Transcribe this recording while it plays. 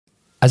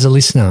As a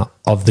listener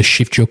of the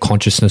Shift Your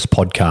Consciousness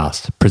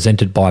podcast,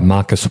 presented by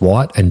Marcus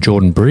White and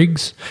Jordan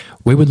Briggs,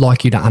 we would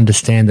like you to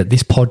understand that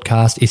this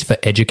podcast is for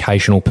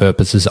educational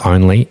purposes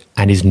only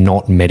and is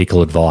not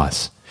medical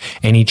advice.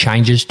 Any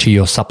changes to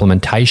your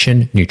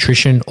supplementation,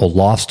 nutrition, or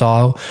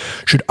lifestyle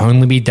should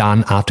only be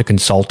done after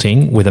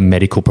consulting with a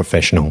medical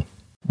professional.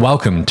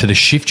 Welcome to the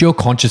Shift Your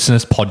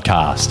Consciousness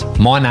podcast.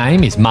 My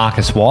name is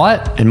Marcus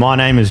White. And my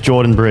name is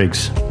Jordan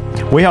Briggs.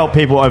 We help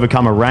people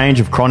overcome a range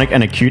of chronic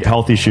and acute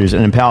health issues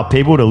and empower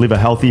people to live a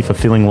healthy,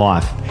 fulfilling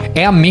life.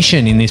 Our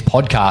mission in this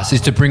podcast is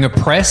to bring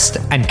oppressed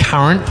and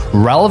current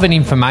relevant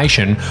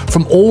information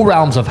from all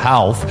realms of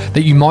health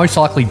that you most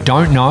likely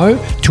don't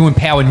know to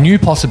empower new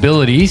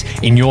possibilities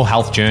in your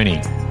health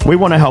journey. We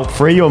want to help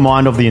free your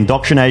mind of the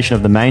indoctrination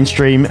of the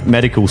mainstream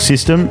medical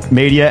system,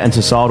 media, and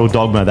societal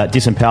dogma that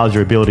disempowers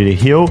your ability to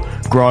heal,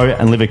 grow,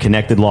 and live a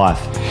connected life.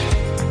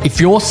 If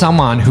you're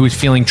someone who is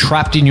feeling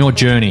trapped in your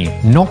journey,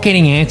 not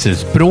getting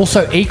answers, but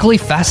also equally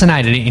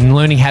fascinated in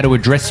learning how to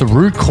address the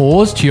root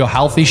cause to your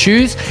health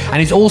issues,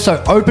 and is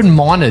also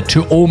open-minded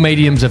to all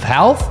mediums of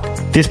health,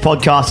 this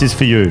podcast is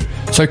for you.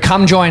 So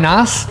come join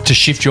us to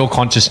shift your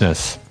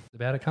consciousness.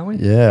 About it, can't we?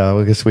 Yeah,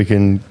 I guess we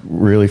can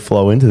really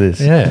flow into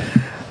this. Yeah.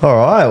 All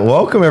right,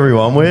 welcome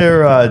everyone.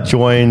 We're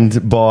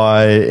joined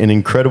by an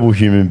incredible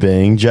human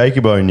being,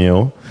 Jacob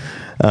O'Neill,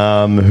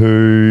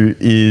 who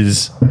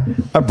is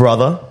a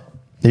brother.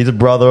 He's a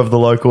brother of the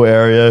local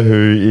area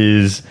who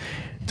is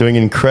doing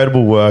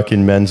incredible work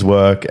in men's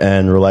work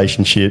and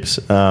relationships.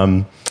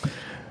 I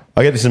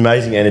get this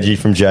amazing energy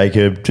from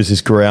Jacob, just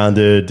this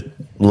grounded,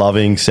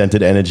 loving,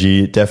 centered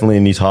energy, definitely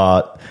in his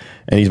heart,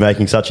 and he's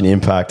making such an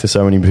impact to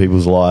so many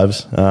people's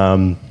lives.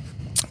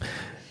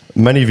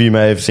 Many of you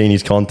may have seen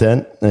his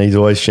content, and he's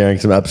always sharing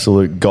some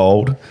absolute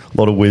gold, a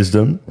lot of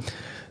wisdom.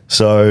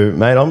 So,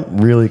 mate, I'm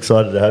really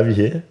excited to have you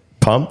here.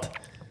 Pumped.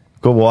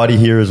 Got Whitey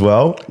here as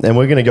well, and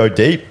we're going to go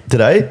deep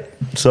today.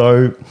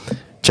 So,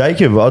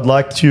 Jacob, I'd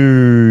like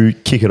to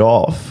kick it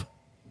off.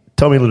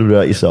 Tell me a little bit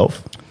about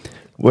yourself.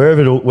 Where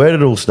did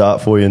it all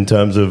start for you in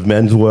terms of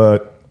men's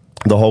work,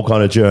 the whole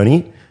kind of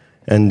journey?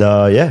 And,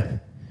 yeah.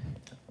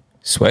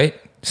 Sweet.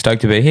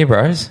 Stoked to be here,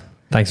 bros.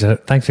 Thanks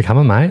for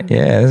coming, mate.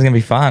 Yeah, this is going to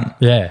be fun.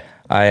 Yeah.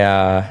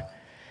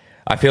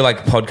 I feel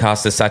like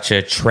podcasts are such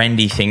a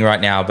trendy thing right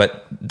now,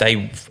 but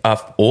they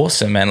are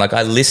awesome, man. Like,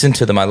 I listen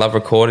to them. I love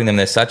recording them.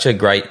 They're such a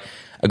great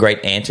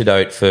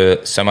antidote for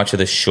so much of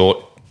the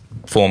short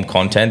form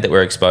content that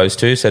we're exposed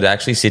to. So to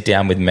actually sit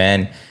down with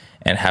men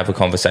and have a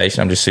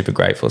conversation, I'm just super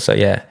grateful. So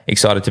yeah,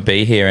 excited to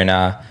be here.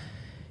 And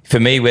for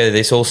me, where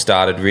this all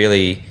started,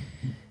 really,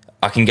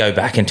 I can go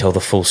back and tell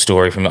the full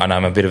story I know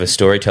I'm a bit of a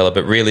storyteller,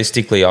 but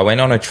realistically, I went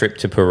on a trip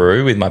to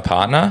Peru with my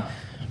partner.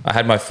 I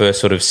had my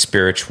first sort of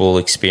spiritual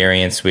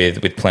experience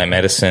with plant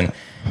medicine,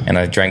 and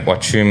I drank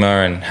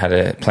wachuma and had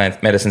a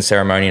plant medicine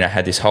ceremony, and I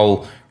had this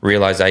whole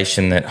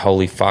realization that,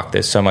 holy fuck,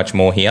 there's so much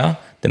more here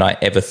than I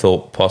ever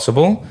thought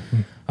possible.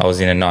 I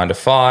was in a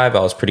 9-to-5. I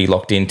was pretty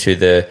locked into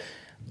the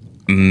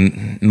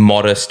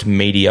modest,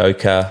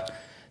 mediocre,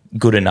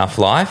 good enough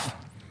life.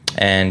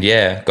 And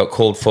yeah, got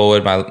called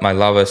forward. My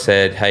lover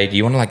said, hey, do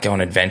you want to like go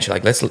on an adventure?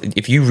 Like,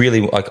 if you really,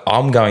 like,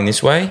 I'm going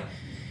this way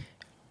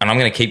and I'm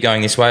going to keep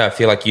going this way. I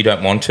feel like you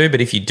don't want to,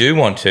 but if you do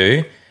want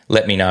to,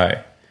 let me know.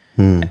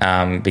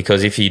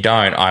 Because if you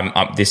don't,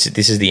 this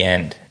is the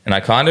end. And I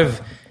kind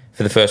of,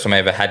 for the first time I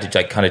ever had to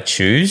like kind of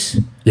choose.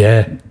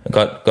 Yeah. I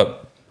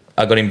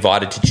got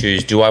invited to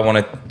choose, do I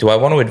want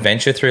to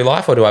adventure through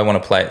life, or do I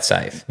want to play it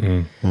safe?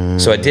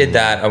 So I did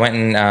that. I went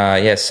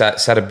and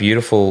sat a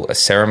beautiful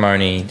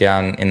ceremony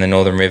down in the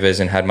Northern Rivers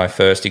and had my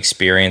first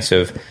experience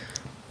of,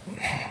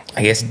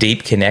 I guess,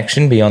 deep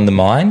connection beyond the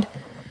mind.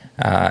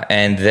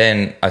 And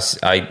then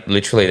I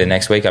literally the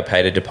next week I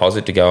paid a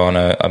deposit to go on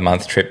a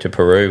month trip to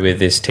Peru with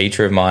this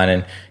teacher of mine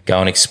and go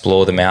and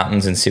explore the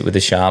mountains and sit with the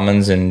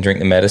shamans and drink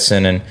the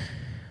medicine. And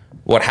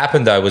what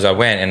happened though was I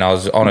went and I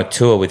was on a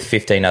tour with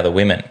 15 other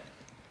women.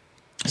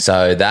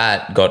 So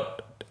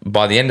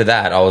by the end of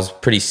that, I was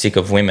pretty sick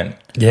of women.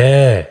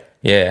 Yeah.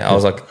 Yeah. I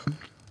was like,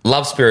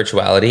 love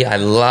spirituality. I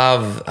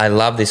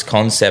love this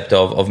concept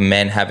of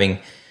men having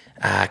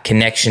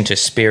connection to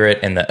spirit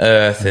and the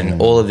earth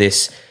and all of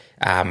this.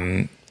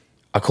 I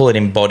call it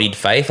embodied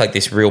faith, like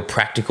this real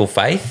practical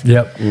faith.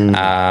 Yep.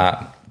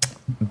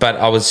 But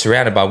I was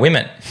surrounded by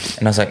women,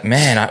 and I was like,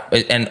 man,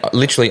 and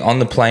literally on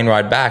the plane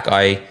ride back,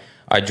 I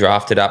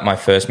drafted up my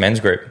first men's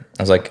group.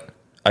 I was like,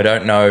 I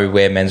don't know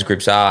where men's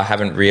groups are. I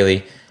haven't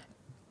really,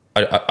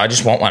 I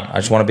just want one. I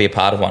just want to be a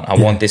part of one. I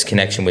want this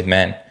connection with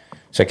men.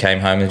 So I came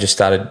home and just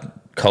started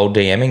cold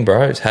DMing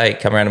bros. Hey,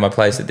 come around to my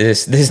place at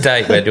this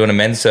date. We're doing a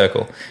men's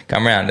circle.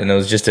 Come around. And it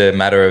was just a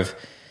matter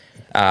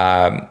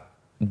of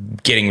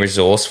getting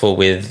resourceful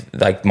with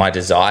like my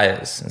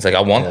desires. It's like, I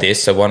want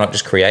this, so why not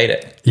just create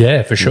it?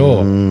 Yeah, for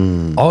sure.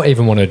 I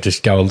even want to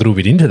just go a little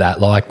bit into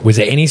that. Like, was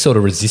there any sort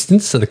of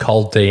resistance to the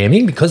cold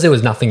DMing because there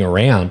was nothing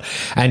around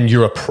and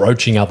you're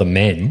approaching other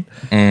men?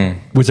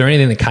 Was there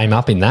anything that came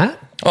up in that?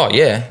 Oh,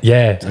 yeah.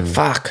 Yeah. Like,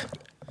 fuck.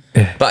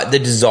 but the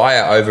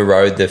desire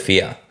overrode the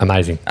fear.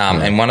 Amazing.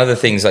 And one of the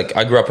things, like,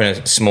 I grew up in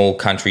a small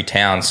country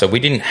town, so we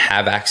didn't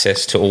have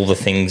access to all the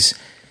things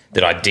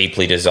that I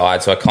deeply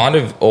desired. So I kind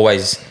of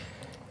always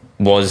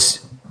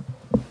was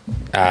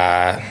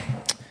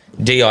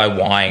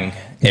DIYing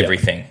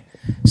everything.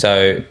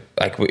 So,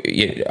 like,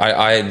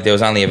 there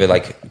was only ever,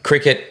 like,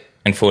 cricket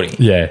and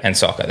footy and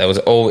soccer. That was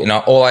all.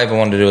 All I ever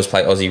wanted to do was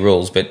play Aussie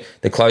rules, but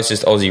the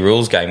closest Aussie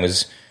rules game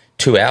was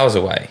 2 hours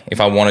away if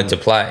I wanted to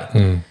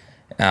play.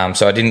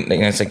 So I didn't.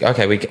 It's like,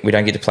 okay, we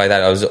don't get to play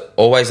that. I was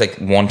always like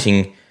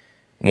wanting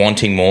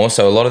more.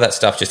 So a lot of that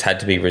stuff just had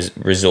to be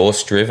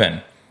resource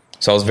driven.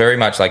 So I was very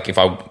much like,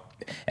 and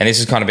this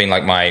has kind of been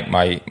like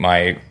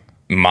my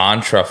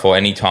mantra for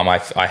any time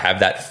I have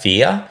that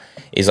fear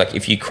is like,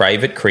 if you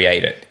crave it,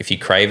 create it. If you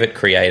crave it,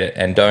 create it,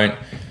 and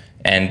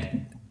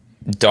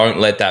don't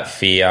let that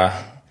fear.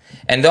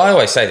 And I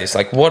always say this,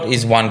 like, what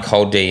is one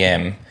cold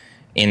DM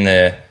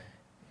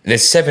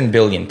there's 7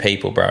 billion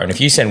people, bro. And if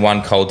you send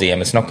one cold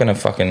DM, it's not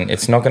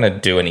going to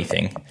do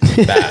anything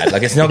bad.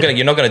 Like, you're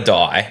not going to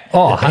die.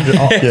 Oh,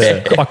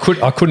 100.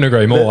 I couldn't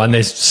agree more. And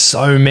there's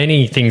so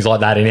many things like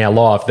that in our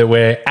life that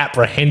we're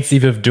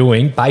apprehensive of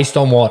doing based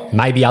on what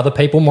maybe other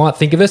people might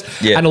think of us.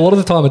 Yeah. And a lot of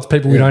the time it's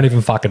people we don't even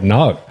fucking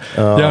know.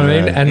 You know what I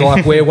mean? And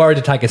like, we're worried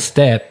to take a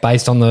step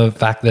based on the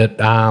fact that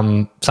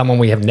someone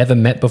we have never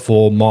met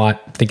before might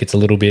think it's a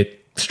little bit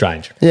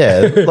strange.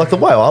 Yeah, like the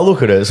way I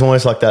look at it, it's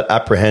almost like that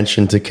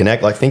apprehension to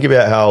connect. Like, think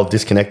about how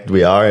disconnected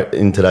we are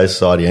in today's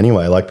society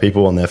anyway. Like,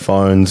 people on their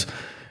phones,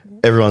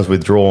 everyone's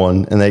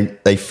withdrawn, and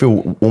they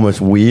feel almost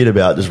weird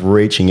about just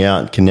reaching out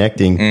and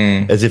connecting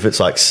as if it's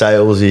like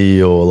salesy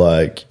or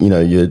like, you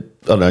know, you're,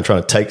 I don't know,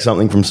 trying to take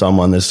something from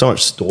someone. There's so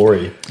much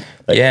story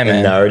and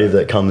narrative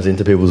that comes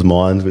into people's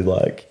minds with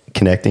like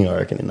connecting, I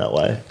reckon, in that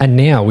way. And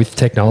now with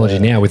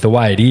technology, with the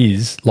way it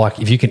is, like,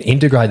 if you can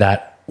integrate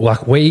that,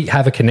 like, we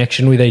have a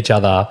connection with each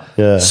other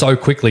so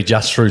quickly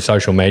just through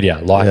social media.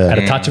 Like, at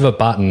a touch of a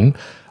button,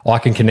 I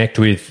can connect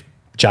with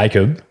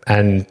Jacob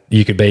and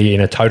you could be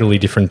in a totally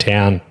different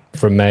town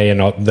from me, and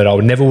that I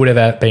would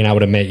have been able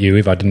to meet you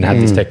if I didn't have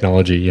this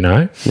technology, you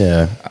know?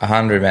 Yeah.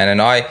 100, man.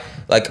 And I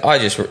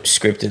just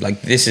scripted,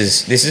 like, this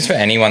is for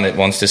anyone that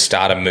wants to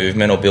start a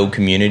movement or build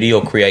community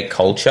or create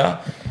culture,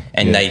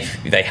 and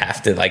they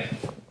have to, like,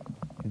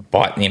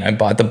 bite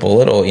the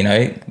bullet or,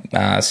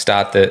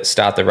 start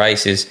the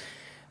race. Is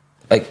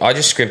like, I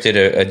just scripted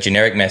a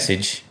generic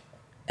message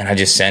and I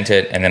just sent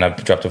it, and then I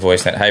dropped a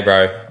voice note. Hey,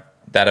 bro,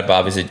 that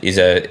above is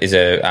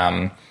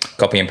a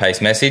copy and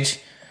paste message,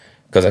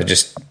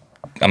 because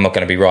I'm not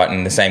going to be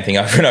writing the same thing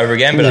over and over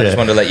again, but I just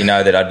wanted to let you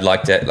know that I'd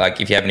like to,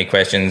 like, if you have any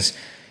questions,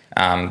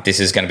 this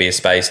is going to be a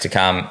space to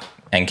come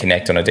and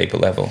connect on a deeper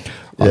level.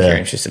 If you're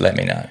interested, let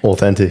me know.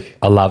 Authentic.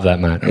 I love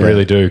that, mate. I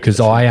really do, because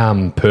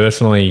I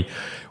personally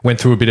went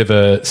through a bit of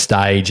a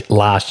stage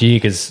last year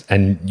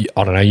and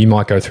I don't know, you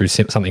might go through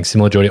something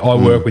similar, Geordie. I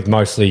work with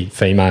mostly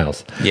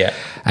females. Yeah.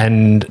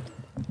 And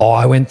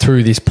I went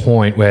through this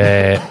point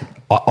where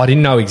I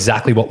didn't know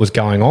exactly what was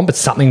going on, but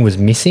something was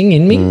missing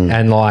in me,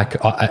 and like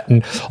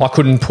I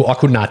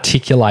couldn't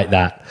articulate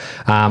that.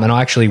 And I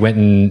actually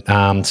went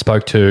and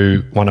spoke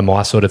to one of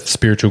my sort of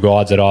spiritual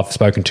guides that I've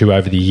spoken to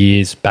over the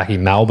years back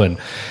in Melbourne,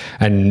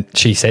 and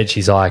she said,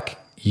 she's like,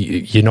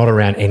 you're not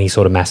around any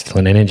sort of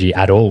masculine energy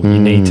at all. You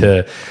need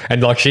to,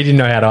 and like, she didn't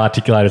know how to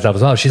articulate herself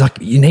as well. She's like,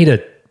 you need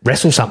to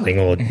wrestle something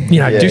or,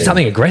 do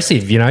something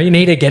aggressive. You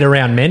need to get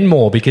around men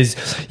more, because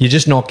you're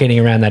just not getting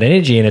around that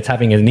energy and it's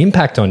having an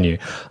impact on you.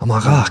 I'm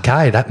like, oh,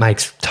 okay, that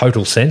makes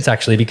total sense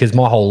actually, because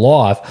my whole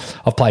life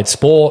I've played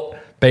sport,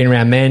 been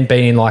around men,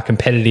 been in like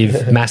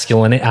competitive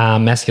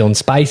masculine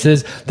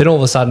spaces. Then all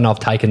of a sudden I've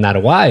taken that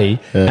away,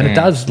 and it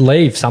does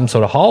leave some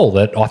sort of hole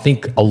that I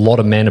think a lot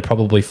of men are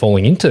probably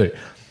falling into.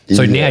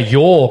 So now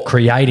you're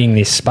creating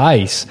this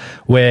space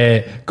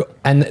where,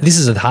 and this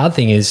is the hard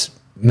thing, is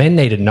men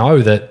need to know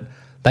that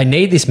they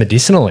need this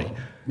medicinally.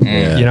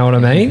 Yeah. You know what I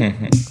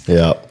mean?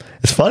 Yeah.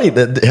 It's funny.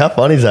 How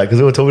funny is that? Because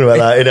we were talking about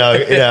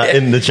that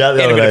in the chat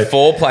the other day. A bit of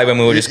foreplay when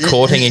we were just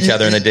courting each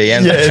other in the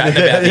DMs,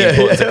 chatting about the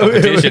importance of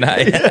competition.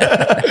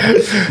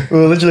 We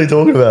were literally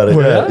talking about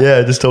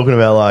it. Just talking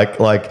about like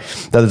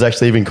that there's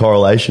actually even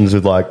correlations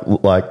with like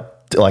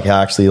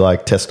how actually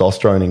like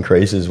testosterone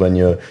increases when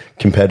you're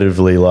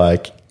competitively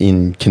like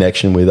in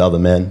connection with other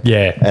men.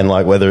 Yeah. And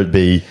like whether it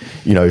be,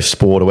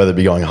 sport or whether it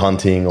be going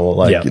hunting or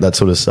like that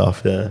sort of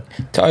stuff. Yeah.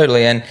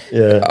 Totally. And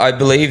I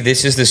believe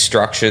this is the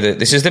structure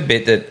this is the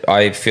bit that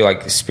I feel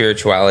like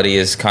spirituality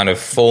has kind of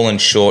fallen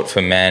short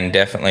for men.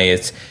 Definitely.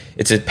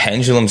 It's a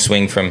pendulum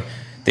swing from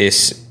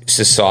this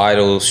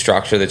societal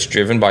structure that's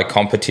driven by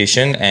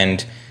competition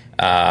and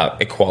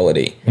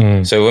equality.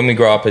 So when we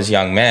grow up as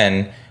young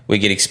men, we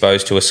get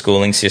exposed to a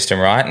schooling system,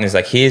 right? And it's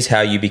like, here's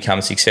how you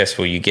become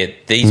successful. You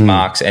get these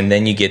marks, and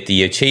then you get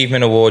the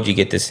achievement award. You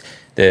get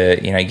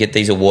get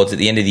these awards at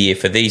the end of the year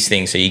for these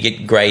things. So you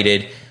get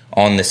graded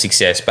on the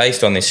success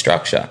based on this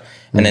structure.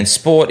 And then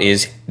sport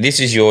is, this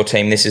is your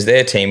team, this is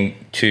their team.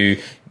 To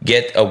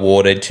get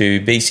awarded, to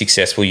be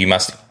successful, you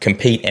must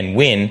compete and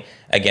win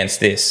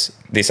against this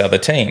other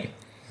team.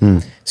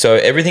 So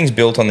everything's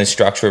built on this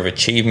structure of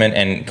achievement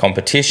and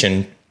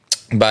competition,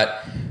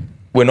 but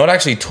we're not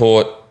actually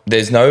taught,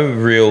 there's no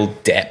real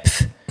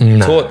depth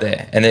taught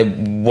there. And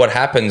then what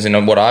happens,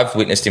 and what I've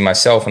witnessed in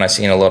myself and I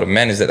see in a lot of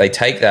men, is that they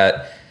take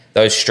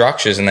those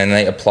structures and then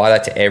they apply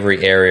that to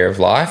every area of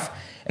life,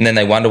 and then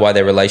they wonder why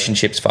their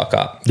relationships fuck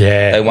up.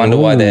 Yeah. They wonder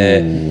why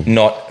they're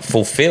not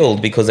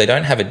fulfilled, because they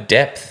don't have a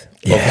depth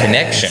of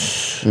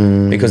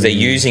connection, because they're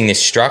using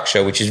this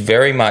structure, which is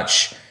very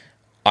much,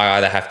 I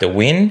either have to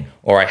win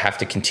or I have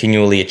to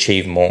continually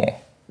achieve more.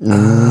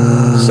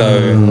 So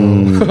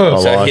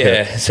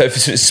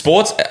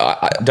sports,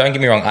 don't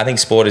get me wrong, I think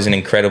sport is an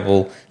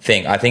incredible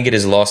thing. I think it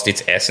has lost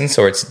its essence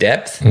or its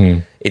depth,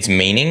 its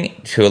meaning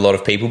to a lot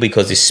of people,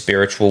 because this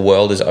spiritual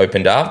world has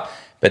opened up.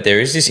 But there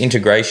is this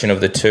integration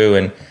of the two,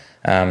 and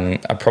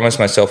I promised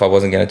myself I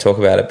wasn't going to talk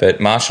about it, but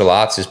martial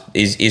arts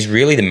is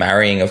really the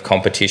marrying of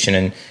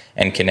competition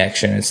and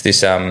connection. It's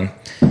this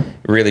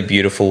really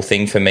beautiful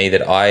thing for me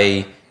that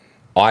I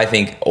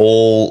think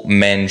all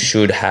men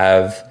should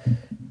have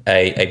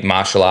a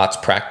martial arts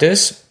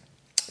practice,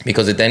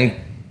 because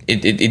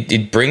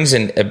it brings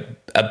in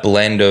a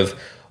blend of,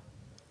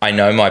 I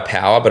know my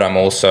power, but I'm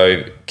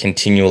also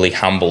continually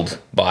humbled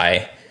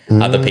by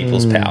other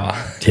people's power.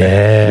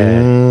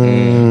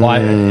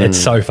 It's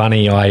so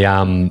funny. I've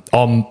done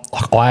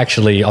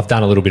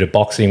a little bit of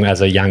boxing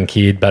as a young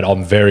kid, but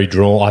I'm very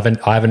drawn.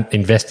 I haven't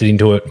invested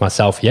into it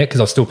myself yet,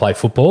 because I still play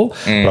football.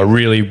 But I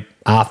really,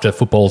 after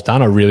football's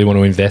done, I really want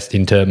to invest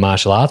into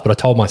martial arts. But I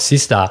told my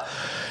sister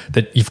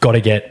that you've got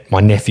to get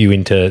my nephew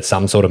into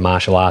some sort of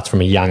martial arts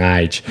from a young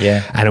age.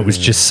 Yeah. And it was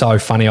just so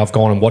funny. I've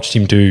gone and watched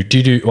him he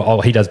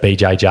does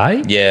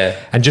BJJ. Yeah.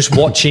 And just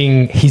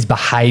watching his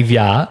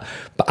behaviour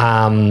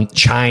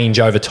change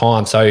over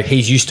time. So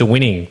he's used to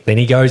winning. Then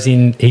he goes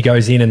in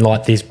and,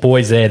 like, there's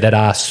boys there that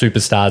are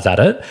superstars at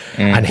it,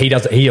 and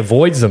he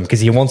avoids them because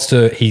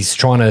he's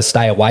trying to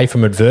stay away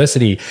from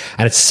adversity.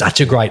 And it's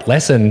such a great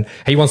lesson.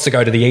 He wants to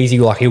go to the easy,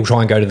 like he'll try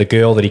and go to the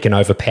girl that he can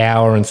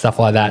overpower and stuff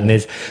like that. And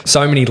there's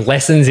so many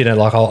lessons in it.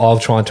 Like I'll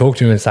try and talk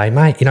to him and say,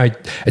 mate,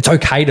 it's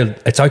okay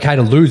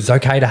to lose. It's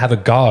okay to have a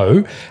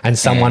go and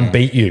someone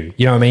beat you.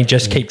 You know what I mean?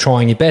 Just keep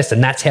trying your best.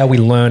 And that's how we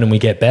learn and we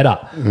get better.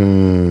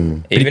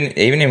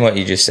 Even in what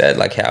you just said,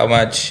 like how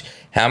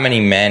many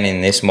men in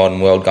this modern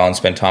world go and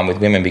spend time with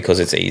women because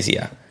it's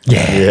easier?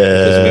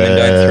 Because women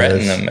don't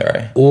threaten them,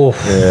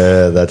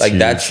 bro. That's like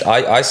huge.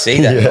 I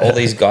see that in all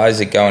these guys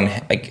that go and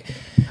like.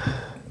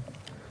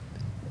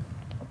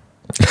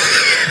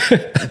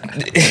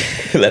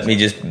 Let me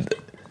just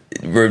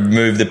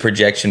remove the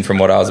projection from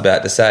what I was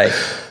about to say.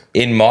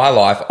 In my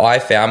life, I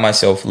found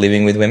myself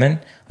living with women.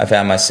 I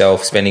found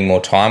myself spending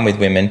more time with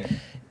women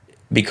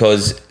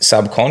because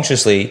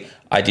subconsciously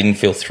I didn't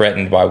feel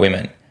threatened by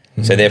women.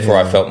 So therefore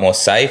I felt more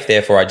safe.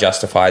 Therefore I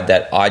justified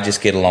that I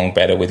just get along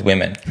better with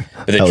women.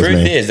 But the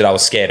truth is that I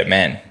was scared of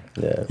men.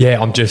 Yeah,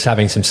 I'm just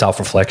having some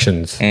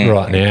self-reflections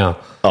right now.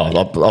 Oh, I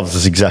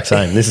was the exact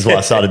same. This is why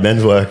I started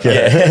men's work.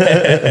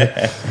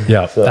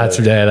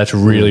 That's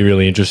really,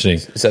 really interesting.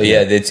 So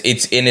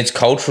it's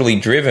culturally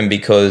driven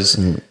because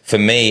for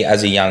me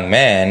as a young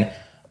man,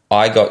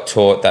 I got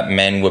taught that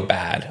men were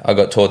bad. I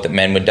got taught that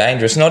men were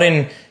dangerous. Not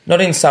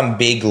in some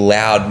big,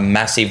 loud,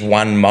 massive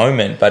one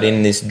moment, but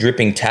in this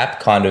dripping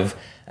tap kind of.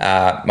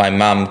 My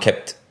mum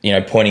kept,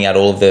 pointing out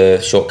all of the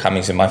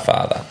shortcomings of my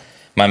father.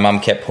 My mum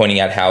kept pointing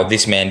out how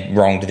this man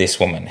wronged this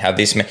woman, how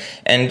this man,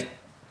 and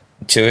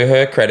to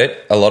her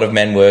credit, a lot of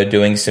men were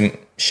doing some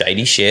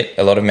shady shit.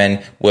 A lot of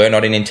men were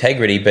not in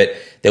integrity, but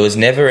there was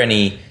never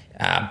any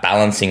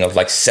balancing of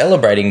like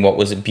celebrating what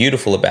was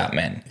beautiful about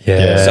men.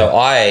 Yeah. So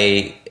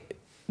I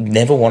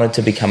never wanted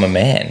to become a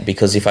man,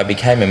 because if I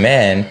became a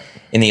man,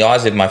 in the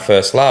eyes of my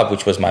first love,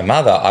 which was my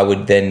mother, I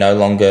would then no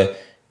longer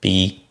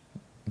be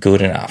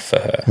good enough for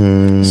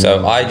her.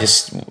 So I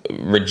just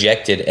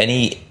rejected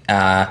any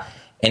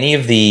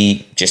of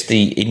the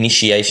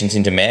initiations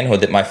into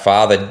manhood that my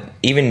father,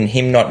 even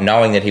him not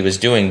knowing that he was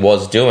doing. My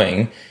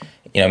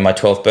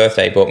 12th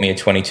birthday bought me a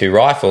 .22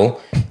 rifle,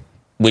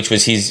 which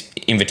was his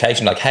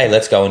invitation, like, hey,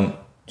 let's go and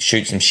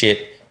shoot some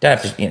shit. Don't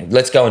have to,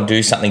 let's go and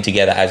do something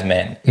together as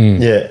men.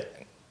 Yeah.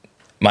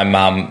 My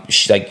mum,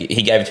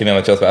 he gave it to me on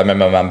my 12th birthday. I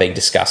remember my mum being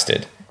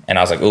disgusted. And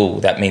I was like,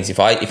 oh, that means if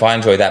I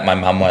enjoy that, my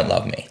mum won't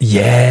love me.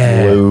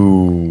 Yeah.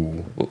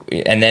 Whoa.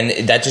 And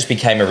then that just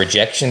became a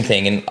rejection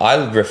thing. And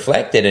I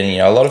reflected, and,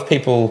 a lot of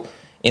people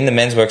in the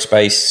men's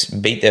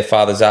workspace beat their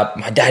fathers up.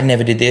 My dad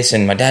never did this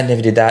and my dad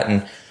never did that.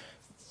 And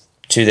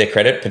to their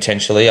credit,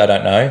 potentially, I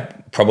don't know.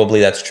 Probably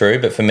that's true.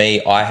 But for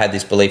me, I had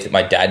this belief that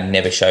my dad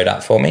never showed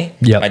up for me.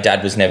 Yep. My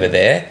dad was never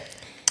there.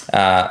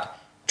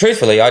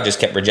 Truthfully, I just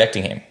kept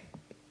rejecting him.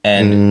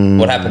 And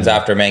what happens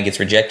after a man gets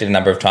rejected a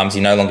number of times,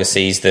 he no longer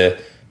sees the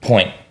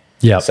point.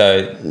 Yeah.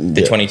 So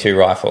the .22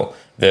 rifle,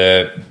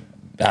 the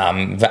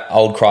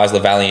old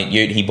Chrysler Valiant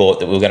Ute he bought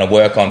that we were going to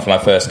work on for my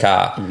first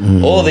car.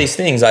 All of these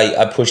things,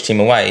 I pushed him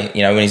away.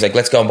 When he's like,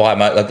 let's go and buy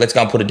let's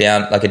go and put a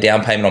down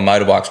payment on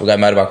motorbikes. We'll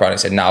go motorbike riding. I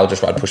said, no, I'll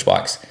just ride push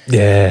bikes.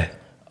 Yeah.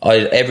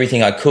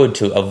 everything I could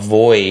to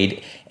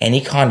avoid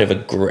any kind of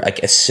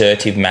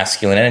assertive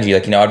masculine energy.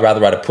 Like, I'd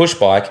rather ride a push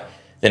bike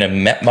than a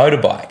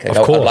motorbike. Like,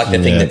 I'd like the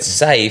thing that's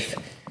safe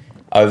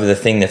over the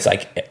thing that's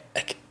like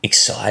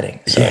exciting.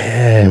 So,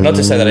 not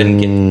to say that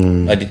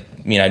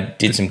I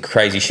did some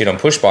crazy shit on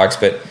push bikes,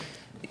 but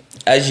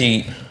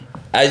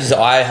as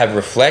I have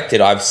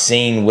reflected, I've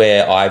seen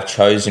where I've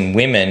chosen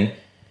women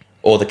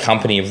or the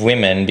company of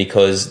women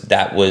because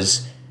that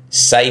was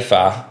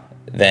safer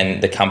than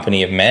the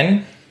company of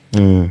men.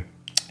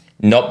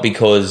 Not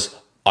because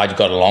I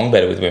got along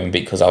better with women,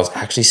 because I was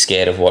actually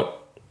scared of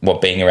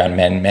what being around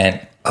men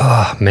meant.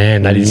 Oh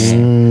man,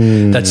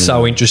 that's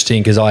so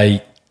interesting, because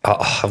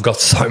I've got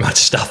so much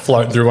stuff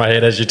floating through my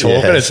head as you're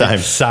talking. Yeah, it's same.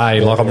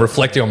 insane. Like, I'm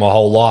reflecting on my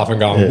whole life and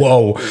going,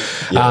 whoa.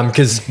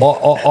 Because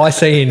I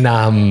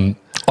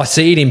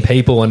see it in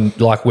people, and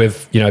like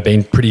we've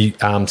been pretty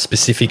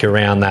specific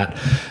around that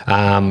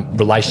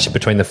relationship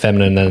between the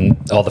feminine and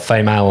the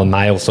female and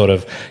male sort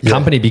of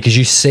company, because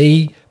you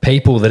see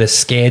people that are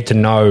scared to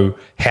know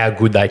how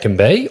good they can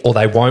be, or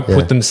they won't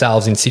put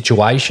themselves in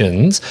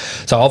situations.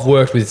 So I've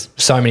worked with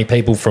so many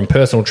people, from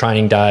personal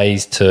training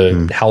days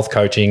to health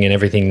coaching and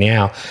everything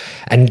now,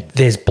 and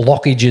there's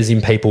blockages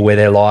in people where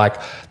they're like,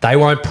 they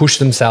won't push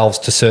themselves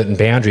to certain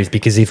boundaries,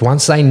 because if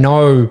once they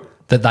know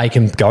that they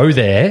can go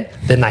there,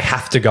 then they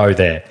have to go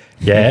there.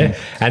 Yeah.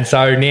 And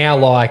so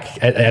now,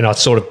 and it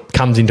sort of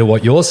comes into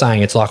what you're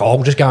saying. It's like,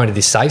 I'll just go into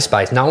this safe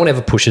space. No one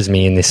ever pushes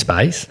me in this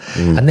space.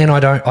 And then I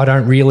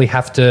don't really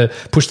have to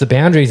push the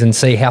boundaries and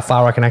see how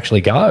far I can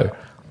actually go.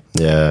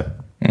 Yeah.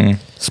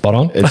 Spot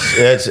on.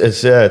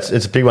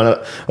 It's a big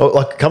one.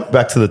 Like, come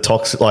back to the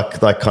toxic, like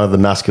kind of the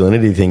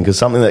masculinity thing, because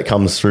something that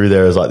comes through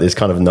there is like this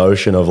kind of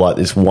notion of like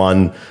this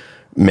one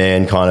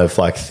man kind of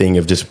like thing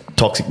of just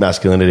toxic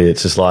masculinity.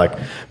 It's just like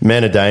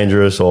men are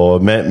dangerous, or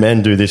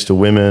men do this to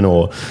women,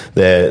 or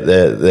they're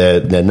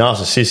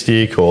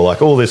narcissistic, or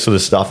like all this sort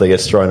of stuff that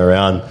gets thrown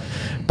around.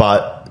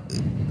 But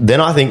then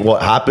I think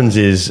what happens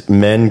is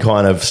men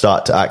kind of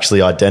start to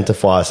actually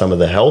identify some of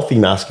the healthy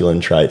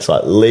masculine traits,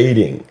 like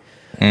leading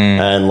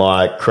and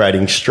like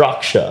creating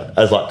structure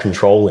as like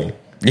controlling.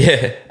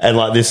 Yeah. And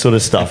like this sort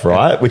of stuff,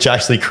 right? Which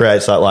actually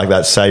creates like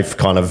that safe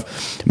kind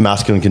of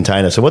masculine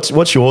container. So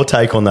what's your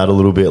take on that a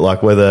little bit?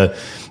 Like, whether,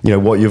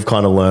 what you've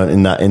kind of learned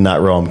in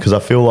that realm, because I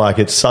feel like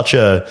it's such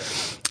a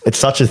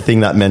thing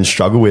that men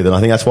struggle with, and I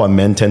think that's why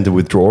men tend to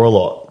withdraw a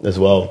lot as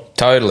well.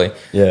 Totally.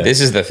 Yeah. This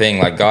is the thing.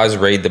 Like, guys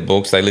read the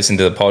books, they listen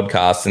to the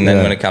podcasts, and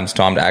then when it comes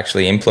time to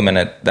actually implement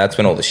it, that's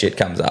when all the shit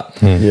comes up.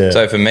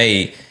 So for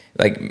me,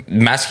 like,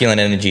 masculine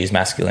energy is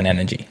masculine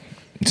energy.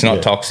 It's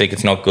not toxic,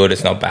 it's not good,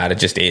 it's not bad, it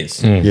just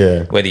is.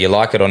 Yeah. Whether you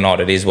like it or not,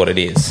 it is what it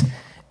is.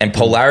 And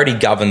polarity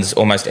governs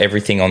almost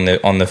everything on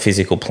the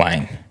physical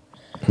plane.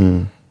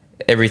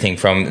 Everything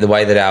from the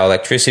way that our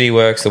electricity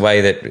works, the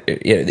way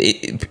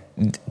that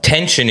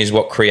tension is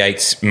what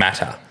creates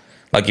matter.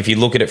 Like, if you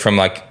look at it from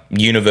like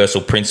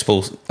universal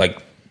principles,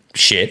 like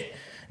shit.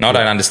 And I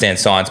don't understand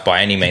science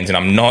by any means,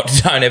 and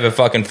don't ever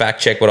fucking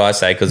fact check what I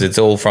say, because it's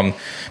all from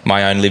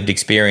my own lived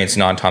experience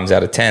 9 times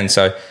out of 10.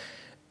 So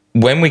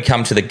when we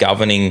come to the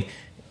governing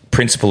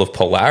principle of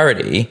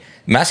polarity,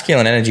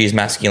 masculine energy is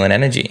masculine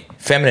energy.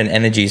 Feminine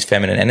energy is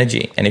feminine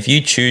energy. And if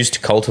you choose to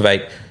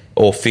cultivate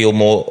or feel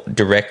more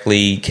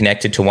directly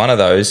connected to one of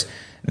those,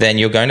 then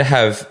you're going to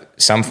have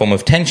some form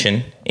of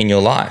tension in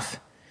your life.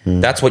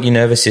 That's what your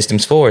nervous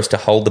system's for, is to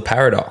hold the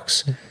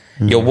paradox.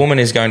 Your woman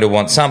is going to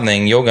want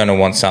something, you're going to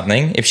want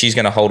something. If she's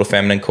going to hold a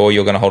feminine core,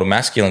 you're going to hold a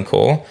masculine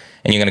core,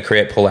 and you're going to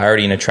create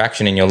polarity and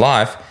attraction in your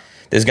life.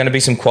 There's going to be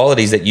some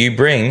qualities that you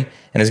bring,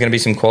 and there's going to be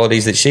some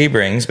qualities that she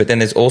brings, but then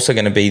there's also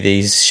going to be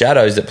these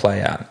shadows that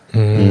play out.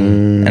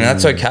 And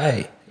that's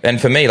okay. And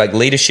for me, like,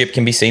 leadership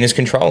can be seen as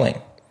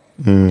controlling.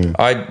 And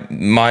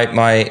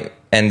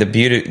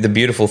the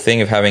beautiful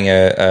thing of having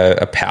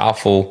a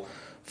powerful,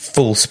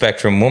 full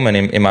spectrum woman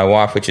in my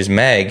wife, which is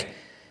Meg,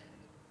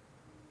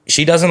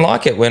 she doesn't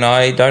like it when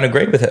I don't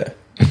agree with her.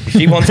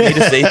 She wants me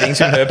to see things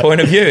from her point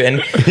of view.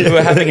 And we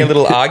were having a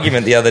little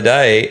argument the other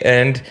day,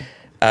 and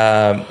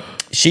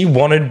she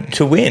wanted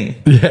to win.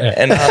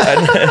 And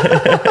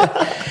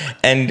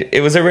and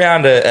it was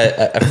around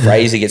a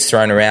phrase that gets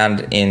thrown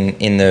around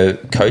in the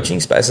coaching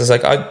space. I was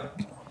like, I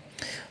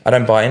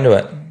don't buy into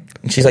it.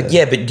 And she's like,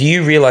 yeah, but do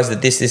you realize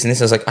that this, and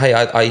this? I was like, hey,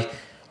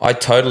 I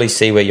totally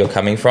see where you're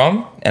coming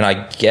from, and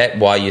I get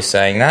why you're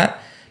saying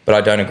that, but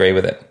I don't agree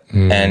with it.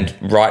 And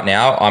right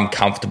now I'm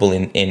comfortable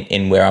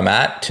in where I'm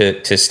at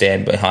to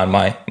stand behind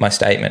my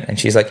statement. And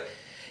she's like,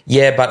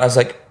 yeah, but I was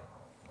like,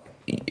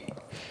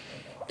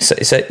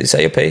 say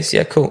your piece.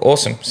 Yeah, cool.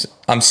 Awesome.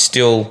 I'm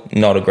still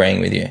not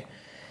agreeing with you.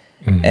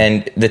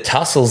 And the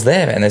tussle's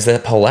there, and there's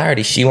that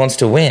polarity. She wants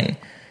to win.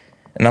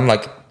 And I'm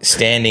like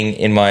standing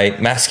in my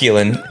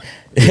masculine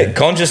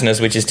consciousness,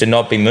 which is to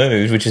not be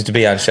moved, which is to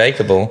be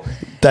unshakable.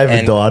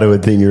 David Dyer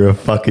would think you're a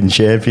fucking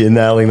champion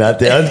nailing that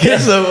down.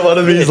 Because one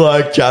of his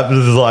like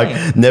chapters is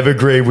like, never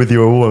agree with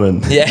your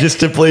woman, just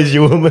to please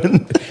your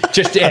woman.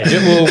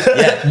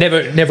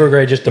 Never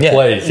agree just to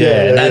please.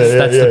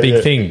 That's the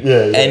big thing.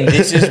 And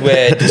this is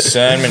where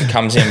discernment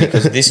comes in,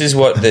 because this is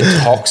what the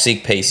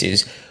toxic piece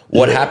is.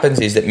 What happens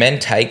is that men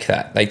take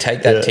that. They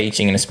take that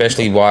teaching, and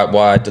especially why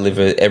I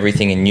deliver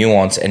everything in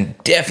nuance, and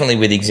definitely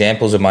with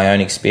examples of my own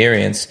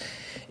experience,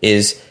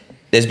 is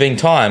there's been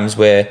times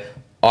where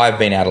I've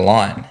been out of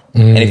line.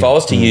 And if I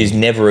was to use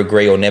never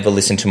agree or never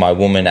listen to my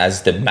woman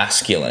as the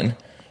masculine,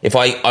 if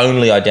I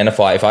only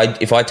identify, if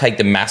I take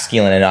the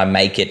masculine and I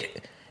make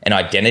it an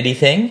identity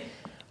thing,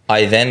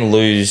 I then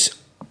lose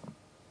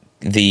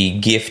the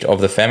gift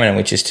of the feminine,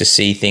 which is to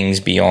see things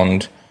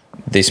beyond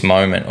this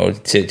moment, or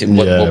to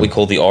what we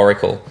call the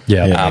oracle.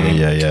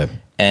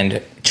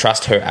 And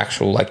trust her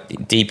actual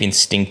like deep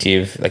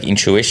instinctive like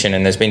intuition.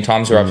 And there's been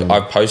times where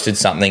I've posted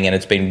something and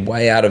it's been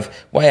way out of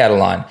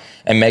line,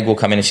 and Meg will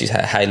come in and she's,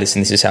 hey,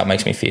 listen, this is how it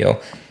makes me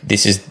feel.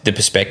 This is the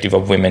perspective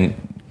of women.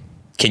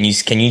 Can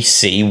you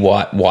see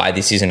why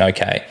this isn't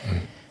okay?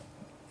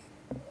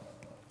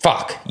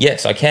 Fuck,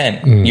 yes, I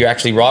can. You're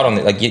actually right on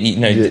it. Like,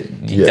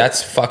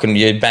 that's fucking,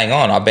 you're bang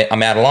on.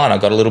 I'm out of line. I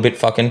got a little bit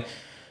fucking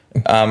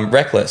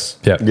reckless.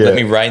 Let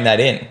me rein that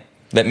in.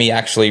 Let me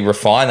actually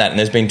refine that. And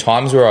there's been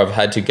times where I've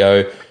had to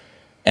go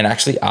and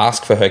actually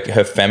ask for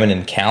her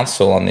feminine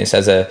counsel on this,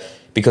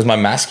 because my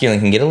masculine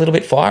can get a little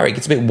bit fiery. It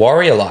gets a bit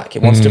warrior-like.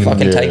 It wants to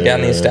fucking take down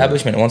the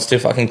establishment. It wants to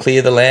fucking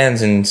clear the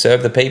lands and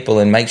serve the people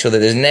and make sure that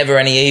there's never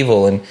any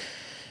evil. And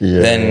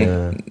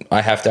then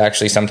I have to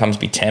actually sometimes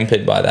be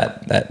tempered by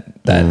that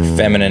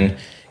feminine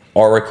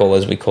oracle,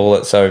 as we call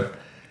it. So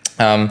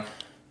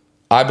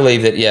I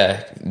believe that,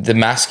 the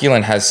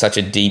masculine has such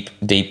a deep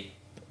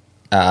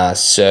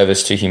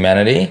service to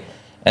humanity,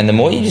 and the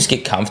more you just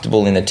get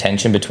comfortable in the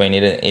tension between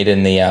it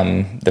and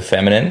the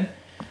feminine,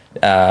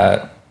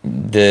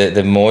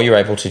 the more you're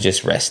able to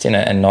just rest in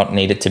it and not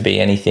need it to be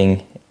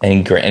anything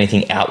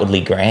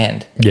outwardly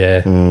grand.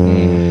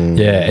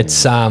 It's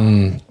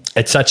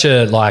such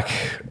a like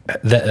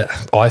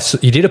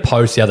you did a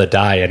post the other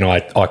day, and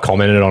I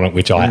commented on it,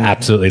 which I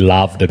absolutely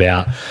loved,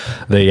 about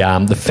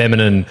the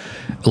feminine,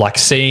 like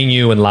seeing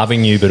you and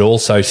loving you, but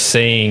also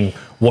seeing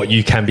what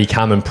you can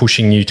become and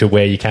pushing you to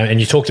where you can.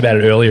 And you talked about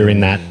it earlier in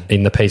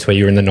the piece where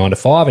you were in the 9 to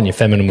 5 and your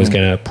feminine was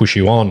going to push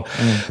you on.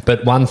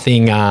 But one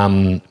thing,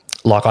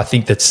 like I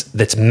think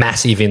that's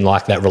massive in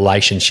like that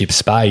relationship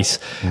space,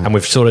 and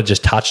we've sort of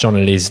just touched on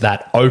it, is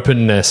that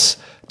openness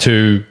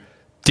to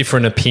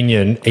different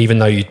opinion, even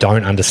though you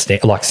don't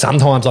understand. Like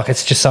sometimes, like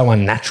it's just so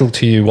unnatural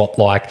to you what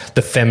like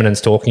the feminine's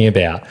talking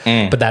about,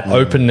 but that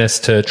openness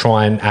to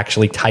try and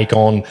actually take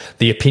on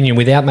the opinion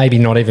without maybe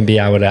not even be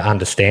able to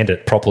understand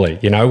it properly.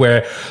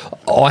 Where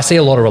I see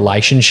a lot of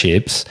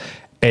relationships,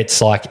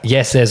 it's like,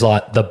 yes, there's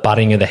like the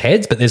butting of the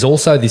heads, but there's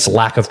also this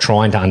lack of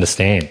trying to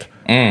understand.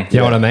 You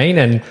know what I mean?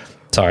 And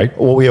sorry.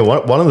 Well, yeah,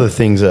 one of the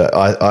things that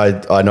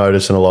I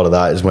notice in a lot of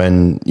that is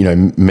when,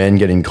 men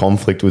get in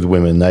conflict with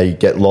women, they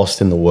get lost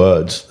in the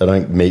words. They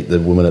don't meet the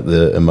woman at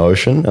the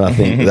emotion. And I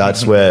think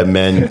that's where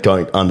men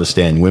don't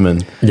understand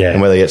women. And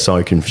where they get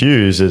so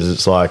confused is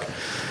it's like,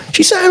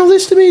 she's saying all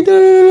this to me,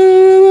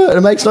 and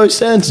it makes no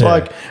sense.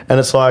 Like, and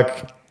it's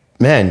like,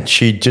 man,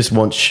 she just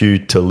wants you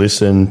to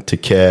listen, to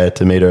care,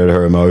 to meet her at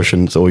her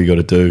emotions. All you got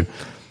to do.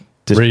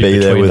 Just read be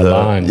there with the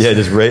her. lines. Yeah,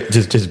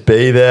 just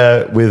be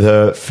there with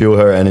her, feel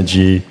her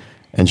energy,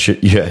 and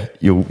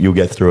you'll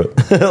get through it.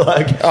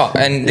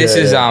 And this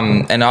is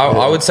and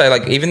I would say,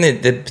 like, even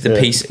the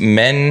piece,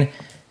 men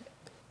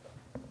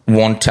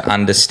want to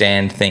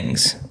understand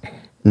things,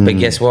 but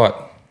guess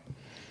what?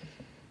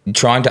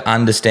 Trying to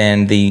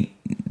understand the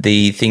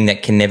thing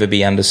that can never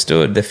be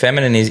understood. The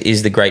feminine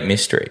is the great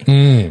mystery.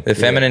 The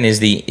feminine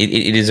is it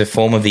is a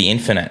form of the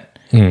infinite.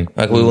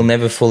 Like, we will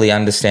never fully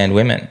understand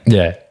women.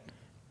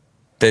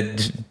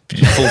 The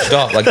full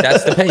stop. Like,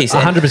 that's the piece.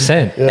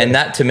 100%. And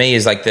that to me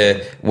is like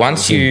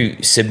once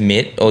you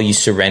submit or you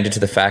surrender to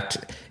the fact,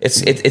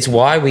 it's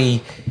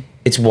why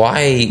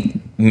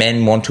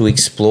men want to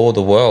explore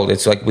the world.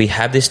 It's like we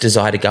have this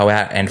desire to go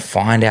out and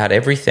find out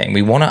everything.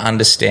 We want to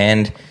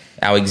understand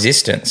our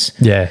existence.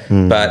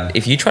 But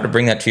if you try to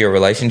bring that to your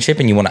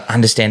relationship and you want to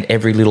understand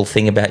every little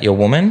thing about your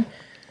woman,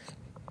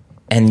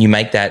 and you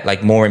make that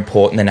like more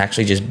important than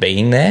actually just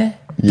being there,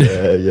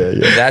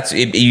 that's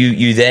it.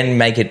 You then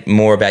make it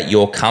more about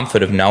your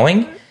comfort of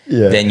knowing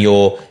than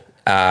your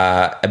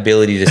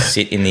ability to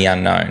sit in the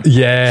unknown. And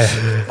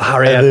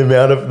the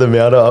amount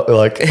of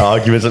like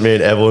arguments that me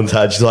and Evelyn's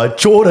had, she's like,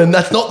 Jordan,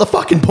 that's not the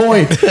fucking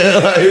point.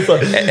 It's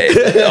like,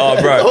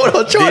 oh, bro, what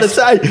I'm trying to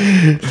say.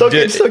 Stop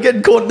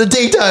getting caught in the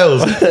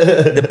details.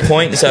 The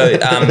point. So,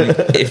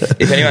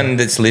 if anyone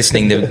that's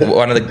listening,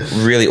 one of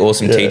the really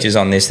awesome teachers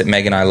on this that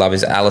Meg and I love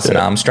is Alison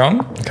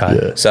Armstrong.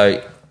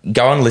 So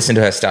go and listen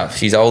to her stuff.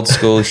 She's old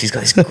school. She's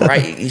got this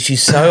great.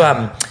 She's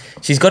so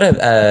she's got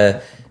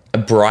a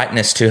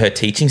brightness to her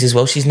teachings as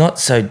well. She's not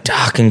so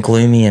dark and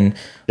gloomy and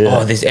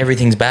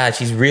everything's bad.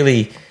 She's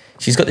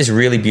got this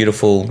really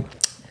beautiful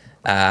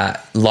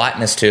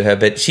lightness to her,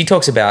 but she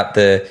talks about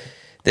the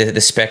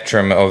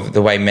spectrum of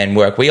the way men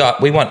work. We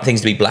want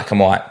things to be black and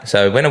white.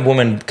 So when a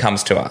woman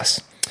comes to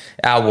us,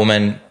 our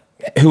woman,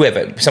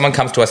 whoever, someone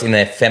comes to us in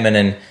their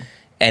feminine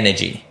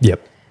energy.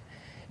 Yep.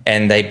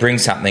 And they bring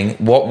something,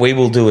 what we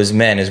will do as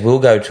men is we'll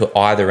go to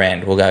either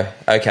end. We'll go,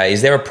 okay,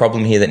 is there a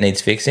problem here that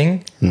needs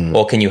fixing?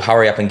 Or can you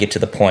hurry up and get to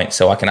the point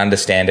so I can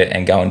understand it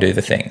and go and do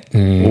the thing?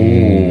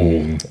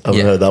 Ooh. I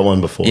haven't heard that one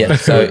before. Yeah,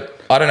 so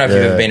I don't know if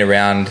you've ever been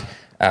around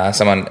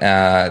someone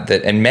that,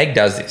 and Meg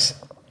does this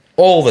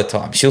all the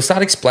time. She'll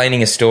start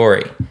explaining a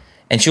story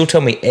and she'll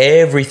tell me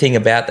everything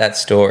about that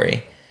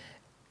story.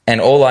 And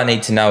all I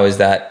need to know is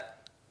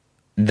that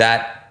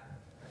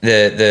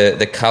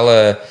the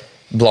colour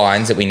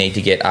blinds that we need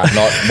to get are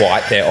not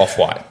white, they're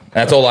off-white.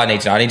 That's all I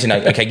need to know. I need to know,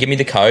 okay, give me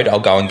the code, I'll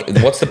go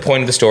and what's the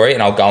point of the story,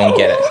 and I'll go and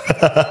get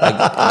it.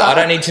 I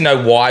don't need to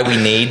know why we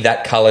need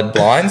that coloured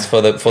blinds for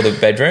the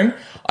bedroom.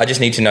 I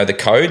just need to know the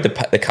code,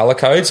 the colour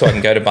code, so I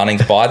can go to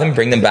Bunnings, buy them,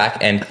 bring them back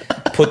and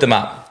put them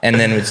up, and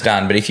then it's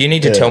done. But if you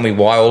need to tell me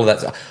why all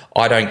of that,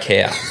 I don't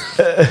care.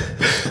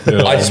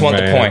 I just want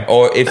the point.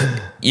 Or if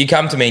you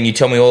come to me and you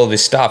tell me all of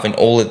this stuff and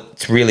all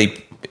it's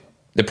really...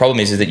 The problem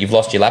is that you've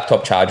lost your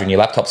laptop charger and your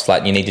laptop's flat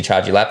and you need to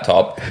charge your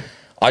laptop.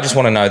 I just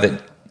want to know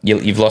that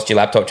you've lost your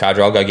laptop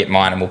charger. I'll go get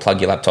mine and we'll plug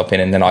your laptop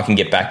in and then I can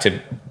get back to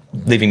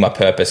living my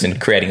purpose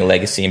and creating a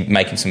legacy and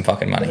making some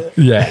fucking money.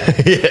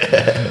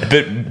 Yeah.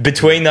 But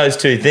between those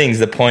two things,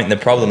 the point and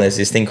the problem is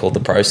this thing called the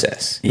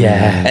process.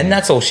 Yeah. And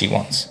that's all she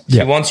wants.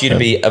 She wants you to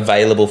be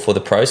available for the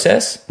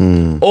process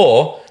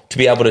or to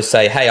be able to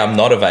say, hey, I'm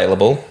not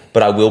available,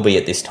 but I will be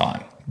at this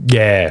time.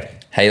 Yeah.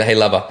 Hey,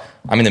 lover,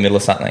 I'm in the middle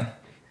of something.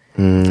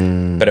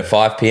 But at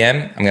 5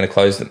 p.m, I'm going to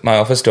close my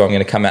office door. I'm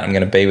going to come out. I'm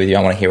going to be with you.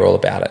 I want to hear all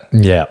about it.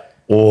 Yeah.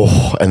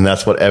 Oh, and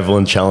that's what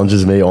Evelyn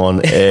challenges me on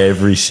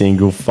every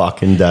single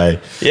fucking day.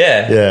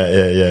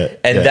 Yeah.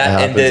 And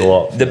that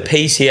the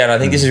piece here, and I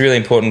think this is really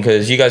important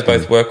because you guys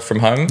both work from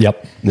home.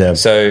 Yep. Yeah.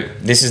 So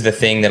this is the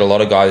thing that a lot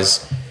of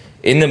guys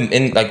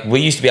like we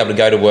used to be able to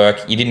go to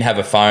work. You didn't have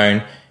a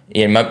phone.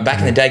 Back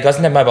in the day, guys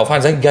didn't have mobile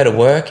phones. They could go to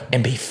work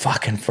and be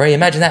fucking free.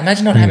 Imagine that.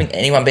 Imagine not having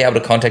anyone be able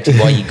to contact you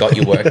while you got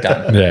your work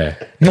done. Yeah.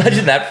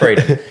 Imagine that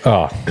freedom.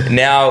 Oh.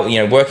 Now,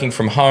 working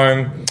from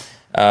home,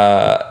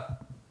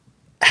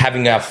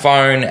 having our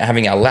phone,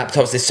 having our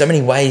laptops, there's so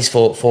many ways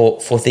for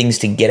things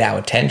to get our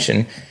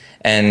attention.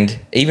 And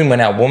even when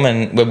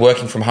we're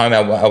working from home,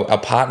 our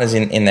partners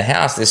in the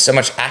house, there's so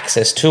much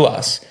access to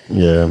us.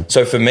 Yeah.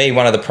 So for me,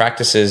 one of the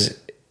practices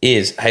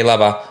is, hey,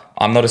 lover,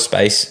 I'm not a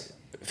space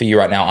for you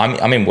right now.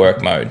 I'm in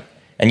work mode.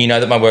 And you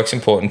know that my work's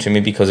important to me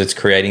because it's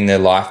creating the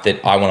life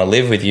that I want to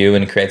live with you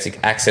and it creates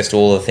access to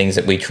all the things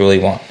that we truly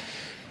want.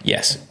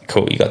 Yes,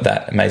 cool, you got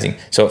that. Amazing.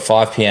 So at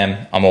 5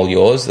 p.m, I'm all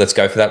yours. Let's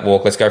go for that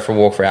walk. Let's go for a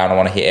walk for an hour and I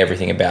want to hear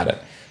everything about it.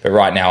 But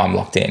right now I'm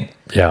locked in.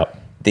 Yeah.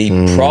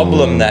 The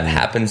problem that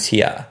happens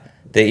here,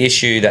 the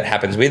issue that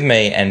happens with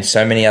me and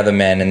so many other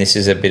men, and this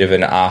is a bit of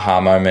an aha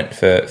moment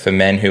for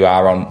men who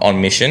are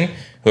on mission,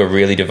 who are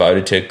really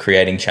devoted to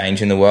creating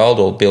change in the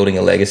world or building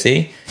a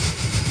legacy.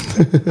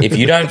 If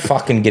you don't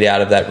fucking get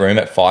out of that room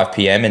at 5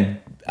 p.m. and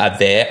are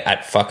there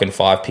at fucking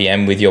 5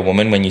 p.m. with your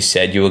woman when you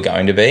said you were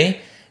going to be,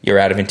 you're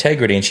out of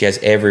integrity and she has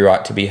every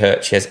right to be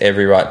hurt. She has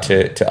every right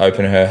to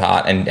open her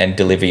heart and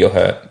deliver your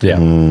hurt. Yeah.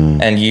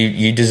 And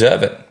you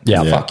deserve it.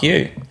 Yeah. Fuck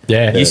you.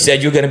 Yeah. You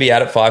said you were going to be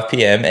out at 5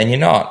 p.m. and you're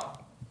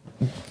not.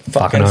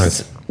 Fucking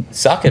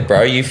suck it,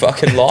 bro. You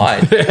fucking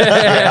lied. You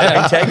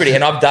have integrity.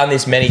 And I've done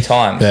this many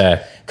times.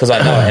 Yeah. Because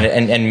I know,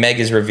 and Meg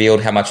has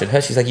revealed how much it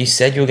hurt. She's like, you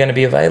said you were going to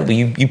be available.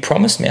 You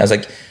promised me. I was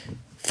like,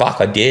 fuck,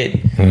 I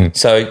did.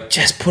 So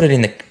just put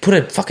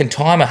a fucking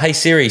timer. Hey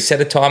Siri, set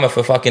a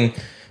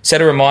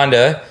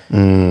reminder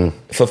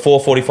for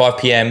 4:45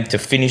 p.m. to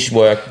finish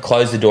work,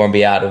 close the door, and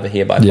be out over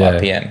here by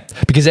 5 p.m.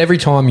 Because every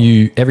time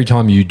you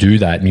do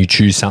that and you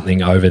choose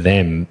something over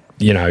them,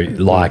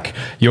 like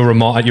you're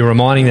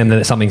reminding them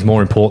that something's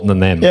more important than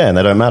them. Yeah, and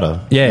they don't matter.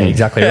 Yeah,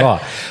 exactly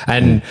right.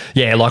 And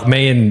like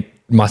me and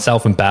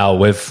myself and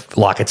Belle,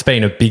 it's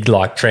been a big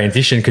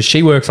transition because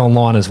she works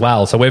online as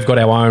well. So we've got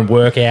our own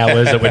work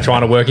hours that we're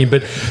trying to work in,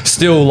 but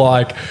still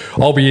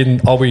I'll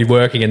be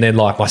working and then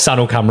my son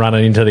will come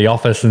running into the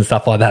office and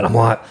stuff like that. I'm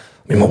like,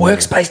 I'm in my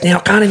workspace now.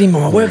 I can't even in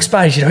my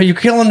workspace. You're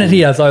killing it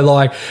here.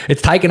 So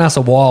it's taken us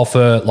a while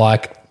for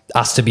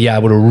us to be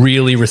able to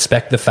really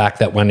respect the fact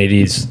that when it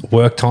is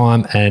work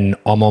time and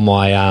I'm on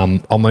my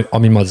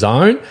I'm in my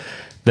zone,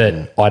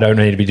 that I don't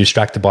need to be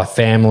distracted by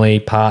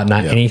family, partner,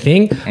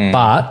 anything.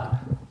 But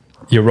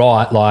you're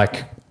right.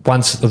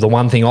 The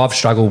one thing I've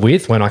struggled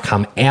with when I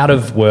come out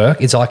of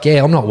work is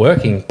I'm not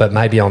working, but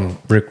maybe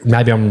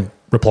I'm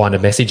replying to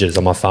messages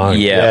on my phone.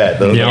 Yeah,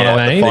 you know what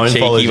I mean? The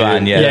cheeky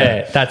one.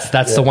 Yeah,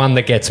 that's the one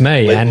that gets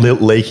me. And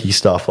leaky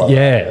stuff like that.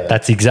 Yeah,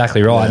 that's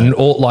exactly right. And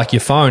all, your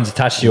phone's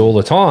attached to you all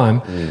the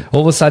time. All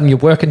of a sudden, you're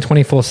working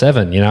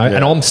 24/7.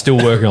 And I'm still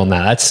working on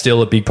that. That's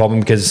still a big problem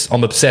because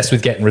I'm obsessed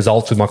with getting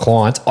results with my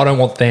clients. I don't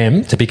want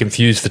them to be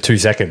confused for 2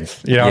 seconds.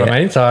 You know what I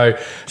mean? So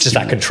it's just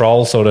that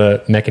control sort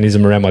of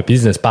mechanism around my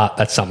business. But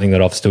that's something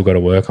that I've still got to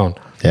work on.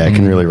 Yeah, I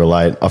can really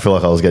relate. I feel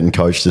like I was getting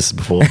coached this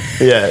before.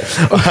 Yeah.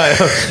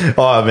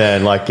 Oh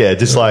man,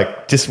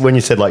 just when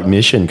you said like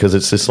mission, because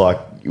it's just like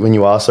when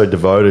you are so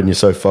devoted and you're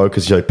so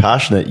focused, you're so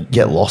passionate, you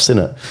get lost in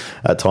it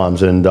at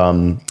times. And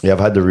I've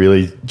had to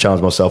really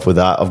challenge myself with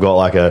that. I've got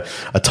like a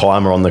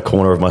timer on the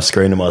corner of my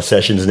screen in my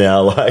sessions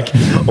now, like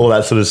all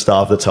that sort of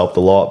stuff. That's helped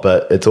a lot,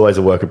 but it's always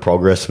a work in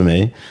progress for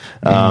me.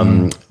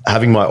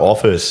 Having my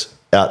office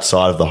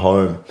outside of the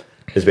home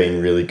has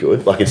been really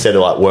good. Like instead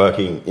of like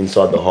working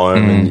inside the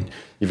home and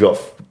you've got,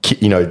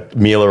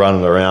 Mila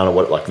running around or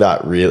what like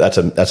that, really, that's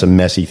a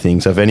messy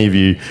thing. So if any of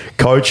you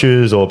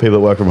coaches or people that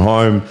work from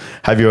home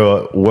have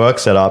your work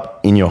set up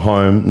in your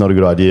home, not a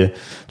good idea.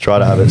 Try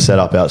to have it set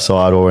up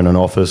outside or in an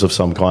office of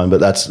some kind. But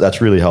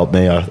that's really helped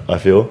me, I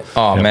feel.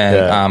 Oh man,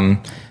 yeah.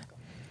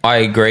 I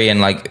agree.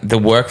 And like the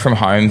work from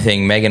home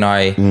thing, Meg and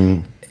I,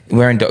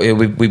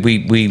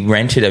 we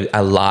rented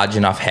a large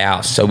enough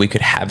house so we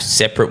could have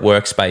separate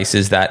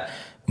workspaces that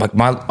like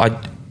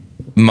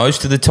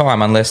most of the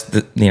time, unless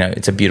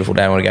it's a beautiful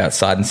day, I want to go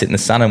outside and sit in the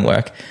sun and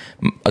work.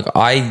 Like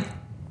I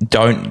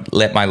don't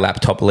let my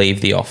laptop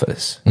leave the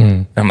office.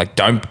 I'm like,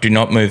 do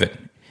not move it.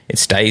 It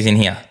stays in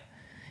here.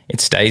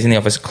 It stays in the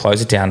office.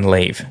 Close it down and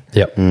leave.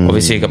 Yep.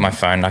 Obviously, I've got my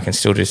phone. I can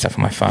still do stuff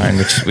on my phone,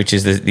 which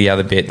is the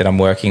other bit that I'm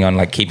working on,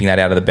 like keeping that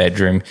out of the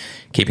bedroom,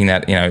 keeping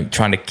that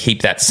trying to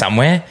keep that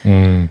somewhere.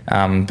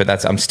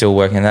 But I'm still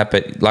working on that.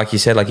 But like you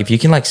said, like if you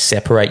can like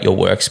separate your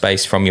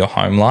workspace from your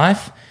home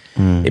life.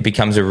 It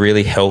becomes a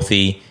really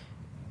healthy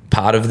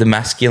part of the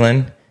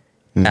masculine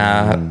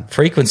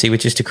frequency,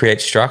 which is to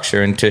create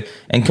structure and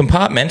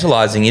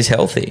compartmentalizing is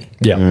healthy.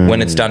 Yeah,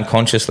 when it's done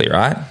consciously,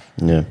 right?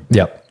 Yeah,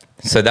 yep.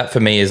 So that for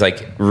me is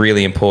like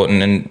really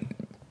important, and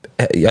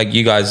like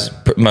you guys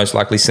most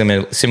likely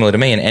similar to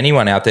me, and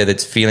anyone out there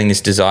that's feeling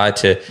this desire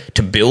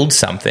to build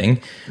something,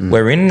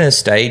 we're in a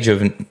stage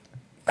of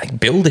like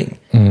building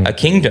a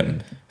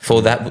kingdom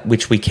for that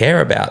which we care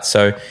about.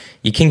 So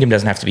your kingdom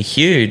doesn't have to be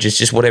huge. It's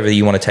just whatever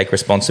you want to take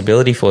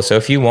responsibility for. So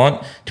if you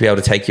want to be able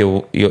to take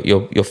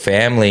your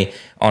family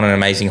on an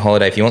amazing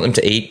holiday, if you want them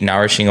to eat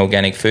nourishing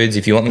organic foods,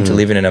 if you want them to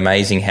live in an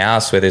amazing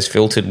house where there's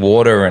filtered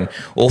water and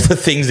all the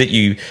things that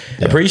you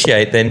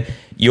appreciate, then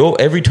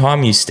every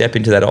time you step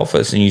into that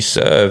office and you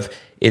serve,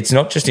 it's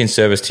not just in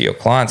service to your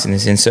clients, and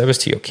it's in service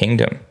to your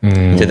kingdom,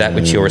 to that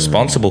which you're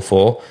responsible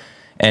for.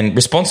 And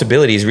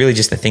responsibility is really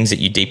just the things that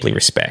you deeply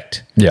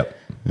respect. Yep.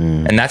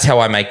 And that's how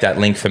I make that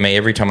link for me.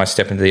 Every time I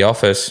step into the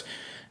office,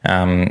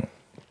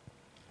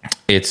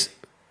 this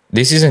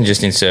isn't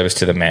just in service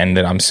to the men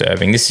that I'm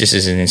serving. This just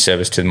isn't in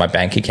service to my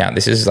bank account.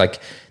 This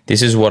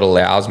is what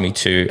allows me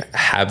to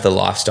have the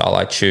lifestyle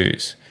I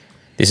choose.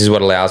 This is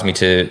what allows me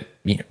to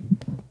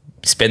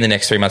spend the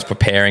next 3 months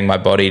preparing my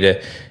body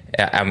to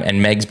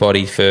and Meg's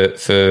body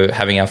for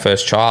having our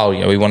first child.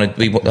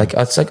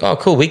 It's like, oh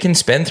cool, we can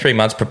spend 3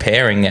 months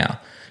preparing now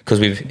because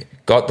we've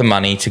got the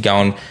money to go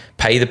and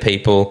pay the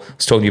people. I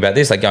was talking to you about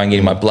this, like going and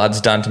getting my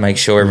bloods done to make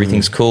sure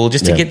everything's cool,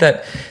 just to get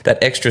that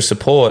extra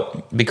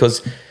support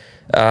because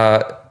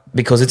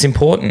it's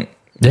important.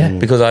 Yeah.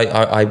 Because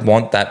I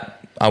want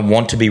that. I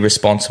want to be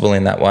responsible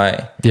in that way.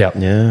 Yeah.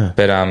 Yeah.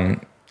 But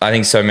I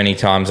think so many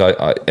times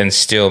and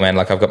still, man,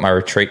 like I've got my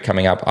retreat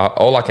coming up.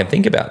 All I can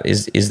think about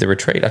is the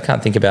retreat. I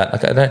can't think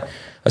about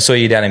I saw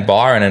you down in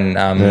Byron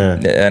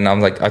and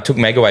I'm like, I took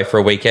Meg away for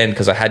a weekend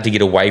because I had to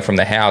get away from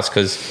the house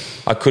because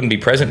I couldn't be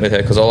present with her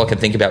because all I could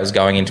think about was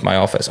going into my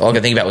office. All I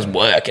could think about was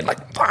work and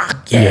like,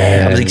 fuck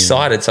yeah. I was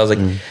excited. So I was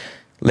like,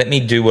 let me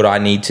do what I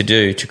need to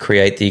do to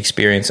create the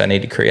experience I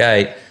need to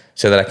create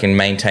so that I can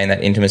maintain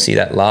that intimacy,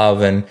 that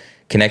love and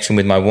connection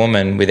with my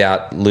woman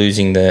without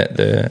losing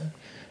the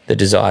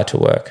desire to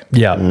work.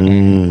 Yeah.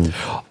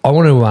 I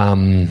want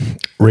to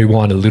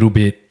rewind a little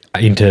bit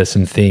into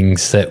some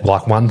things that,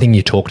 like one thing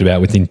you talked about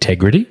with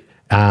integrity,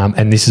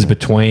 and this is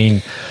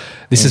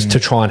to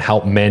try and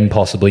help men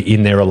possibly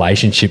in their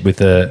relationship with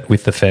their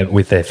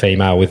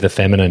female, with the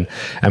feminine.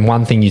 And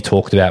one thing you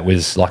talked about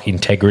was like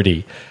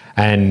integrity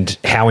and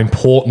how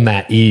important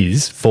that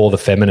is for the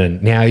feminine.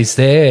 Now, is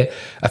there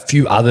a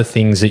few other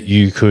things that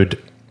you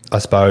could, I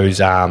suppose,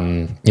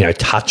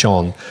 touch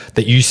on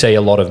that you see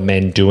a lot of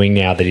men doing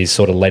now that is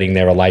sort of letting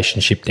their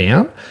relationship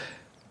down?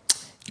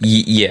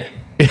 Yeah.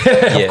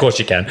 Of course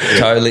you can.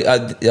 Totally.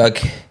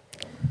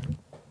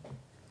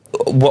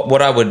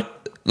 What I would,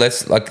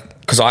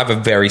 because I have a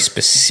very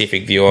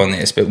specific view on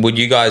this, but would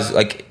you guys,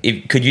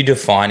 could you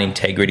define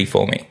integrity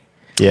for me?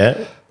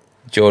 Yeah.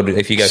 Jordan,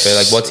 if you go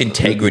first, what's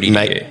integrity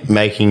to you?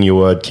 Making your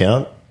word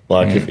count.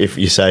 If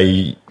you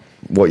say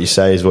what you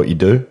say is what you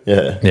do.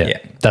 Yeah.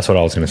 That's what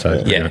I was going to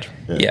say.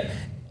 Yeah.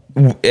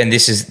 And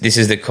this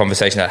is the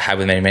conversation that I have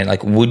with many men.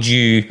 Like,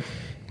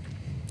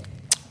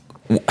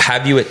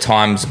 have you at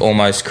times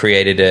almost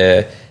created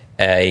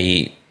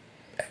a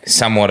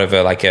somewhat of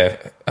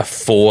a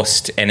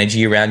forced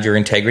energy around your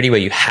integrity where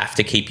you have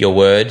to keep your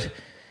word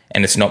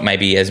and it's not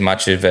maybe as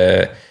much of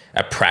a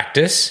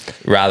practice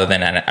rather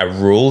than a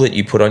rule that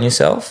you put on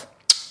yourself?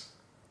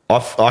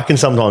 I can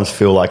sometimes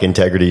feel like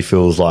integrity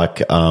feels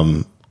like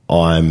I'm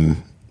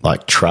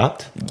like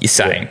trapped. You're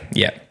saying,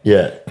 yeah.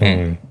 Yeah.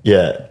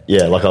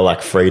 Yeah. Like I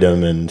like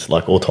freedom and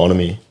like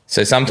autonomy.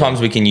 So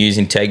sometimes we can use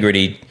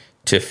integrity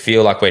to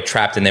feel like we're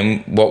trapped, and then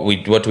what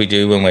do we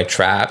do when we're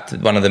trapped?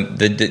 One of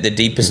the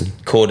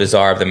deepest core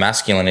desire of the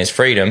masculine is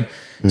freedom.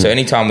 So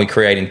anytime we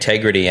create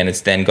integrity and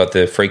it's then got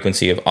the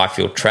frequency of I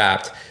feel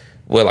trapped,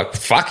 we're like,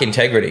 fuck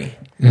integrity.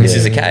 This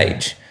is a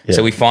cage. Yeah.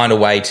 So we find a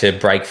way to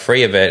break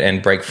free of it,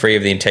 and break free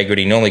of the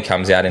integrity normally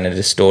comes out in a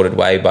distorted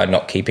way by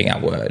not keeping our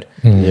word.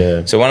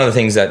 Yeah. So one of the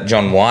things that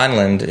John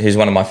Wineland, who's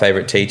one of my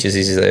favorite teachers,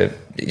 he's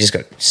just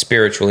got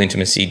spiritual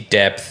intimacy,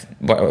 depth.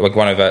 Like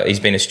he's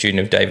been a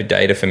student of David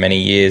Data for many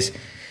years.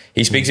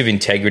 He speaks of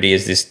integrity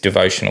as this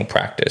devotional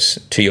practice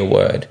to your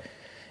word.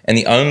 And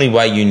the only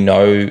way you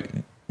know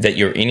that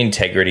you're in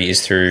integrity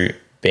is through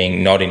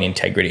being not in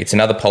integrity. It's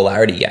another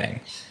polarity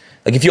game.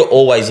 Like if you're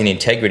always in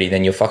integrity,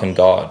 then you're fucking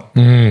God.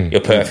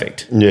 You're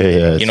perfect.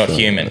 Yeah. You're not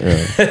human.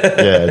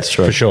 Yeah, it's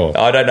true. For sure.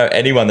 I don't know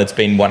anyone that's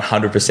been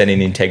 100%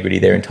 in integrity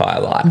their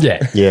entire life.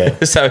 Yeah.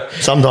 So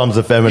sometimes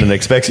the feminine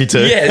expects you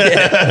to.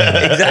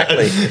 Yeah,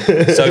 exactly.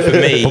 So for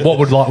me, but what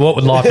would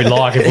life be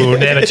like if we were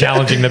never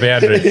challenging the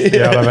boundaries? You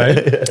know what I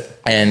mean?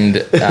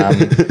 And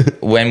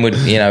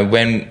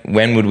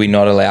when would we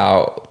not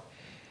allow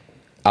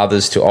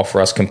others to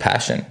offer us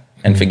compassion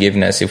and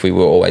forgiveness if we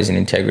were always in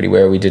integrity?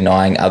 Where are we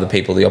denying other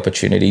people the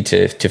opportunity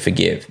to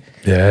forgive?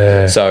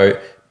 Yeah. So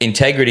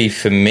integrity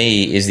for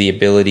me is the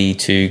ability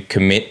to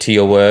commit to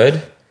your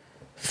word,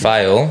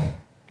 fail,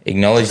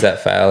 acknowledge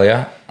that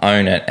failure,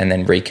 own it, and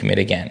then recommit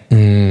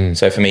again.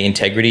 So for me,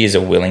 integrity is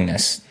a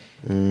willingness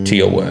to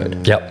your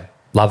word. Yep.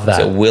 Love that.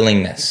 It's a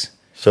willingness.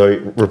 So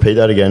repeat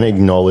that again.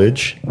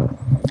 Acknowledge,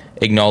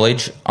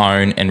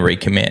 own, and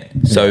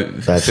recommit. So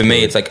for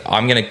me, it's like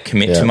I'm going to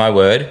commit to my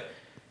word,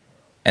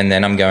 and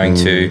then I'm going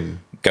to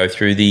go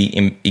through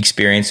the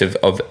experience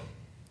of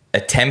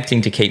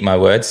attempting to keep my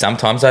word.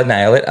 Sometimes I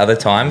nail it. Other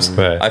times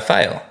I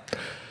fail.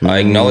 I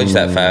acknowledge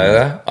that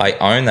failure. I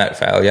own that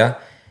failure.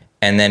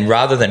 And then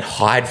rather than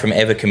hide from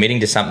ever committing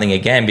to something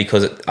again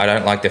because I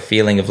don't like the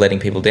feeling of letting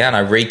people down,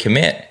 I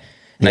recommit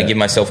and I give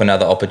myself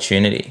another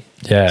opportunity.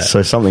 Yeah.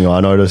 So something I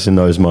notice in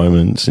those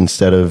moments,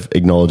 instead of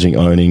acknowledging,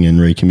 owning, and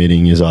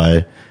recommitting, is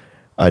I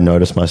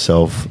notice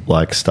myself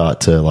like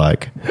start to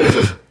like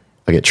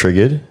I get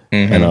triggered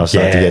and I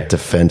start to get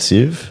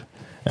defensive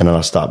and then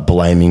I start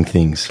blaming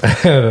things.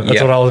 That's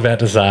what I was about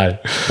to say.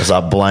 I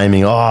start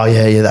blaming,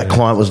 that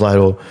client was late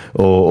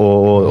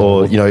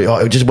or you know,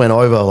 it just went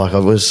over, like it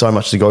was so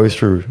much to go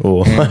through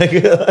or like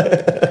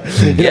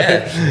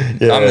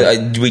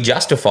we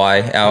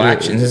justify our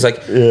actions. It's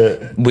like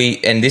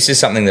and this is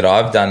something that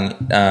I've done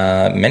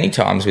many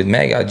times with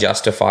Meg. I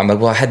justify, I'm like,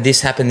 well, I had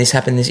this happen, this,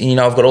 and you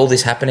know, I've got all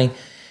this happening.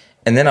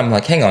 And then I'm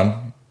like, hang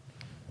on,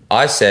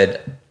 I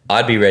said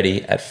I'd be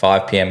ready at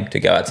 5 p.m. to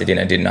go out to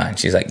dinner, didn't I? And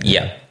she's like,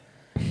 yeah.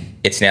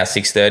 It's now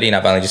 6:30 and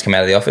I've only just come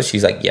out of the office.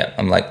 She's like, yeah.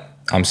 I'm like,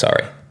 I'm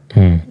sorry.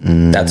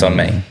 That's on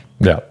me.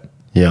 Yeah.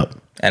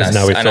 And There's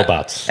no ifs or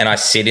buts. And I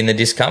sit in the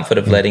discomfort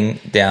of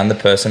letting down the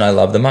person I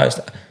love the most.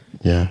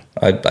 Yeah.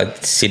 I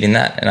sit in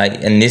that.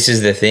 And this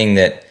is the thing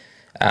that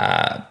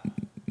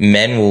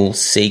men will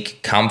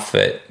seek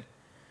comfort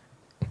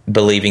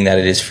believing that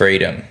it is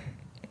freedom,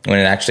 when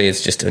it actually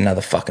is just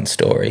another fucking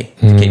story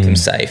to keep them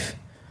safe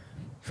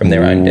from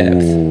their own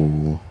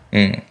depth.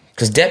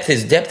 Because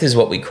depth is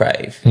what we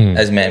crave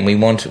as men. We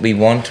want depth.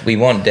 We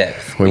want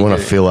to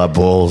feel our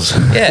balls.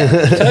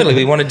 Yeah, totally.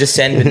 We want to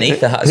descend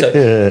beneath the heart. So,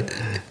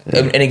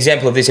 an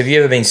example of this: have you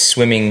ever been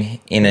swimming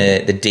in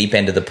the deep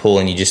end of the pool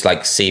and you just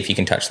like see if you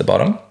can touch the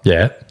bottom?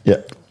 Yeah.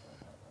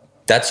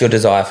 That's your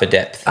desire for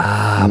depth.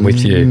 I'm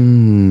with you.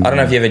 I don't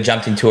know if you ever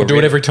jumped into a Do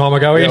it every time I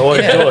go in.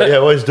 Always do it. Yeah,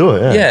 always do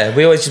it. Yeah,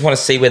 we always just want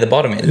to see where the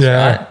bottom is.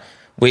 Yeah. Right?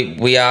 We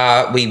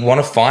want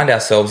to find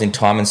ourselves in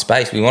time and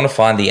space. We want to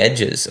find the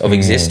edges of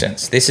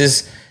existence. This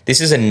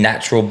is a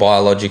natural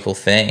biological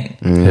thing.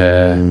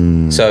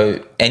 Yeah.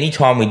 So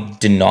anytime we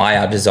deny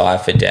our desire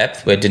for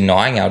depth, we're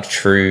denying our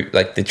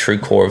the true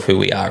core of who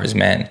we are as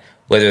men.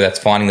 Whether that's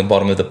finding the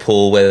bottom of the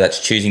pool, whether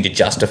that's choosing to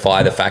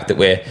justify the fact that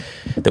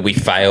we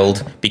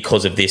failed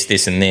because of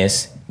this, and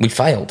this. We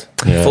failed.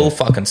 Full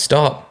fucking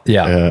stop.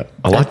 Yeah.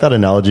 I like that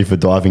analogy for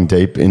diving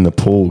deep in the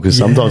pool, because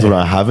sometimes when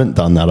I haven't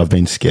done that, I've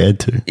been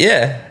scared to.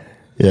 Yeah.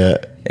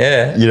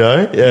 You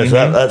know,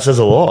 so that says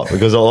a lot,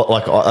 because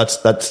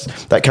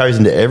that carries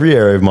into every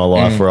area of my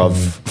life where I've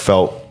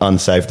felt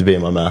unsafe to be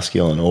in my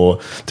masculine, or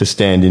to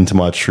stand into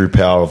my true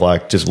power of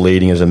like just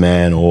leading as a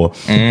man, or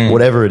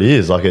whatever it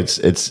is. Like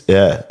that's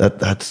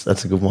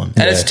a good one.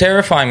 And it's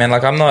terrifying, man.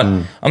 Like I'm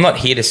not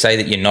here to say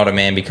that you're not a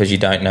man because you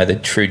don't know the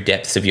true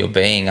depths of your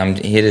being. I'm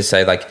here to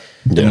say like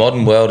the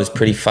modern world is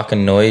pretty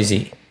fucking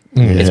noisy.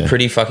 It's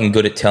pretty fucking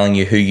good at telling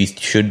you who you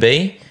should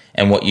be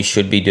and what you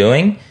should be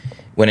doing,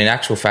 when in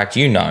actual fact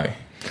you know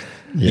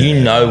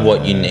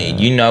what you need,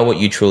 you know what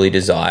you truly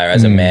desire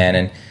as a man.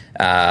 And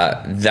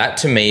that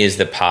to me is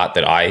the part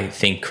that I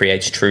think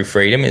creates true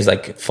freedom, is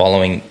like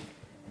following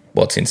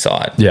what's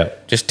inside. Yeah.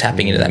 Just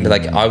tapping into that and be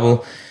like,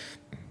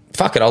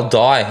 I'll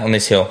die on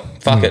this hill.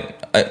 Fuck it.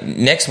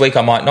 next week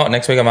I might not.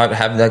 Next week I might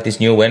have like this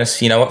new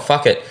awareness. You know what?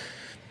 Fuck it.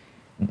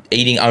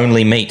 Eating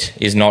only meat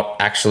is not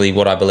actually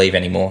what I believe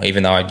anymore,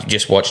 even though I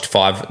just watched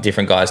 5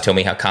 different guys tell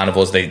me how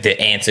carnivore's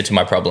the answer to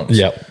my problems.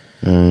 Yep.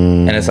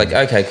 And it's like,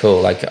 okay,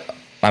 cool. Like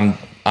I'm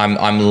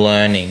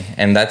learning,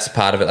 and that's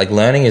part of it. Like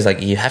learning is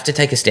like you have to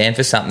take a stand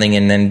for something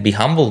and then be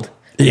humbled.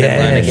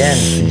 Yes. Learn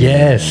again.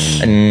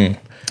 Yes. And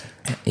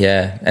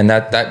yeah, and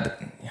that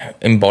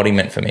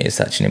embodiment for me is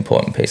such an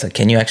important piece. Like,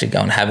 can you actually go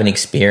and have an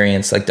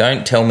experience? Like,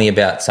 don't tell me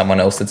about someone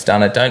else that's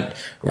done it. Don't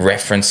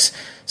reference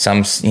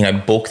some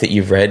book that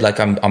you've read. Like,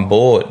 I'm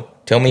bored.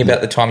 Tell me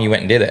about the time you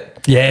went and did it.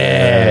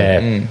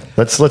 Yeah.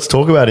 Let's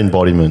talk about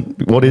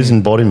embodiment. What is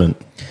embodiment?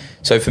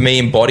 So for me,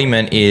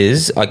 embodiment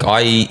is like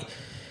I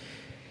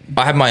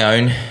have my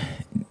own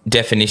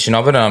definition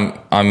of it.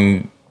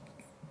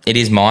 It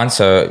is mine,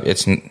 so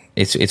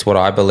it's what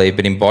I believe.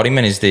 But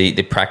embodiment is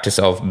the practice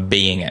of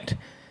being it,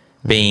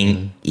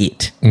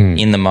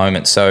 in the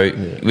moment. So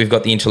we've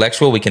got the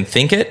intellectual. We can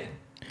think it,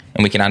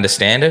 and we can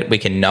understand it. We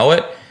can know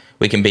it.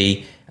 We can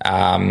be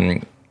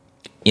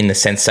in the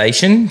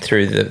sensation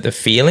through the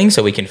feeling,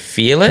 so we can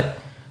feel it,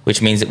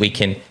 which means that we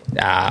can.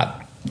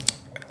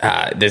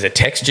 There's a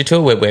texture to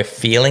it where we're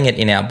feeling it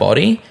in our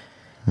body.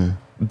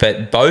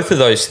 But both of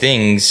those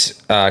things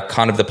are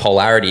kind of the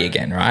polarity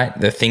again, right?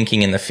 The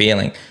thinking and the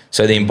feeling.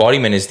 So the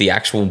embodiment is the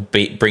actual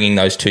bringing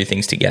those two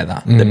things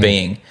together, the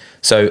being.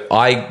 So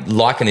I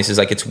liken this as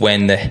like it's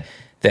when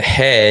the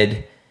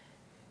head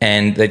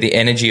and the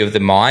energy of the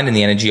mind and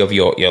the energy of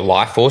your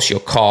life force, your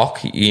cock,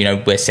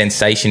 where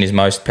sensation is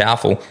most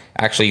powerful,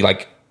 actually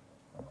like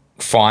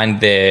find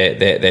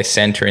their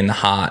center in the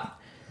heart.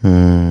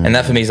 And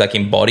that for me is like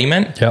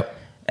embodiment. Yep.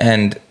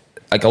 And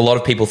like a lot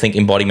of people think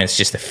embodiment is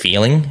just a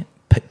feeling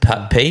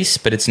piece,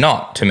 but it's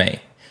not to me.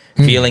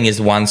 Feeling is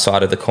one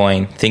side of the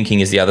coin. Thinking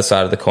is the other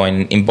side of the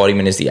coin.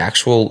 Embodiment is the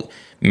actual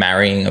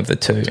marrying of the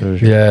two.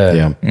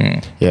 Yeah.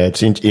 Yeah,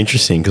 it's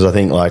interesting because I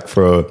think like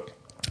for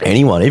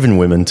anyone, even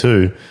women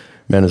too,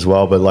 men as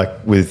well, but like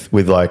with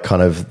like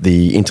kind of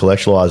the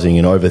intellectualizing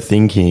and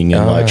overthinking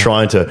and like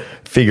trying to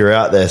figure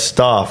out their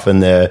stuff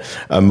and their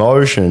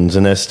emotions,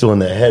 and they're still in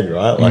their head,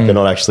 right? Like they're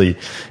not actually,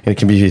 it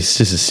can be just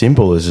as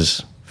simple as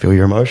just feel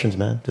your emotions,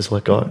 man. Just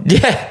let go.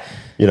 Yeah.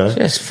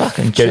 Just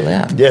fucking chill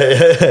out.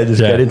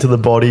 Just get into the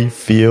body,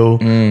 feel,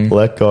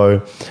 let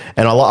go.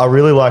 And I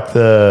really like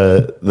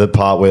the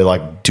part where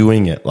like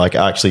doing it, like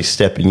actually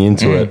stepping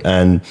into it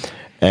and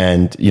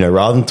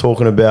rather than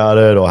talking about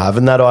it or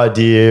having that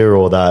idea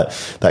or that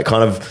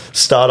kind of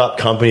startup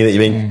company that you've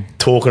been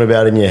talking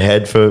about in your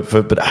head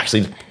but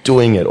actually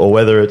doing it, or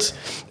whether it's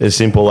as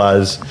simple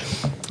as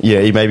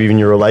maybe even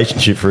your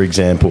relationship, for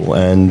example.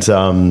 And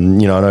I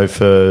know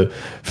for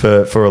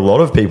a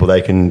lot of people,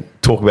 they can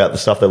talk about the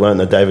stuff they learned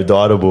in the David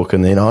Didal book,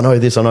 and then I know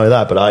this, I know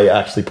that, but are you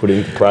actually putting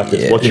it into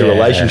practice? What's your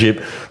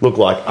relationship look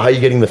like? Are you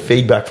getting the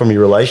feedback from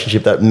your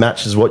relationship that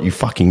matches what you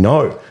fucking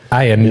know?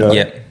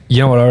 You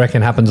know what I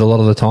reckon happens a lot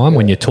of the time?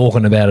 When you're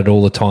talking about it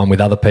all the time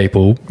with other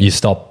people, you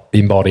stop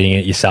embodying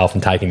it yourself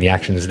and taking the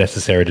actions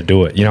necessary to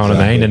do it. You know what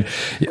I mean? And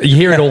you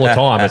hear it all the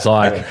time. It's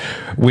like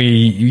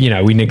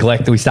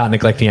we start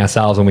neglecting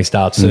ourselves when we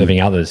start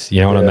serving others.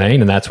 You know what I mean?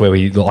 And that's where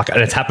and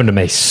it's happened to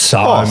me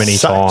so many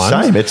times.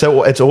 Same. It's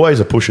always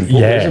a push and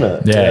pull, isn't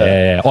it?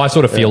 Yeah. I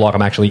sort of feel like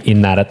I'm actually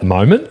in that at the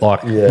moment.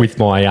 Like with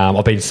my,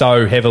 I've been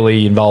so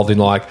heavily involved in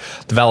like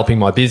developing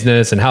my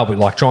business and helping,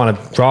 like trying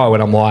to grow,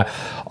 and I'm like,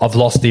 I've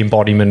lost the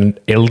embodiment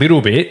a little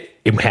bit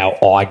in how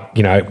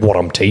what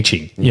I'm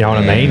teaching, you know what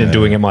I mean, and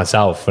doing it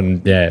myself,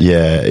 and it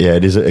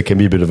is. It can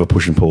be a bit of a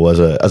push and pull as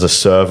a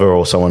server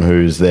or someone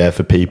who's there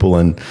for people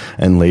and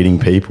leading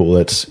people.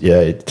 It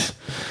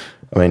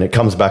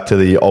comes back to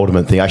the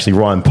ultimate thing. Actually,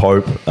 Ryan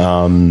Pope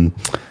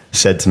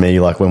said to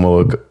me, like when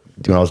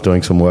I was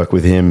doing some work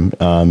with him.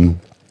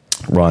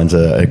 Ryan's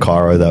a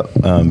chiro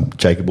that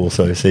Jacob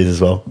also sees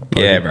as well.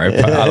 Yeah, bro.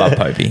 I love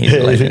Popey. He's a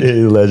legend.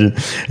 He's a legend.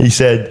 He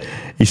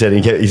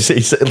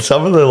said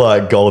some of the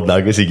like gold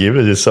nuggets he gives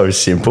are just so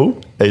simple.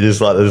 They're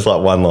just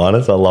like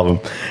one-liners. I love them.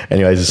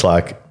 Anyway, he's just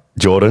like,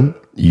 Jordan,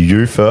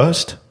 you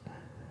first,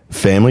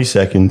 family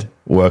second,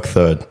 work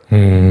third.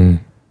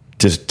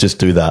 Just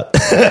do that.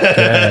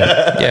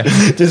 Yeah.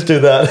 Just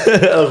do that.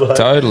 I was like,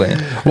 totally.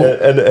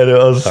 And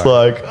I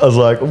was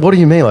like, what do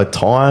you mean? Like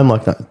time?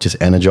 Like, no,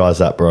 just energize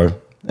that, bro.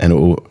 And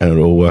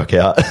it'll work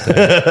out.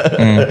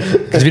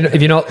 Because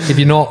if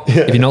you're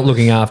not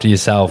looking after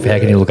yourself, how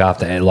can you look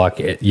after like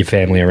your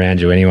family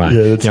around you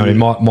anyway? Yeah,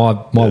 my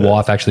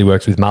wife actually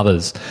works with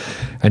mothers,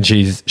 and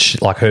she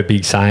like her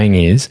big saying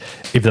is,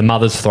 if the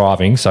mother's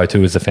thriving, so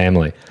too is the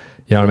family.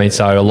 You know what I mean?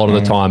 So a lot of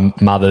the time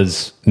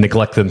mothers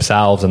neglect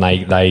themselves, and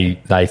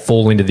they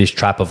fall into this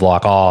trap of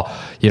like,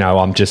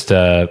 I'm just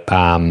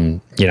I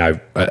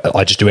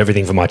just do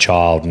everything for my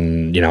child,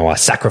 and I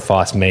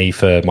sacrifice me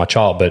for my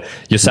child. But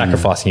you're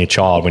sacrificing your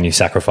child when you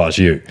sacrifice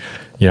you.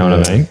 You know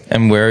what I mean?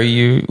 And where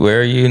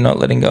are you not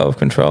letting go of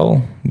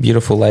control?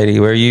 Beautiful lady.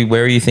 Where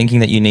are you thinking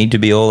that you need to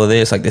be all of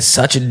this? Like there's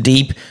such a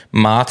deep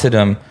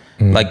martyrdom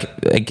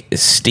like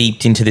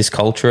steeped into this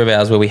culture of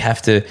ours where we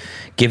have to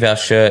give our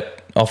shirt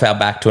off our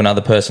back to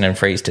another person and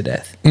freeze to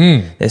death.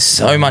 There's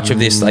so much of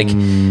this, like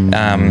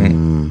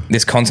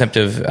this concept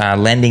of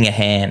lending a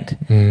hand,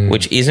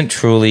 which isn't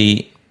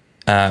truly,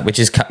 which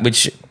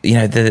you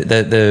know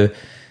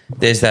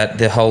there's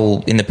the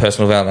whole in the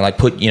personal development, like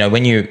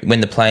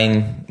when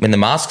the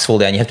masks fall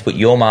down, you have to put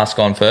your mask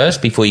on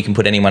first before you can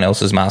put anyone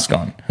else's mask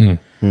on.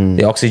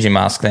 The oxygen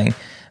mask thing,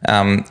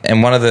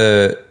 and one of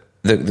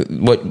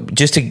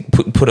just to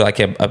put like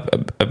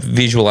a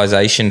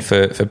visualization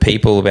for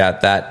people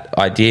about that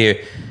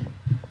idea.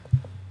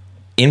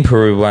 In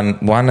Peru,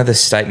 one of the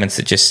statements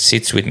that just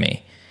sits with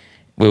me,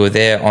 we were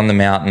there on the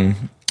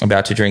mountain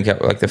about to drink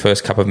like the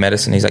first cup of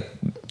medicine. He's like,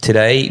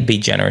 today, be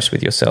generous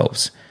with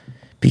yourselves.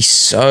 Be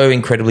so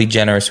incredibly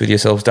generous with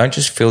yourselves. Don't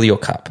just fill your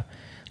cup.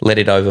 Let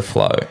it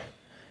overflow.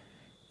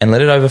 And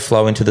let it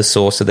overflow into the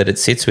source so that it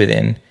sits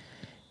within.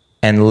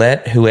 And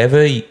let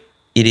whoever it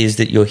is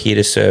that you're here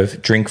to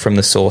serve drink from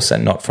the source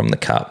and not from the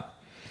cup.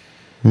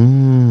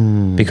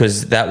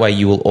 Because that way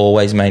you will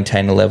always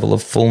maintain a level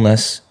of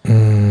fullness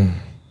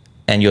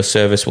and your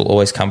service will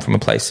always come from a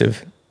place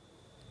of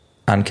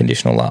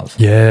unconditional love.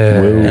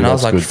 And I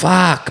was like,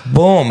 fuck,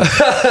 boom.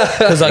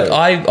 Because like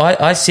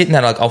I sit in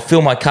that, like I'll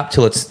fill my cup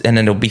till and then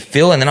it'll be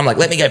filled, and then I'm like,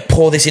 let me go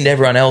pour this into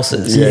everyone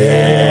else's. Give to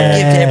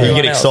everyone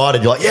You get else.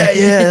 excited. You're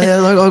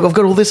like, like, I've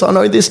got all this. I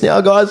know this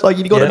now, guys. Like,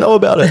 you got to know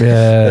about it.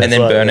 And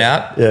then burn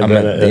out. You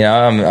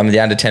know, I'm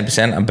down to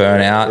 10%. I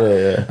burn out.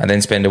 I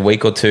then spend a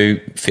week or two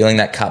filling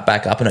that cup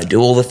back up, and I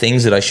do all the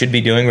things that I should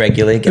be doing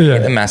regularly.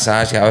 Get the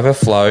massage, go over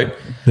float,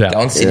 go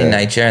and sit in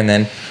nature, and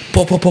then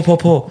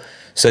pour.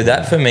 So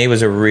that for me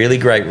was a really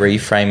great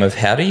reframe of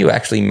how do you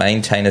actually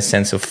maintain a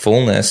sense of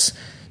fullness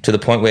to the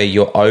point where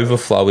your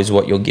overflow is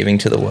what you're giving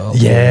to the world.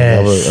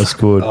 That's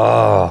good.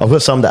 I've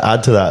got something to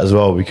add to that as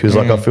well, because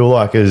like I feel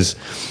like as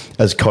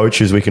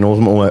coaches we can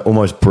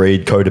almost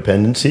breed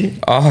codependency.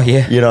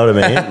 You know what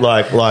I mean?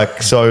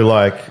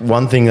 like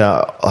one thing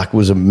that like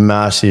was a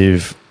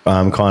massive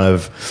kind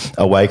of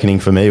awakening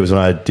for me was when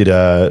I did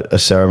a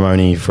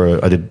ceremony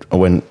I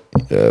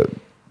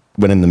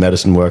went in the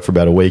medicine work for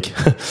about a week.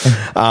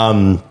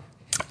 I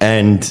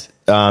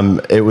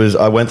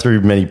went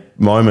through many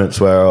moments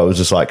where I was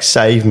just like,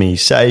 save me.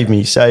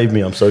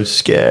 I'm so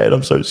scared.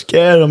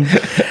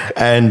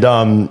 And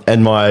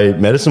my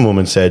medicine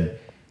woman said,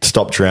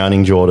 stop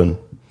drowning, Jordan.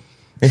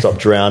 Stop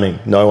drowning.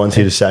 No one's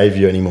here to save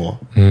you anymore.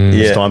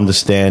 It's time to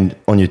stand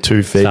on your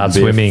 2 feet Start and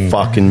be swimming. a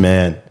fucking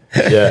man.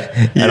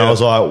 And I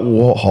was like,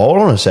 hold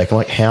on a second.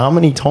 Like, how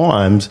many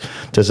times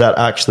does that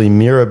actually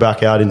mirror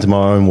back out into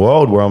my own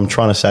world where I'm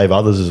trying to save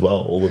others as well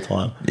all the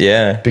time?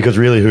 Because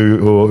really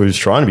who's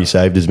trying to be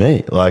saved is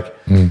me. Like,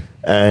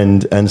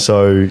 and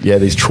so,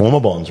 these trauma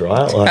bonds,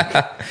 right? Like,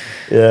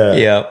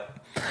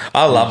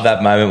 I love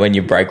that moment when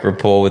you break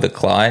rapport with a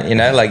client, you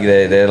know, like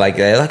they're like,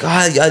 oh,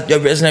 I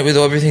resonate with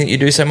everything that you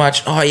do so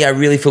much. Oh yeah, I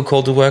really feel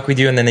called to work with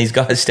you. And then these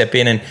guys step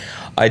in and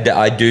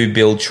I do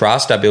build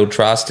trust.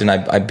 And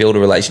I build a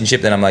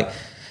relationship. Then I'm like,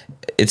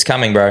 it's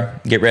coming, bro.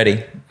 Get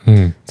ready.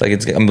 It's like,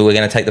 we're going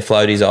to take the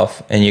floaties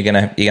off and you're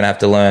going to have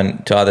to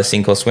learn to either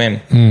sink or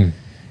swim.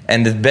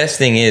 And the best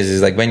thing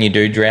is like when you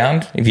do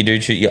drown, if you do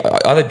you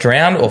either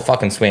drown or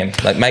fucking swim.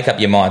 Like, make up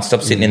your mind.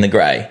 Stop sitting in the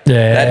grey.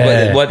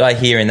 What I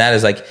hear in that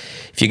is like,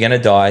 if you're going to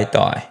die,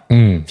 die.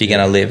 If you're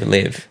going to live,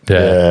 live.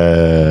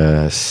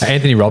 Yes.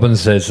 Anthony Robbins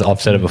says, I've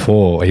said it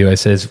before, he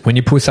always says, when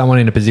you put someone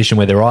in a position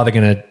where they're either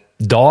going to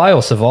die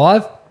or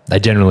survive, they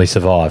generally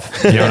survive.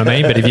 You know what I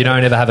mean? But if you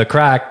don't ever have a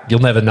crack,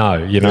 you'll never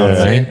know. You know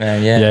what I mean?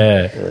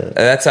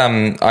 That's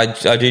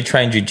I do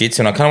train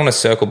jiu-jitsu, and I kind of want to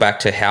circle back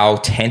to how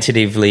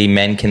tentatively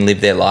men can live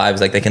their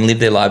lives. Like, they can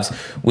live their lives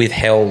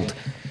withheld.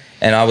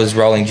 And I was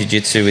rolling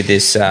jiu-jitsu with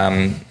this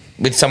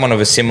with someone of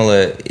a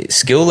similar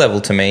skill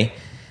level to me.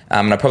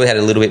 And I probably had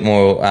a little bit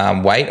more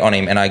weight on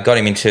him, and I got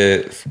him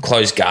into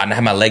closed guard, and I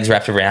had my legs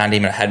wrapped around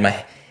him, and I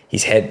had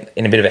his head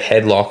in a bit of a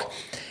headlock.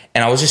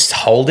 And I was just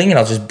holding, and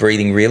I was just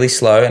breathing really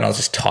slow, and I was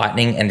just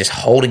tightening and just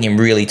holding him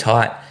really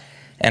tight.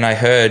 And I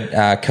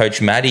heard Coach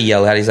Maddie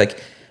yell out, he's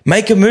like,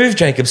 make a move,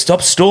 Jacob.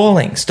 Stop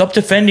stalling. Stop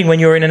defending when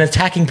you're in an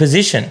attacking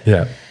position.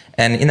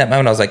 And in that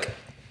moment, I was like,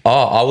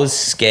 I was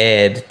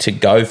scared to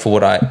go for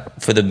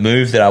the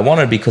move that I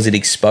wanted because it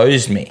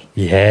exposed me.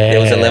 There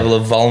was a level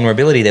of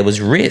vulnerability. There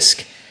was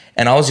risk.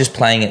 And I was just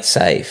playing it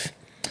safe.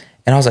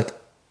 And I was like,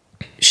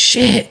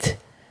 shit.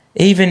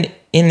 Even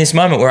in this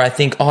moment where I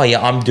think,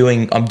 I'm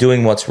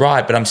doing what's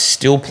right, but I'm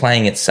still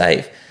playing it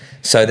safe.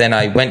 So then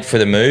I went for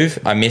the move.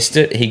 I missed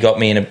it. He got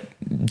me in a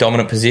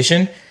dominant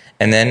position,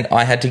 and then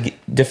I had to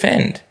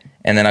defend.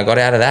 And then I got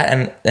out of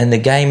that, and the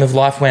game of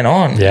life went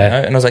on. You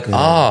know? And I was like,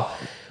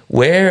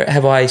 where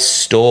have I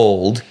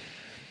stalled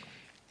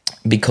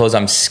because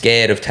I'm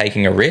scared of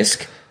taking a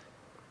risk?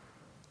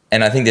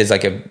 And I think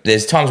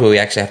there's times where we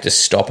actually have to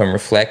stop and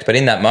reflect. But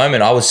in that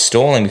moment, I was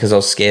stalling because I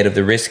was scared of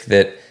the risk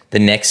that the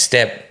next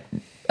step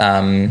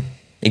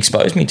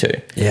exposed me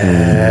to.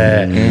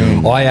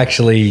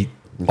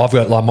 I've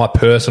got like my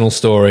personal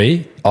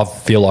story. I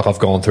feel like I've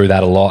gone through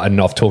that a lot,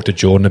 and I've talked to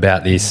Jordan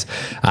about this.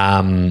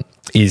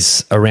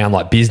 is around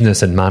like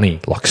business and money,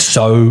 like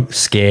so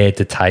scared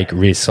to take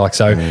risks. Like,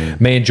 so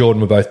me and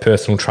Jordan were both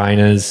personal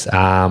trainers,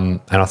 and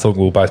I thought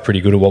we were both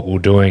pretty good at what we were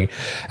doing.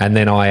 And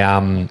then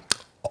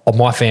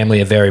my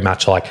family are very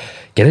much like,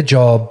 get a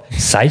job,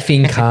 safe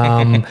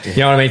income. You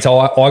know what I mean? So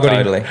I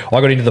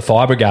got into the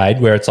fire brigade,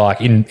 where it's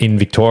like in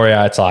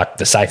Victoria, it's like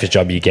the safest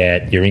job you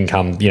get, your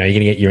income, you know, you're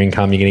going to get your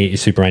income, you're going to get your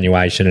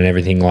superannuation and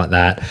everything like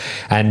that.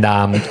 And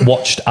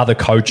watched other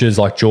coaches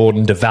like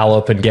Jordan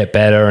develop and get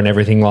better and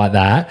everything like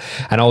that.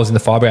 And I was in the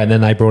fire brigade, and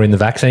then they brought in the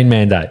vaccine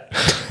mandate.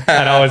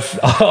 And I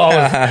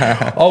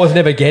was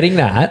never getting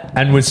that,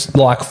 and was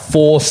like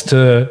forced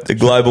to the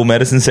global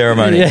medicine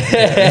ceremony.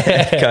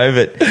 Yeah.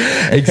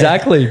 COVID.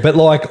 Exactly. But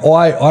like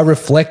I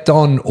reflect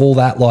on all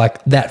that,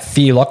 like that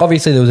fear. Like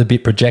obviously there was a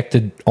bit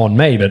projected on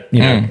me, but you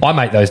know, I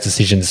make those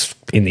decisions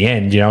in the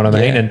end, you know what I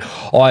mean? And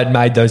I had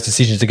made those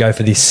decisions to go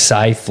for this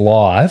safe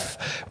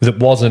life that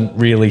wasn't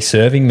really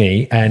serving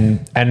me,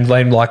 and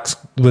then like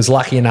was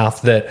lucky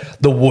enough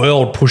that the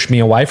world pushed me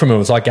away from it. It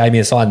was like gave me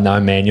a sign, no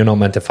man, you're not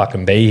meant to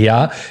fucking be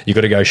here. You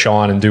got to go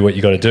shine and do what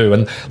you got to do.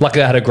 And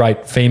luckily I had a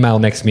great female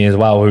next to me as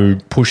well who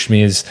pushed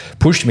me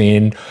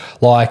in.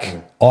 Like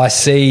I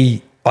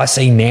see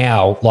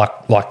now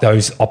like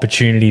those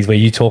opportunities where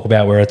you talk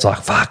about, where it's like,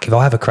 fuck, if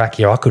I have a crack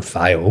here, I could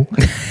fail,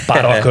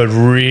 but I could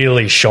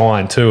really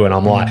shine too. And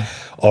I'm like,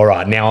 all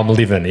right, now I'm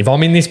living. If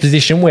I'm in this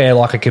position where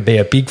like it could be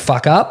a big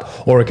fuck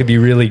up or it could be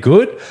really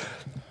good,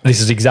 this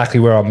is exactly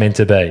where I'm meant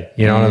to be.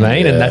 You know what I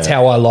mean? Yeah. And that's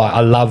how I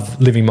love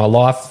living my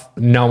life,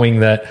 knowing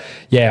that,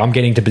 I'm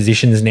getting to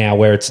positions now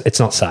where it's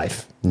not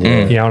safe. You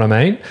know what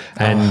I mean?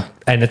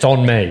 And it's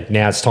on me.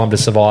 Now it's time to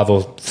survive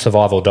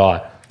or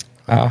die.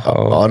 I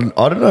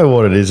don't know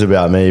what it is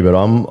about me, but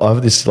I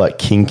have this like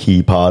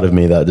kinky part of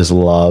me that just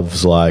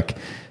loves like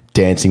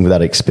dancing with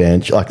that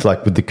expansion,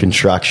 like with the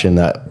contraction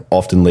that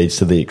often leads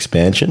to the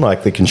expansion,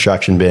 like the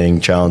contraction being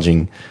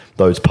challenging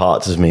those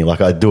parts of me.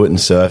 Like I do it in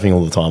surfing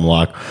all the time.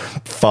 Like,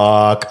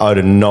 fuck, I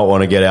do not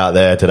want to get out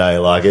there today.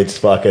 Like it's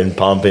fucking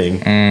pumping.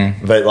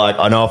 But like,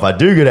 I know if I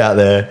do get out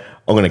there,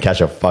 I'm going to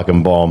catch a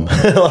fucking bomb.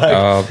 Like,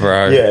 oh,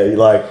 bro. Yeah,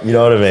 like, you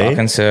know what I mean?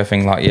 Fucking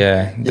surfing, like,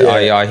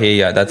 I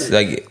hear you. That's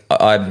like,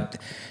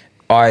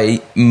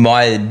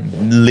 my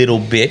little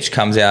bitch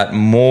comes out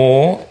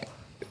more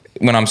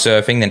when I'm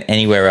surfing than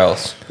anywhere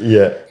else.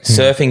 Yeah.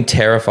 Surfing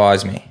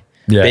terrifies me.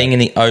 Yeah. Being in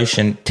the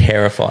ocean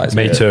terrifies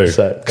me. Me too.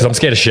 Because I'm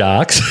scared of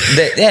sharks.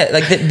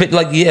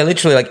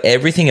 Literally, like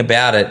everything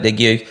about it.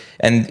 Like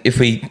and if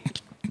we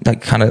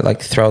like kind of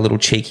like throw a little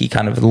cheeky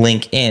kind of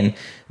link in,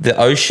 the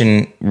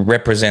ocean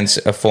represents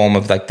a form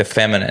of like the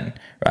feminine,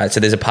 right? So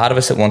there's a part of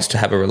us that wants to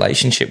have a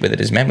relationship with it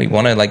as men. We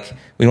want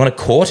to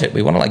court it.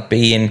 We want to like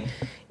be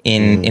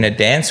in a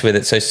dance with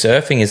it. So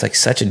surfing is like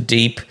such a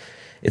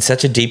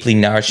deeply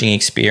nourishing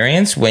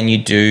experience when you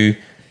do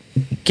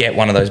get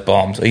one of those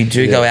bombs, or you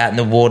do go out and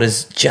the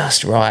water's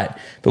just right.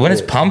 But when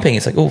it's pumping,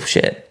 it's like, oh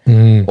shit.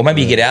 Or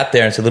maybe you get out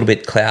there and it's a little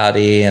bit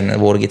cloudy and the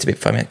water gets a bit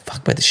foamy. Like,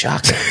 fuck, where the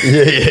sharks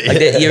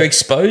are. You're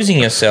exposing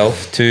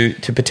yourself to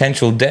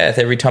potential death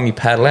every time you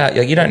paddle out.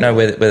 Like, you don't know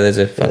whether there's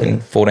a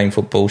fucking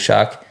 14-foot bull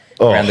shark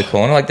around the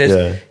corner. Like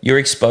you're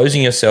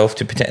exposing yourself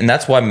to and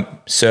that's why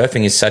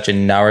surfing is such a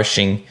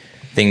nourishing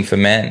thing for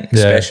men,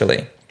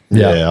 especially.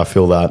 Yeah, I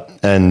feel that.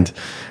 And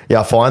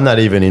I find that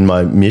even in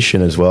my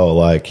mission as well.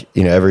 Like,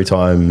 you know, every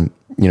time,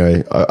 you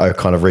know, I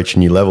kind of reach a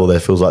new level, there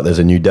feels like there's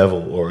a new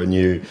devil or a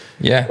new,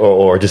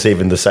 or just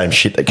even the same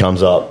shit that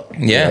comes up.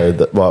 Yeah.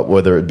 You know,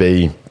 whether it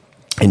be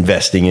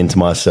investing into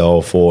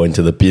myself or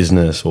into the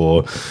business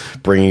or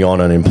bringing on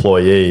an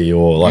employee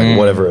or like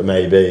whatever it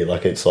may be.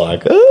 Like, it's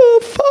like, oh,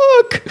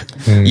 fuck.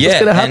 What's going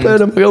to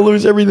happen? Am I going to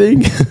lose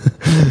everything?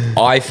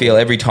 I feel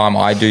every time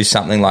I do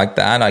something like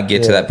that, I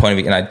get to that point of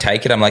it and I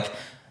take it, I'm like,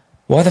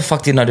 why the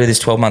fuck didn't I do this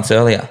 12 months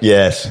earlier?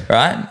 Yes.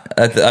 Right?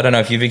 I don't know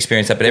if you've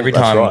experienced that, but every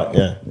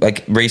time,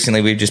 like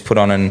recently we've just put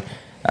on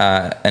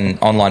an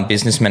online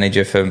business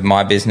manager for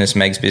my business,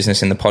 Meg's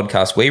business, and the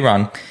podcast we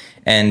run.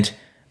 And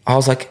I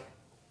was like,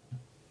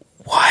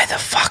 why the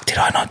fuck did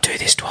I not do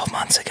this 12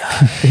 months ago?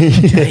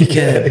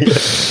 Jacob,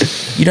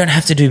 you don't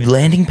have to do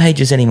landing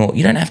pages anymore.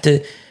 You don't have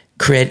to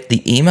create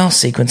the email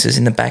sequences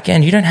in the back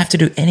end. You don't have to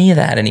do any of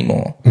that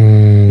anymore.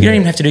 You don't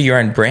even have to do your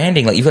own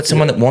branding. Like, you've got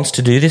someone that wants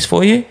to do this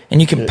for you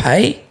and you can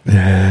pay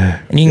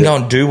and you can go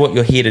and do what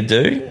you're here to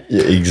do.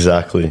 Yeah,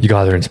 exactly. You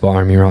guys are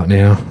inspiring me right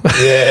now.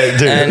 Yeah,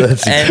 dude,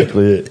 that's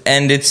exactly it.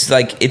 And it's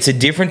like, it's a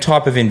different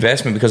type of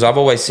investment, because I've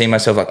always seen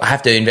myself like, I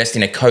have to invest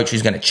in a coach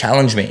who's going to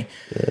challenge me.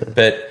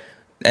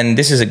 And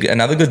this is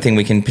another good thing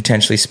we can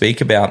potentially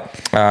speak about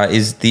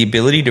is the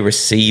ability to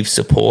receive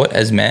support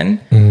as men.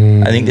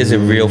 I think there's a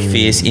real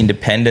fierce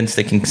independence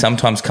that can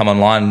sometimes come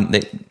online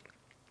that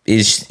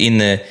is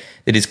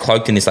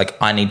cloaked in this, like,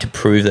 I need to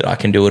prove that I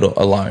can do it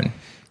alone.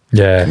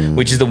 Yeah.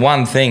 Which is the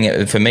one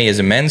thing for me as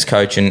a men's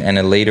coach and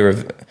a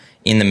leader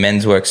in the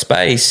men's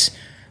workspace,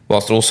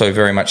 whilst also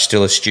very much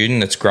still a student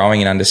that's growing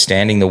and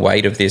understanding the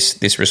weight of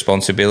this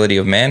responsibility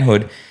of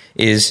manhood,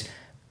 is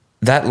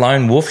that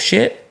lone wolf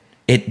shit.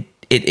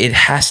 It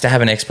has to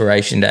have an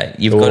expiration date.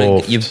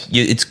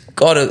 There's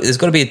got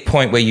to be a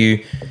point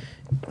where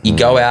You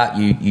go out,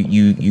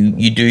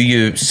 you do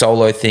your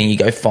solo thing, you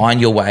go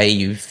find your way,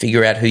 you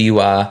figure out who you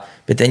are,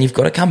 but then you've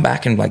got to come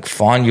back and like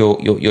find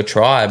your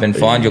tribe and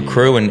find your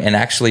crew and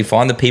actually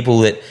find the people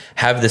that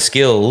have the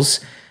skills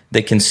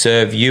that can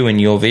serve you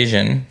and your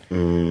vision.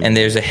 And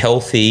there's a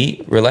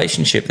healthy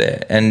relationship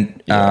there.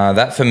 And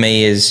that for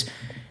me is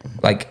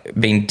like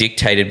being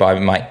dictated by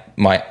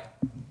my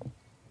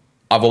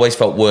I've always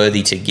felt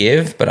worthy to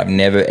give, but I've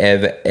never,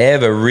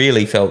 ever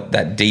really felt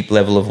that deep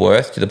level of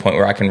worth to the point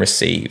where I can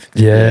receive.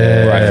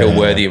 Yeah. Where I feel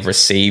worthy of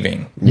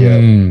receiving. Yeah.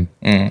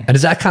 And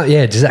does that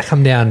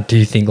come down, do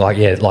you think,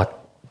 like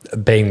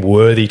being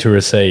worthy to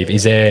receive?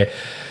 Is there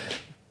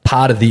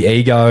part of the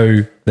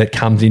ego that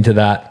comes into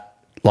that,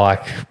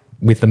 like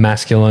with the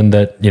masculine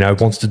that,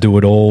 wants to do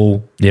it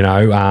all,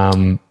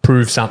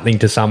 prove something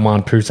to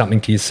someone, prove something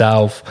to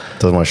yourself?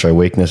 Doesn't want to show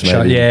weakness,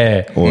 maybe.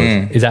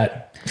 Is that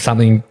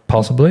something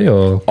possibly,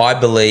 or? I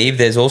believe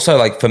there's also,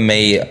 like, for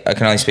me, I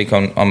can only speak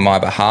on my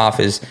behalf,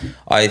 is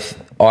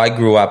I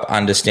grew up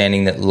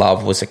understanding that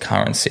love was a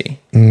currency.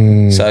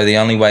 So the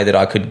only way that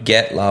I could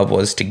get love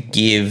was to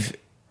give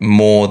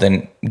more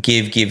than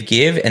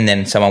give, and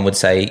then someone would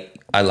say,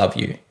 I love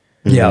you.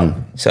 Yeah.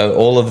 So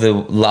all of the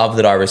love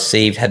that I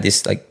received had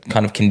this like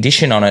kind of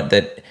condition on it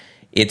that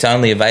it's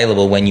only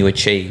available when you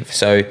achieve.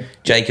 So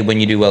Jacob, when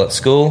you do well at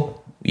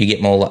school, you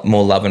get more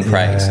love and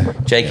praise.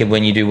 Jacob,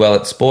 when you do well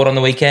at sport on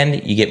the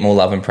weekend, you get more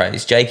love and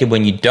praise. Jacob,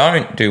 when you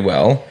don't do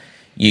well,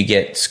 you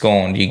get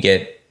scorned, you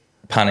get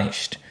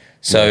punished.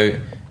 So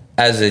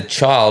as a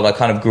child, I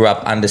kind of grew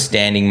up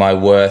understanding my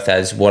worth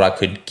as what I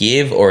could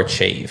give or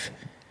achieve.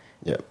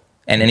 Yep.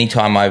 And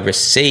anytime I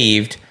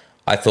received,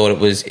 I thought it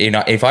was,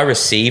 if I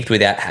received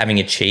without having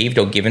achieved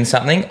or given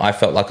something, I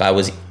felt like I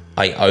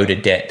owed a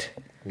debt.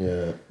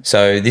 Yeah.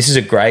 So this is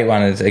a great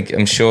one.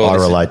 I'm sure I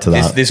relate to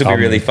that. This will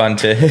be really fun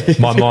to.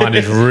 My mind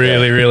is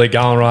really, really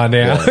going right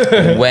now.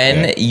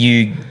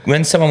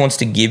 When someone wants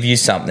to give you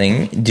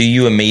something, do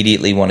you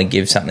immediately want to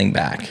give something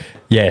back?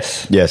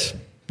 Yes.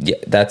 Yeah,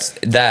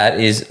 that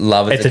is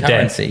love as a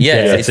currency.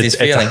 Debt. It's this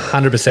feeling.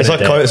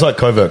 100%. It's like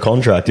covert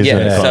contract, isn't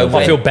it? So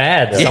I feel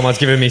bad. Someone's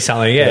giving me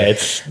something. Yeah,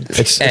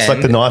 It's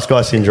like the nice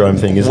guy syndrome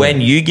thing, isn't it?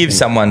 When you give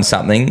someone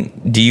something,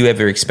 do you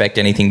ever expect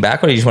anything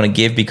back, or do you just want to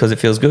give because it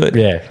feels good?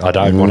 Yeah, I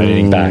don't want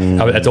anything back.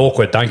 It's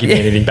awkward. Don't give me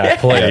anything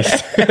back, please.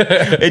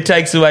 It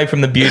takes away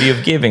from the beauty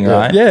of giving,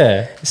 right?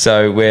 Yeah.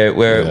 So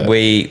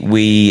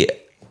we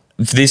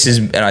this is,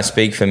 and I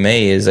speak for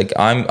me, is like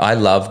I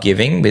love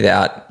giving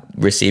without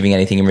receiving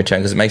anything in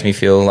return, because it makes me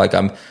feel like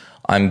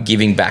I'm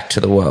giving back to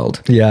the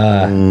world.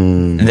 Yeah.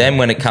 Then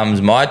when it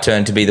comes my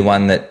turn to be the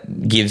one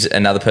that gives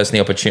another person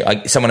the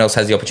opportunity, someone else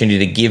has the opportunity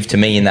to give to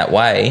me in that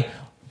way,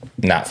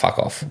 nah, fuck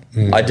off.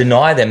 I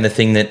deny them the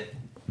thing that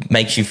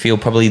makes you feel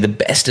probably the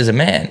best as a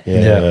man.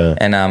 Yeah.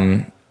 And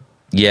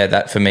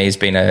that for me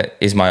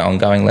is my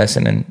ongoing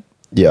lesson. And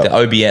Yeah. the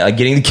OBN, like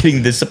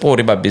getting the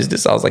support in my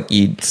business, I was like,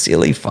 you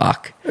silly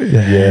fuck.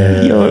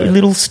 Yeah. Your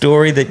little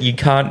story that you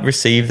can't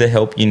receive the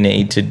help you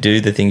need to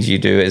do the things you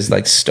do has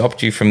like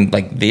stopped you from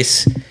like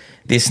this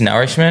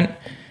nourishment.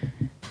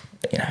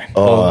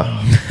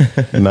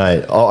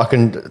 Mate, I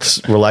can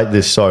relate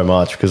this so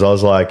much, because I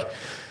was like,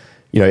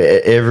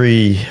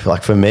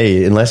 for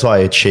me, unless I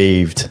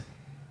achieved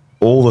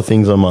all the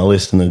things on my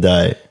list in the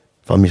day,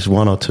 if I missed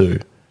one or two,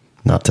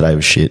 today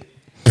was shit.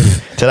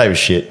 Today was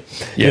shit.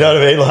 Yeah. You know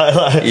what I mean?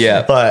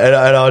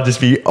 And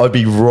I'd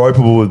be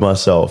ropeable with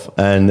myself.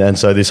 And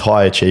so this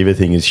high achiever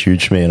thing is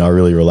huge for me, and I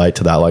really relate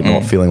to that, like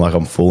not feeling like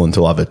I'm full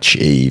until I've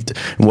achieved.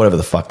 And whatever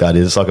the fuck that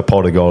is. It's like a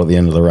pot of gold at the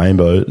end of the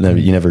rainbow.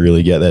 You never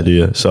really get there, do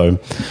you? So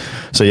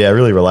yeah, I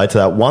really relate to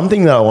that. One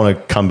thing that I want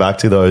to come back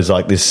to, though, is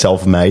like this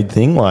self-made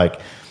thing.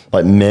 Like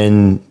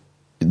men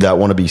that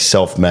want to be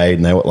self-made,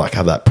 and they like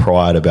have that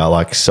pride about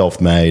like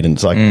self-made. And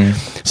it's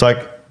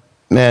like,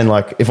 man,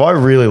 like if I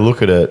really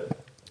look at it,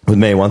 with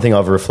me, one thing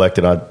I've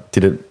reflected, I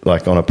did it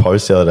like on a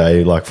post the other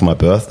day, like for my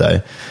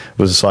birthday,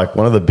 was like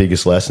one of the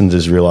biggest lessons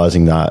is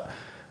realizing that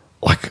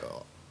like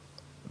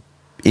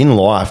in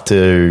life,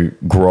 to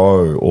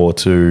grow or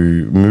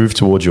to move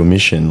towards your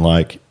mission,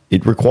 like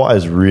it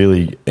requires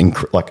really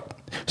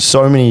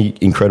so many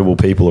incredible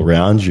people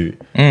around you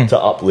to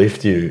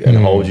uplift you and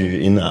hold you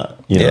in that,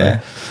 you know?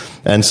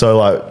 And so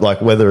like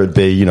whether it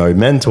be,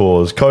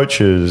 mentors,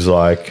 coaches,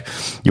 like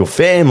your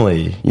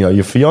family,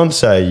 your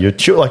fiance, your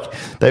children,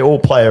 like they all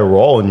play a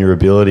role in your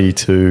ability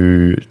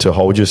to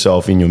hold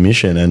yourself in your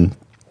mission.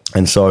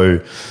 And so,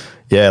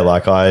 yeah,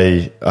 like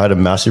I had a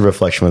massive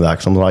reflection with that,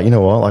 because I'm like, you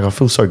know what, like I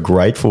feel so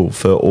grateful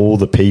for all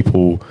the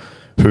people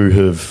who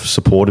have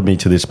supported me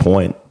to this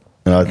point.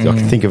 And I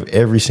can think of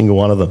every single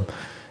one of them,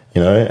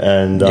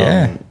 and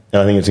I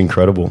think it's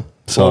incredible.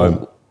 So...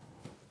 Well,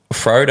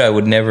 Frodo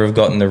would never have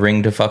gotten the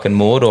ring to fucking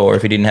Mordor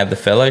if he didn't have the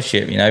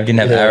fellowship, if he didn't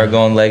have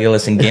Aragorn,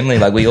 Legolas and Gimli.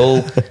 Like we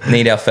all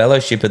need our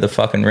fellowship at the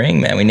fucking ring,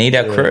 man. We need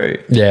our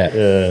crew.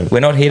 Yeah. We're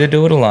not here to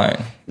do it alone.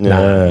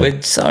 No.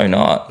 We're so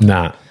not.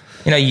 Nah.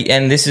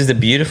 And this is the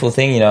beautiful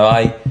thing,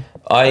 I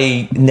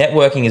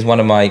networking is one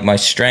of my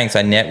strengths.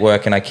 I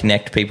network and I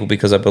connect people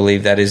because I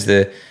believe that is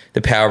the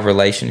power of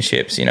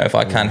relationships. You know, if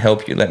I can't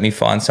help you, let me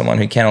find someone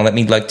who can, or let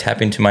me like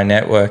tap into my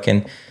network.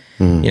 And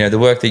you know, the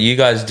work that you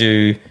guys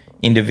do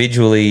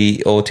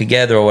individually or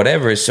together or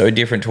whatever is so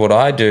different to what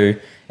I do.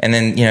 And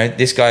then, you know,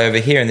 this guy over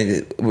here,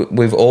 and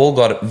we've all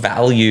got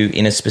value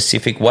in a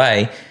specific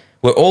way.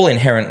 We're all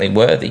inherently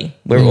worthy.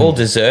 We're all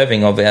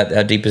deserving of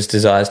our deepest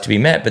desires to be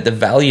met. But the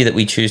value that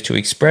we choose to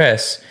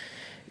express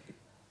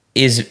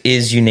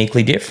is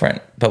uniquely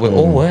different. But we're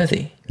all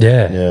worthy.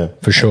 Yeah,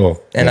 for sure.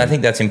 And I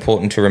think that's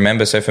important to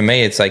remember. So for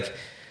me, it's like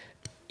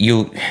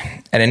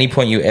at any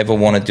point you ever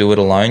want to do it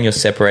alone, you're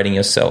separating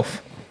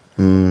yourself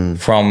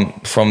from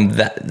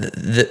that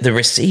the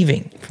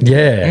receiving.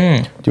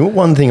 Yeah. Do you know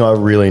one thing I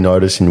really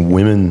notice in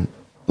women,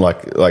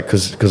 like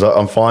because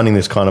I'm finding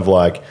this kind of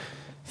like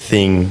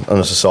thing on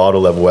a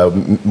societal level where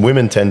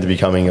women tend to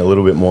becoming a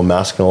little bit more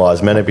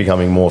masculinized, men are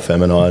becoming more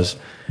feminized,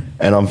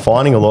 and I'm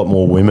finding a lot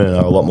more women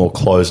are a lot more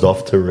closed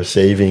off to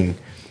receiving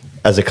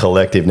as a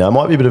collective. Now, it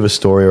might be a bit of a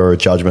story or a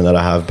judgment that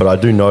I have, but I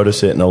do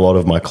notice it in a lot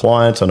of my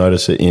clients. I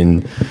notice it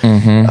in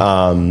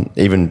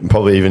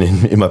even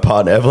in my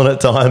partner Evelyn at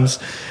times.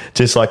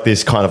 Just like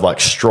this kind of like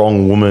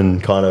strong woman,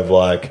 kind of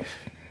like,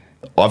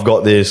 I've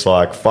got this,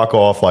 like, fuck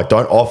off, like,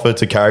 don't offer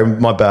to carry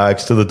my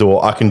bags to the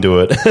door, I can do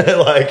it.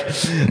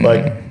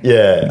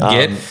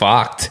 Get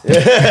fucked.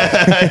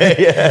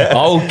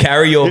 I'll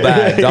carry your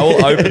bags. I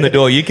will open the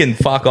door. You can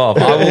fuck off.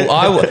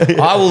 I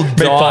will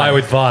die. Fire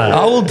with fire.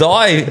 I will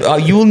die.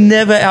 You will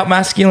never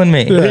out-masculine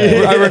me.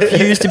 I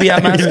refuse to be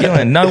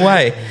out-masculine. No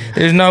way.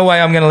 There's no way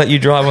I'm going to let you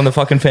drive on the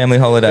fucking family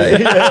holiday.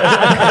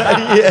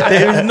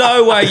 There's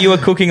no way you are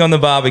cooking on the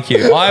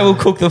barbecue. I will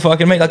cook the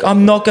fucking meat. Like,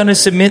 I'm not going to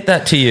submit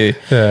that to you.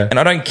 Yeah. And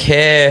I don't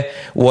care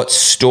what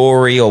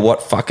story or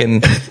what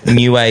fucking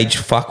new age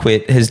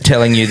fuckwit is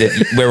telling you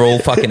that we're all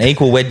fucking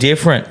equal. We're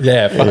different.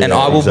 Yeah. And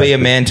I will be a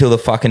man till the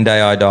fucking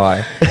day I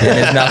die. And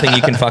there's nothing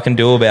you can fucking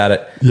do about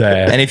it.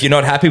 Yeah. And if you're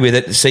not happy with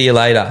it, see you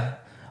later.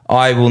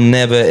 I will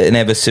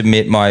never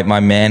submit my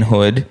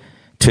manhood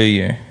to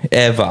you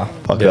ever.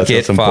 Fuck, that's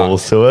got some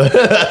balls to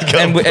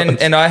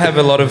it. and I have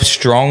a lot of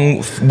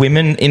strong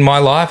women in my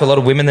life, a lot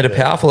of women that are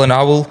powerful, and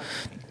I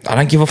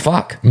don't give a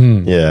fuck.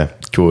 Yeah,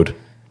 good.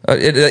 No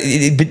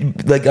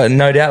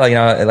doubt, like, you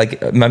know,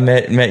 like I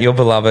met your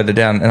beloved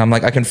down, and I'm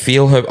like, I can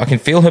feel her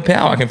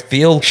power. I can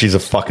feel she's a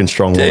fucking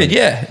strong woman. Dude,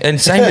 yeah, and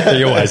same with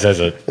He always says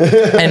it.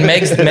 and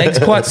Meg's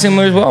quite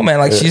similar as well, man.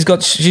 Like she's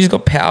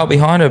got power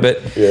behind her,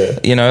 but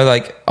you know,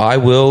 like I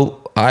will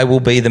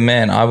be the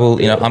man. I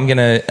will, you know, I'm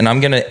gonna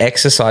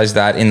exercise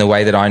that in the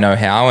way that I know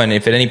how. And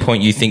if at any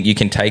point you think you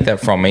can take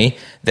that from me,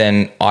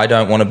 then I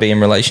don't want to be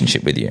in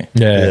relationship with you.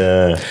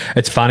 Yeah.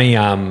 It's funny.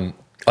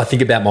 I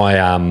think about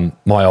my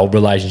my old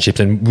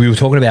relationships, and we were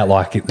talking about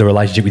like the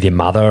relationship with your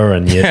mother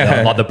and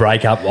like the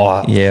breakup.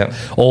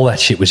 All that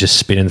shit was just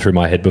spinning through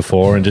my head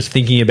before, and just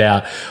thinking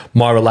about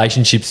my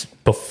relationships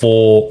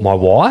before my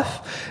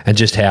wife, and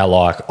just how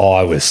like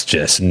I was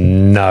just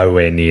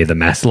nowhere near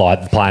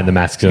like playing the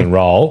masculine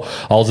role.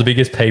 I was the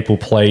biggest people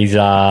pleaser.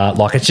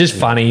 Like it's just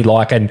funny,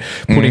 like, and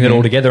putting it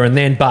all together, and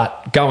then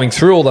but going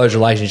through all those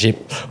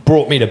relationships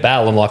brought me to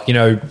battle, and like, you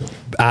know,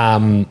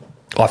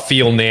 I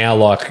feel now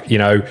like, you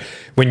know,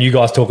 when you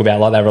guys talk about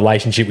like that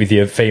relationship with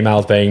your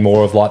females being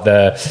more of like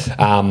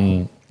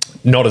the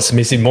not as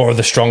submissive, more of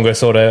the stronger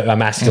sort of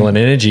masculine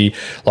energy,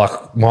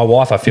 like my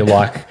wife, I feel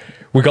like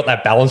we got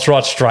that balance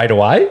right straight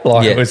away.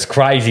 Like it was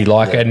crazy.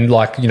 Like, and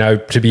like, you know,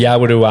 to be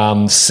able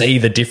to see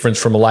the difference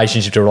from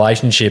relationship to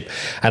relationship.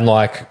 And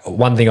like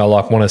one thing I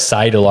like want to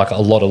say to like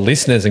a lot of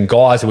listeners and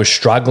guys who are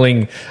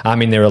struggling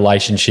in their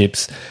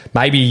relationships,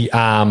 maybe,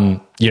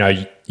 you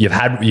know,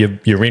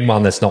 you're in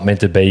one that's not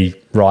meant to be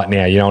right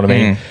now. You know what I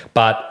mean?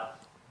 But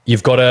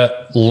you've got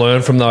to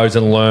learn from those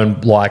and learn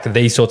like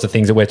these sorts of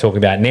things that we're talking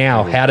about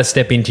now, how to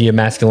step into your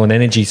masculine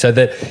energy so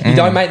that you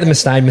don't make the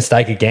same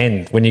mistake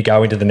again when you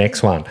go into the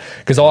next one.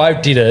 Because I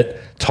did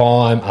it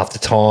time after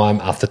time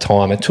after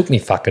time. It took me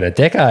fucking a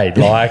decade,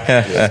 like,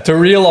 to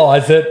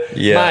realise that,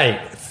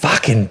 mate,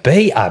 fucking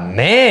be a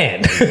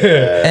man.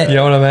 You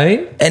know what I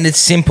mean? And it's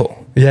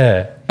simple.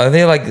 Yeah. I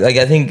feel like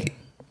I think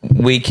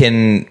we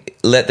can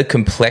let the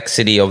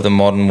complexity of the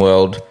modern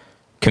world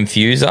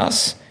confuse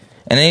us.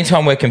 And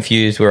anytime we're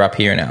confused, we're up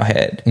here in our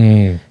head.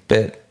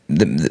 But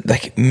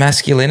like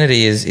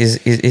masculinity is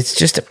it's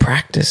just a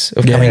practice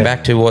of coming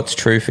back to what's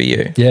true for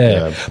you.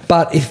 Yeah.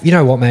 But if you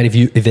know what, mate,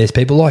 if there's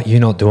people like you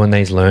not doing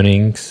these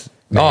learnings,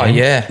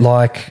 man,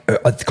 like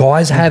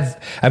guys have,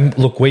 and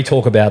look, we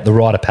talk about the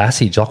rite of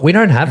passage. Like we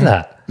don't have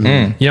that.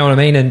 You know what I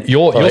mean? And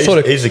you're sort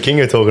of... He's the king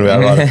of talking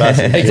about rite of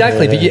passage.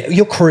 Exactly. But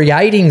you're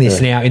creating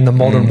this now in the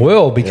modern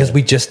world because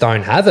we just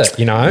don't have it,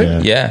 you know?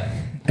 Yeah.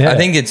 I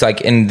think it's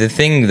like, and the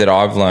thing that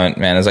I've learned,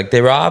 man, is like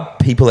there are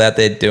people out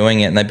there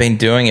doing it and they've been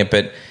doing it,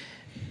 but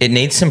it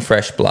needs some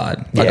fresh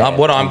blood. Like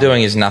what I'm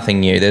doing is nothing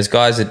new. There's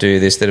guys that do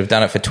this that have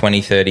done it for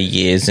 20, 30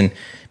 years, and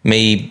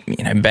me,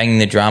 you know, banging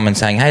the drum and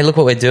saying, hey, look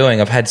what we're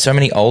doing. I've had so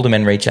many older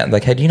men reach out and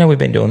like, hey, do you know we've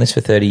been doing this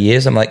for 30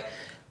 years? I'm like,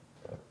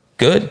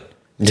 good.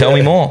 Tell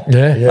me more.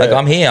 Yeah. Yeah. Like,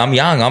 I'm here. I'm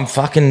young.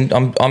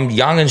 I'm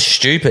young and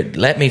stupid.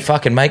 Let me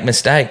fucking make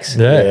mistakes.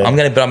 Yeah. I'm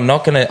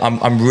not gonna.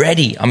 I'm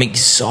ready. I'm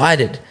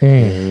excited.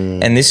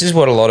 And this is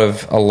what a lot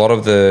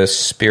of the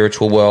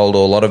spiritual world,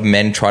 or a lot of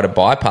men try to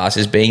bypass,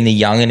 is being the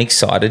young and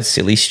excited,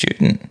 silly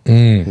student.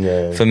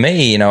 Yeah. For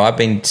me, I've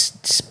been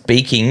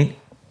speaking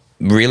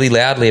really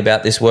loudly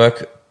about this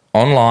work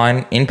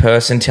online, in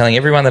person, telling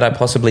everyone that I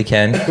possibly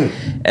can.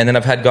 And then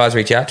I've had guys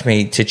reach out to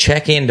me to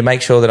check in to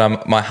make sure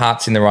that my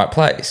heart's in the right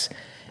place.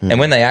 And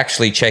when they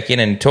actually check in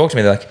and talk to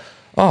me, they're like,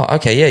 oh,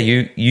 okay,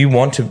 yeah, you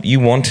want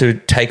to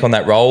take on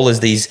that role, as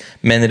these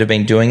men that have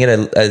been doing it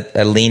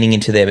are leaning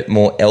into their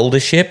more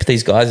eldership.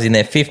 These guys in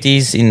their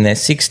 50s, in their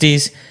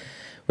 60s.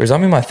 Whereas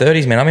I'm in my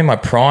 30s, man. I'm in my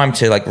prime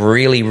to like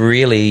really,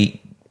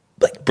 really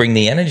like bring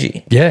the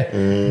energy.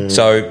 Yeah.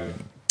 So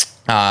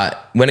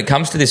when it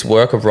comes to this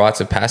work of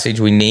rites of passage,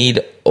 we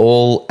need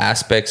all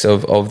aspects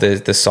of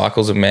the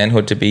cycles of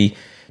manhood to be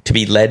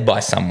led by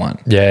someone.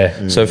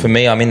 Yeah. So for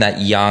me, I'm in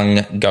that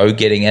young,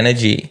 go-getting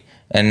energy.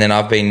 And then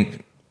I've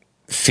been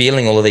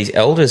feeling all of these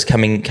elders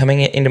coming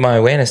into my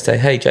awareness, say,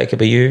 hey,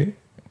 Jacob,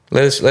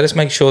 let us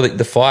make sure that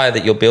the fire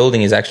that you're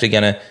building is actually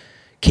going to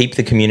keep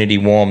the community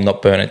warm,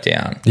 not burn it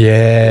down.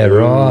 Yeah,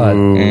 right.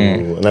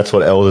 And that's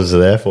what elders are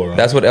there for, right?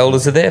 That's what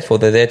elders are there for.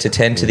 They're there to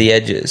tend to the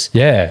edges.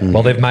 Yeah.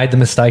 Well, they've made the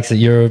mistakes that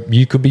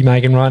you could be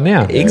making right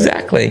now.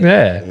 Exactly.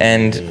 Yeah.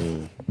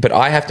 But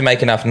I have to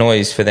make enough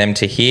noise for them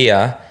to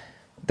hear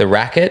the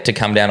racket to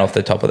come down off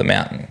the top of the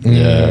mountain.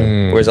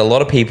 Yeah. Whereas a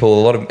lot of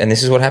people, and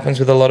this is what happens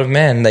with a lot of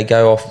men, they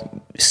go off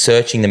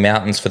searching the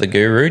mountains for the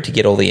guru to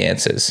get all the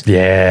answers.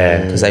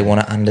 Yeah. Because they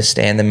want to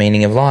understand the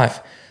meaning of life.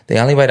 The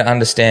only way to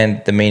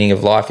understand the meaning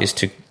of life is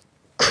to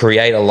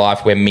create a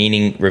life where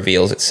meaning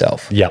reveals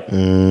itself. Yep. Go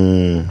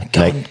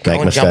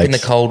and jump in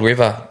the cold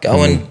river.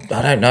 Go and,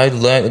 I don't know,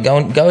 learn. Go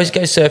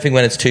surfing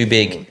when it's too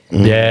big.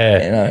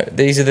 Yeah.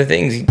 These are the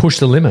things. Push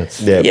the limits.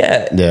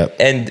 Yeah.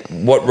 And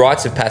what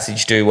rites of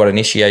passage do, what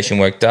initiation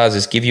work does,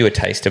 is give you a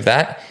taste of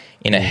that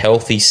in a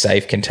healthy,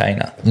 safe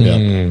container.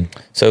 Yeah.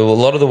 So a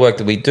lot of the work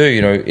that we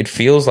do, it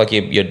feels like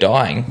you're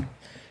dying,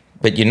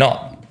 but you're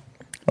not.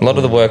 A lot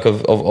of the work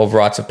of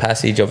rites of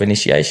passage, of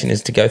initiation,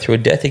 is to go through a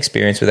death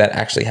experience without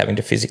actually having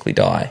to physically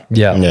die.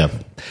 Yeah. Yeah.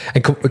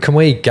 And can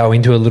we go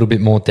into a little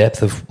bit more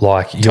depth of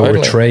like your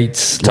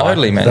retreats?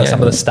 Totally, man. Some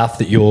of the stuff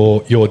that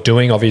you're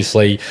doing.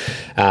 Obviously,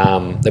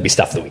 there'll be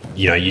stuff that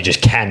you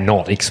just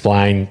cannot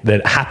explain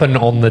that happen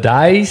on the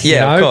days.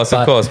 Yeah, of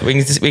course. But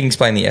we can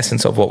explain the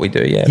essence of what we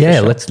do. Yeah. Yeah.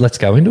 For sure. Let's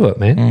go into it,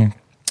 man.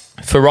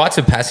 For rites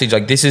of passage,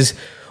 like, this is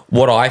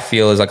what I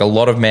feel is like a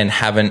lot of men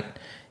haven't.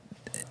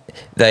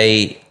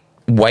 They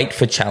wait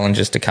for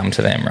challenges to come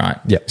to them, right?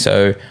 Yep.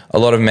 So a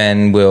lot of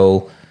men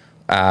will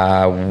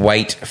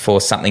wait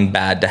for something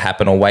bad to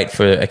happen, or wait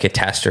for a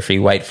catastrophe,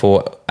 wait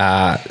for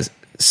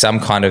some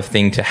kind of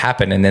thing to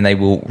happen, and then they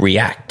will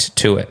react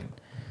to it.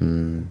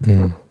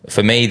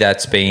 For me,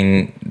 that's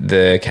been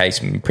the case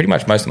pretty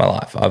much most of my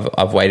life.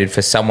 I've waited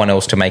for someone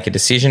else to make a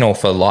decision, or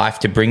for life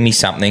to bring me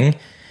something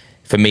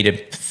for me to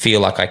feel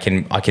like I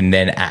can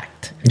then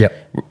act. Yep.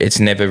 It's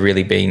never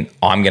really been,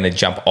 I'm going to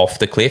jump off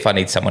the cliff. I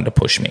need someone to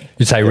push me.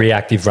 You'd say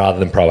reactive rather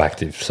than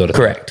proactive, sort of.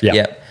 Correct. Thing.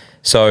 Yeah.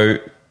 So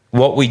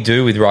what we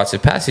do with rites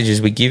of passage is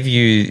we give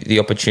you the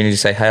opportunity to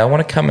say, hey, I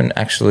want to come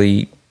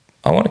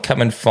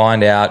and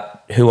find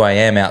out who I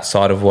am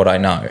outside of what I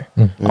know.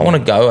 Mm-hmm. I want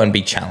to go and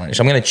be challenged.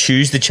 I'm going to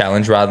choose the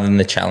challenge rather than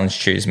the challenge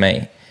choose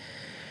me.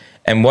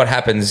 And what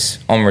happens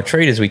on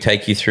retreat is we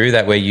take you through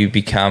that, where you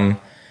become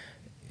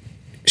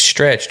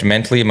stretched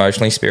mentally,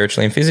 emotionally,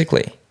 spiritually, and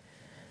physically.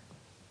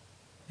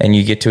 And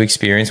you get to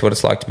experience what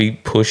it's like to be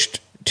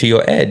pushed to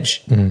your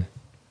edge. Mm.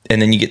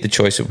 And then you get the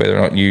choice of whether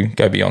or not you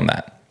go beyond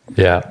that.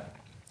 Yeah.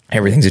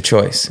 Everything's a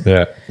choice.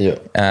 Yeah.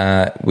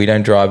 Yeah. We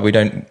don't drive.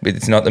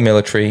 It's not the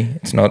military.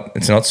 It's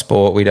not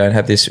sport. We don't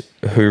have this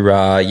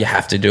hoorah, you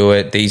have to do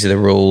it, these are the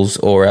rules,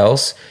 or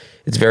else.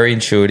 It's very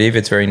intuitive.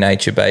 It's very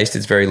nature based.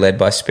 It's very led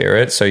by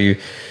spirit. So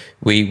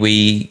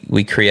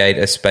we create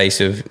a space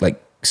of like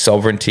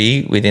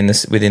sovereignty within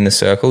the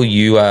circle.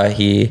 You are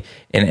here,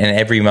 and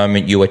every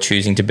moment you are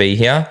choosing to be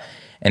here.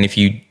 And if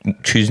you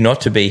choose not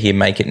to be here,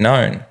 make it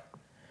known.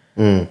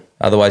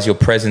 Otherwise, your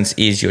presence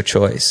is your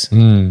choice.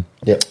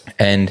 Yep.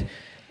 And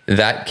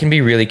that can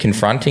be really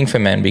confronting for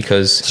men,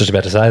 because I was just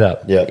about to say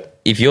that. Yeah.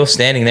 if you're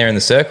standing there in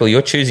the circle,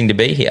 you're choosing to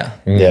be here.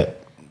 Yeah.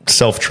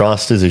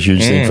 Self-trust is a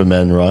huge thing for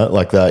men, right?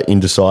 Like that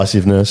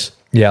indecisiveness.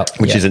 Yeah.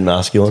 Which isn't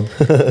masculine.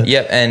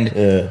 Yep.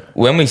 And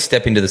when we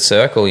step into the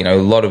circle, you know,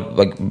 a lot of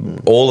like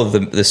all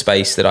of the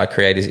space that I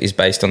create is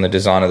based on the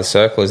design of the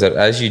circle. Is that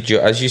as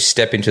you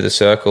step into the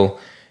circle,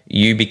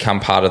 you become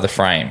part of the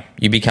frame.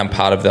 You become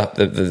part of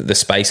the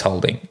space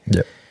holding.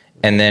 Yep.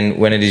 And then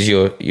when it is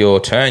your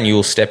turn, you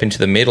will step into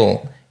the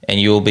middle and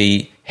you will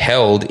be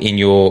held in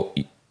your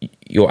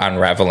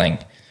unraveling.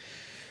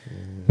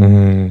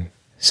 Mm.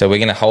 So we're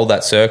going to hold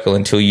that circle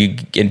until you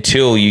get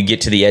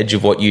to the edge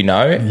of what you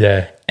know.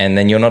 Yeah. And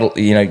then you're not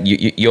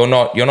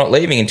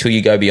leaving until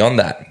you go beyond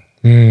that.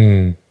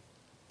 Mm.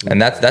 And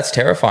that's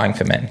terrifying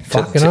for men.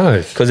 Fucking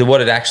oath. Because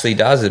what it actually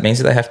does, it means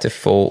that they have to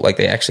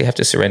they actually have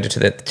to surrender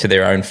to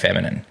their own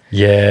feminine.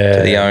 Yeah.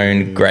 To the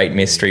own great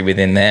mystery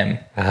within them.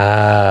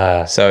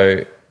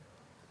 So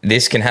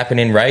this can happen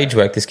in rage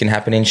work. This can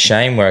happen in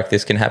shame work.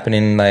 This can happen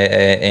in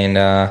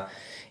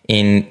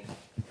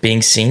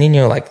being seen in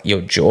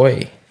your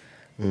joy.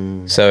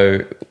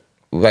 So,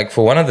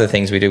 for one of the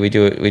things we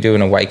do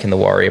an Awaken the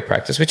Warrior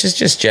practice, which is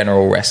just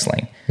general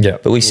wrestling. Yeah.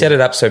 But we set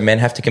it up so men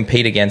have to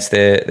compete against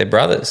their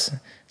brothers.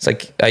 It's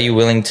like, are you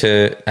willing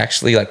to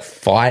actually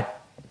fight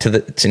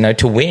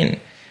to win?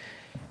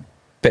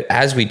 But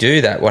as we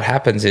do that, what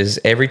happens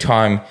is every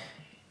time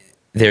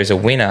there's a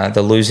winner,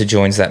 the loser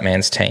joins that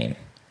man's team.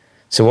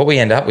 So what we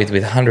end up with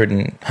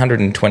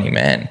 120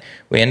 men,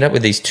 we end up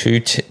with these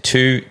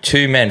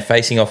two men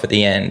facing off at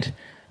the end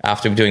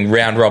after doing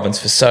round robins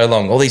for so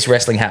long, all these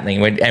wrestling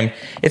happening. And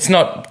it's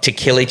not to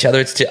kill each other,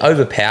 it's to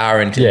overpower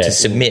and to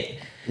submit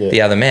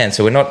the other man.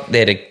 So we're not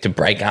there to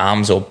break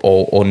arms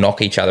or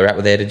knock each other out.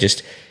 We're there to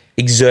just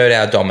exert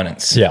our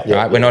dominance. Yeah.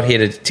 Right? We're not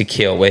here to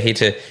kill. We're here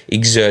to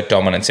exert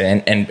dominance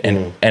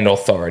and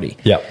authority.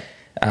 Yeah.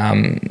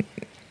 And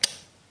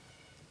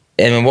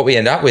then what we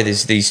end up with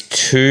is these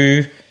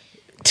two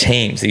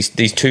teams,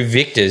 these two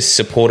victors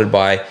supported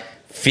by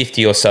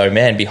 50 or so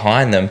men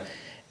behind them.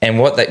 And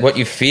what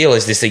you feel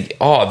is this thing,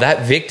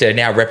 that victor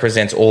now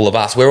represents all of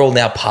us. We're all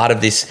now part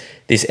of this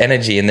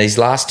energy. And these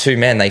last two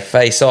men, they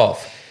face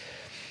off.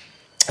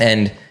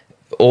 And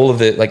all of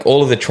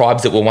the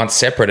tribes that were once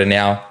separate are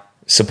now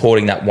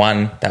supporting that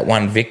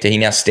one victor. He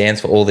now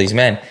stands for all these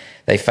men.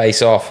 They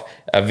face off,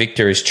 a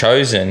victor is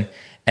chosen,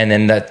 and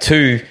then the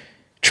two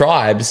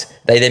tribes,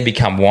 they then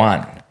become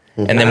one.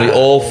 And then we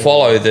all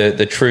follow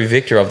the true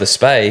victor of the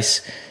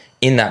space.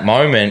 In that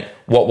moment,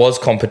 what was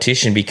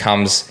competition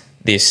becomes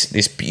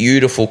this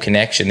beautiful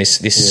connection,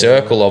 this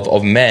circle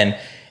of men,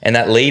 and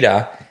that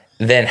leader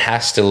then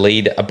has to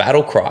lead a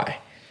battle cry.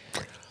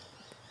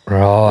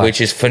 Right.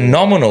 Which is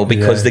phenomenal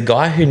because the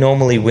guy who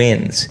normally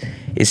wins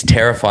is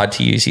terrified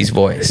to use his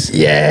voice.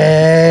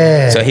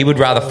 Yeah. So he would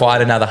rather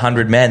fight another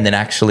 100 men than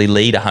actually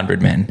lead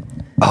 100 men.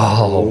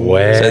 Oh,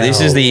 wow. So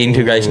this is the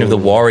integration of the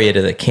warrior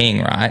to the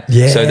king, right?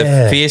 Yeah. So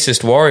the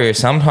fiercest warrior is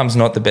sometimes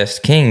not the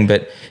best king,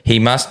 but he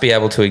must be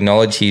able to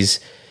acknowledge his,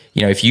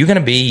 if you're going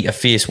to be a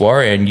fierce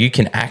warrior and you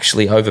can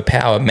actually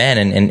overpower men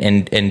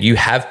and you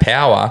have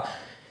power,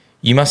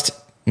 you must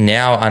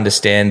now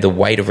understand the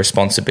weight of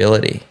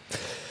responsibility.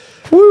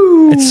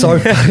 Woo. It's so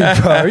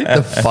funny, bro.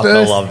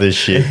 I love this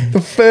shit.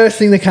 The first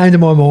thing that came to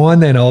my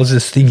mind then, I was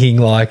just thinking,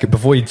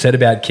 before you'd said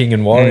about king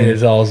and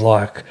warriors, I was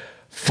like,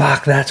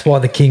 fuck, that's why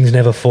the kings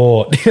never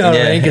fought. You know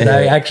what I mean? Because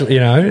they actually,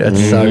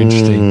 it's so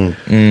interesting.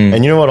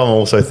 And you know what I'm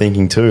also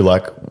thinking too?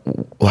 Like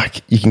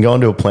you can go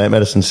into a plant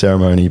medicine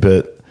ceremony,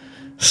 but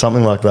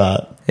something like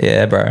that.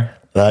 Yeah, bro.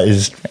 That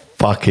is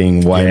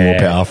fucking way more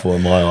powerful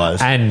in my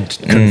eyes. And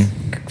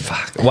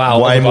fuck,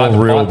 wow, way more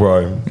real,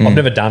 bro. I've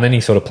never done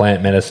any sort of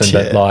plant medicine,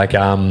 but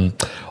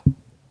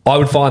I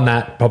would find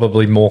that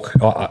probably more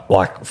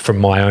from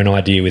my own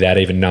idea without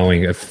even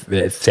knowing.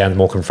 It sounds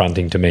more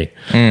confronting to me.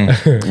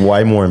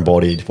 Way more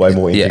embodied, way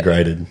more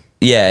integrated.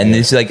 Yeah, and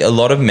there's a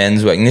lot of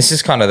men's work, and this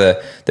is kind of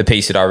the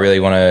piece that I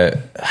really want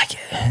to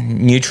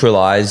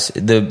neutralize.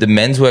 The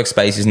men's work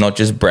space is not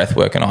just breath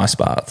work and ice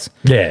baths.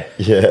 Yeah.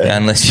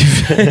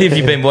 Unless if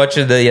you've been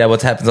watching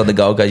what happens on the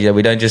Gold Coast,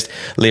 we don't just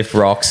lift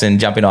rocks and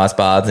jump in ice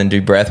baths and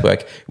do breath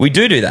work. We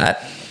do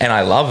that, and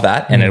I love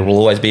that, and it will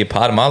always be a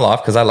part of my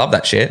life because I love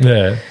that shit.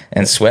 Yeah.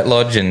 And sweat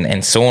lodge and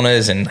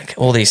saunas and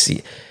all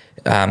these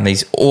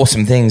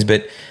awesome things,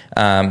 but.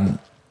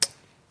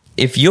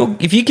 If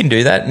you can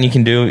do that and you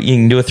can do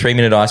a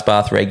 3-minute ice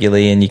bath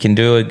regularly and you can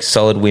do a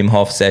solid Wim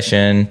Hof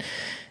session,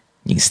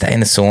 you can stay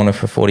in the sauna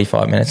for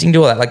 45 minutes. You can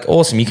do all that.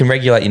 Awesome. You can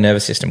regulate your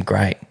nervous system.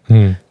 Great.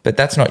 But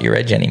that's not your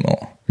edge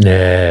anymore.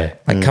 Yeah.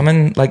 Come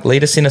and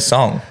lead us in a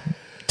song.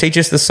 Teach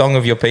us the song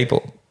of your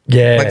people.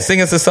 Yeah.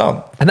 Sing us a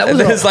song. And that was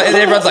and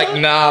everyone's like,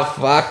 nah,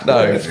 fuck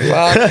no.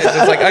 Fuck.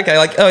 It's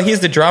okay,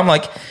 here's the drum.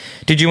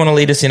 Did you want to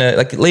lead us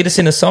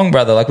in a song,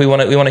 brother? We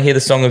want to hear the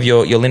song of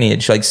your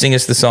lineage. Sing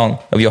us the song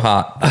of your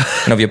heart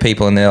and of your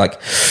people. And they're like,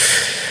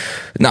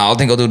 no, I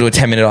think I'll do a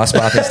 10-minute ice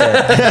bath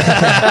instead.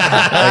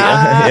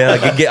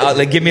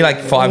 Give me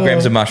 5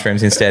 grams of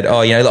mushrooms instead.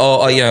 I'll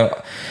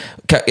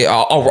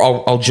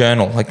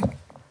journal.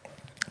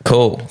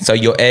 Cool. So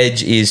your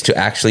edge is to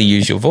actually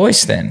use your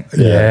voice then.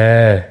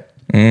 Yeah.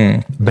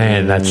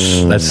 Man,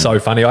 that's so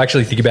funny. I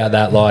actually think about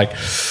that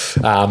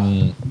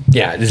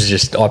this is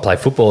just, I play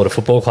football at a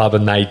football club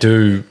and they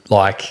do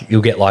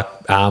you'll get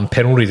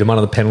penalties, and one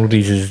of the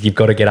penalties is you've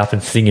got to get up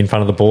and sing in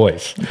front of the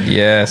boys.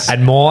 Yes.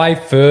 And my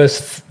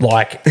first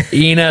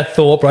inner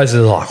thought process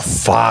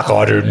is fuck,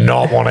 I do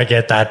not want to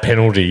get that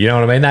penalty. You know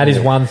what I mean? That is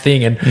one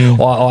thing, and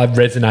I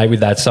resonate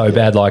with that so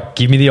bad.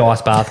 Give me the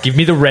ice bath, give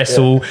me the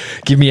wrestle,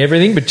 give me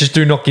everything, but just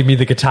do not give me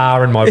the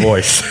guitar and my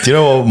voice. Do you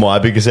know what my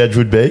biggest edge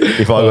would be?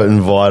 If I got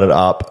invited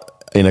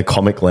up in a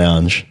comic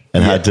lounge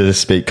and had to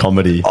speak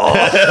comedy. You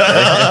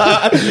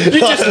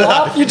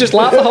just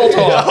laugh the whole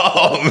time.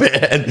 Oh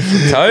man,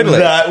 Totally.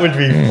 that would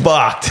be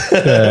fucked.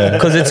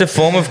 Because it's a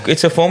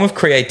form of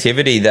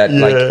creativity that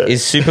like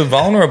is super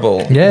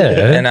vulnerable.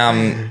 Yeah.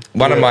 And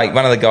one of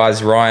the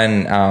guys,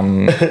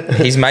 Ryan,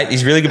 he's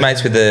really good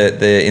mates with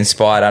the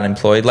Inspired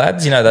Unemployed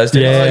lads. You know those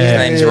two guys? His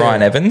name's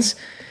Ryan Evans.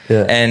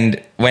 Yeah. And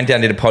went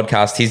down, did a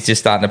podcast. He's just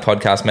starting a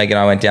podcast. Meg and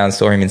I went down and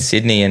saw him in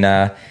Sydney,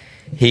 and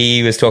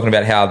he was talking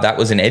about how that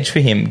was an edge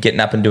for him, getting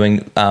up and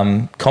doing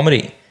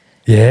comedy.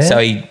 Yeah. So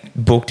he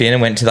booked in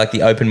and went to like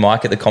the open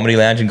mic at the Comedy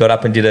Lounge and got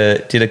up and did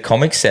a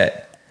comic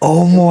set.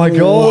 Oh my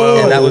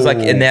God. And that was like,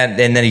 and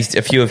then he's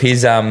a few of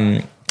his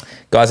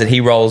guys that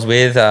he rolls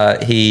with.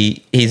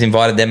 He's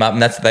invited them up,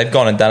 and they've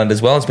gone and done it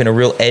as well. It's been a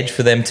real edge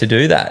for them to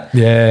do that.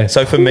 Yeah.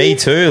 So for me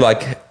too,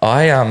 like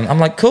I'm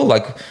like, cool,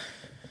 like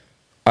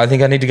I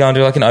think I need to go and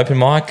do like an open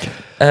mic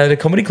at a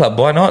comedy club.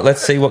 Why not?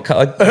 Let's see write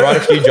a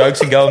few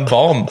jokes and go and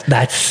bomb.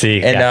 That's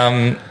sick.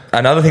 And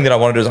another thing that I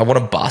want to do is I want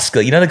to busk.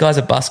 You know the guys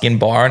that busk in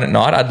Byron at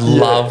night? I'd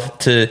love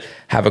to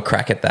have a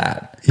crack at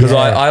that. Because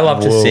I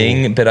love to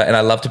sing, and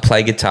I love to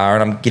play guitar,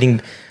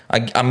 and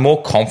I'm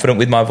more confident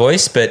with my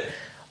voice, but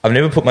I've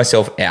never put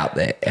myself out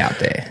there.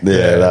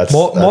 Yeah, that's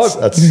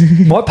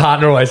my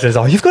partner always says,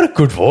 "Oh, you've got a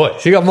good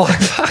voice." I'm like,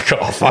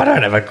 "Fuck off! I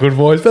don't have a good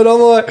voice." But I'm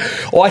like,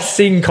 I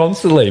sing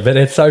constantly. But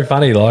it's so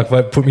funny. Like,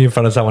 put me in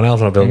front of someone else,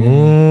 and I'll be like,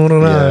 I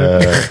don't know.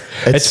 Yeah.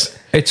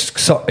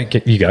 It's so,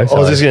 you go. I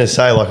was just going to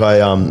say, like,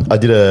 I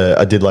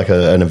did like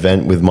an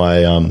event with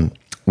my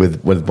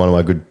with one of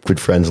my good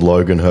friends,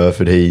 Logan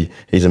Herford.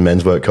 He's a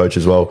men's work coach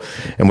as well,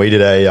 and we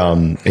did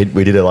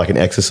like an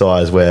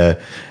exercise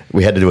where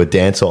we had to do a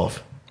dance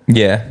off.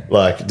 Yeah,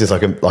 like just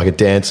like a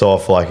dance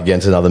off, like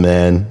against another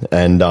man,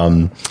 and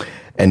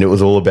it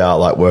was all about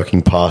like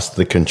working past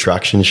the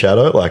contraction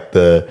shadow, like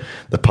the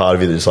part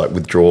of you that just like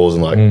withdraws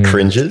and like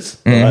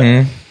cringes,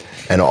 right?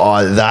 And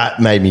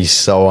that made me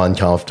so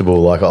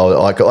uncomfortable. Like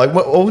I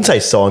wouldn't say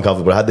so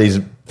uncomfortable, but I had these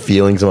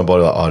feelings in my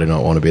body like, I do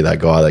not want to be that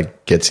guy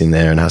that gets in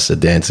there and has to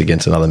dance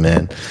against another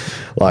man.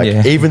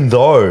 Like even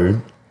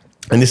though.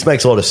 And this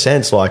makes a lot of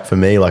sense. Like for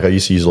me, like I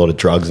used to use a lot of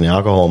drugs and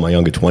alcohol in my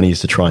younger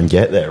 20s to try and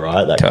get there,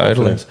 right? That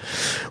confidence.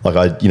 Like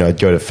I'd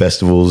go to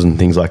festivals and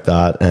things like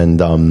that,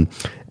 and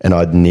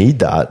I'd need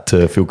that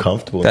to feel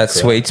comfortable. That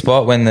sweet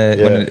spot when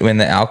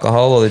the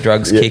alcohol or the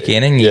drugs kick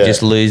in and you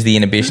just lose the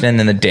inhibition, and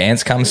then the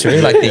dance comes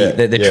through, like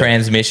the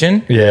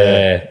transmission.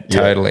 Yeah,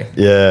 totally.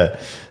 Yeah.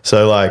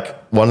 So like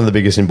one of the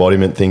biggest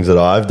embodiment things that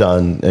I've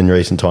done in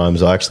recent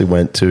times, I actually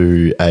went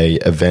to a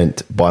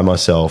event by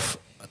myself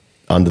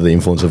under the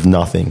influence of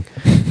nothing,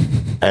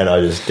 and I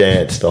just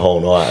danced the whole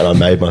night, and I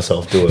made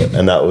myself do it.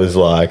 And that was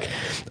like,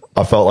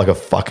 I felt like a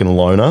fucking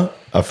loner.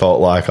 I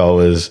felt like I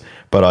was,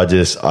 but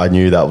I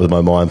knew that was my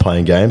mind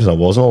playing games, and I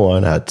wasn't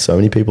alone. I had so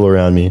many people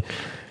around me. I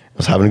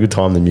was having a good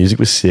time. The music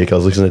was sick. I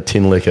was listening to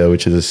Tin Liquor,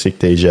 which is a sick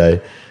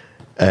DJ,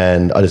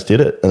 and I just did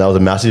it. And that was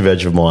a massive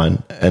edge of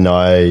mine. And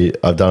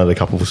I've done it a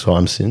couple of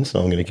times since,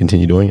 and I'm going to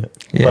continue doing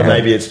it. Yeah. But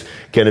maybe it's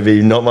going to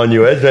be not my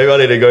new edge. Maybe I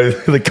need to go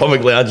to the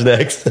comic lounge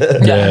next.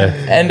 Yeah.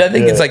 And I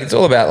think it's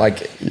all about like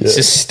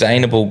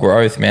sustainable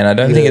growth, man. I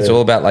don't think it's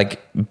all about like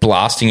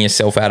blasting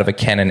yourself out of a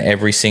cannon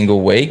every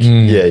single week.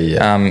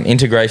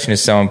 Integration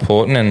is so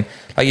important. And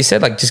like you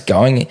said, like just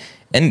going,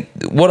 and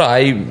what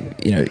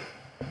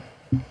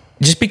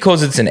just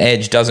because it's an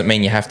edge doesn't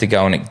mean you have to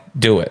go and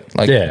do it.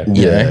 Like,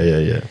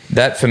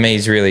 that for me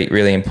is really,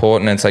 really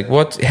important. And it's like,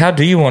 how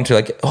do you want to,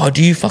 like,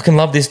 do you fucking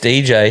love this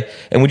DJ?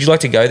 And would you like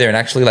to go there and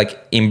actually like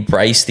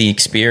embrace the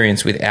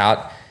experience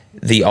without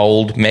the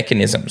old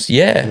mechanisms?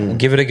 Yeah,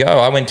 give it a go.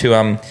 I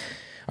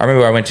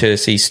remember I went to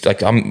see,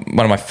 like, one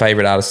of my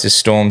favorite artists is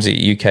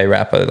Stormzy, UK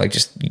rapper, like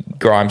just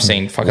grime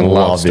scene, fucking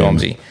love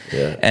Stormzy.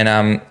 Yeah. And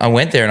I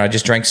went there and I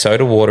just drank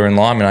soda water and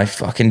lime, and I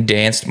fucking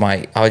danced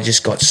I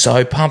just got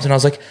so pumped, and I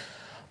was like,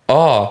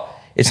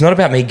 it's not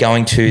about me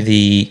going to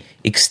the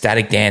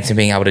ecstatic dance and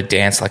being able to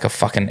dance like a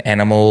fucking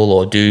animal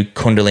or do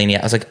Kundalini.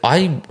 I was like,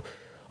 I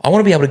want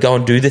to be able to go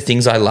and do the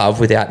things I love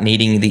without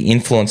needing the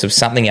influence of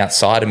something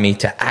outside of me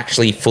to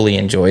actually fully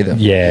enjoy them.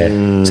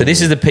 Yeah. So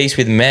this is the piece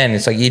with men.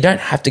 It's like, you don't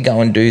have to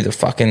go and do the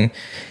fucking...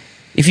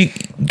 If you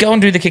go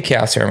and do the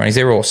cacao ceremonies,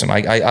 they're awesome.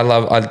 I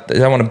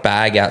don't want to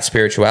bag out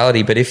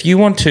spirituality, but if you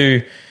want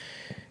to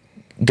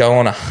go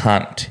on a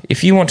hunt,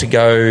 if you want to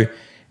go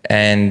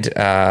and...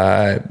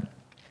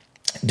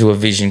 do a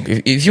vision.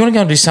 If you want to go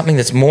and do something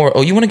that's more,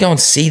 or you want to go and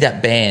see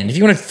that band, if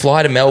you want to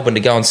fly to Melbourne to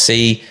go and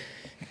see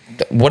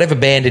whatever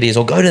band it is,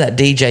 or go to that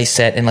DJ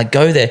set and like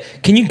go there,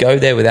 can you go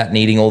there without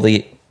needing all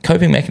the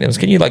coping mechanisms?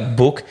 Can you like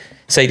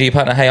say to your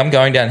partner, hey, I'm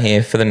going down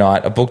here for the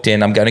night, I booked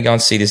in, I'm going to go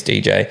and see this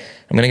DJ,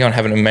 I'm going to go and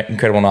have an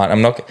incredible night,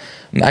 I'm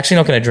actually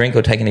not going to drink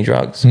or take any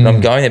drugs, but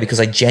I'm going there because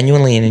I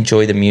genuinely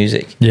enjoy the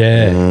music.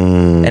 Yeah.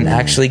 And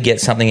actually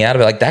get something out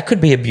of it. Like that could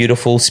be a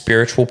beautiful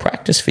spiritual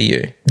practice for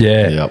you.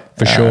 Yeah,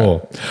 for sure.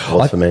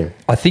 For me?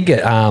 I think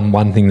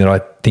one thing that I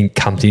think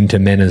comes into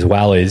men as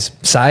well is,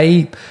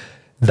 say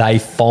they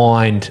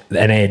find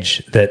an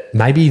edge that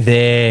maybe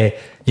they're,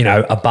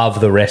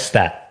 above the rest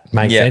at. that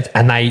make sense?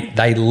 And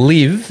they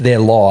live their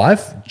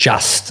life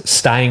just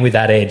staying with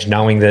that edge,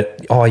 knowing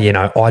that,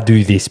 I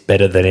do this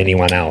better than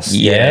anyone else.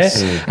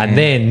 Yes. Yeah. And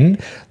then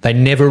they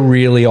never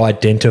really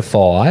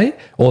identify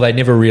or they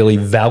never really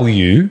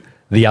value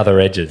the other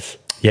edges.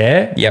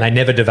 Yeah. Yep. And they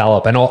never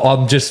develop. And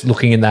I'm just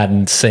looking at that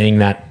and seeing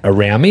that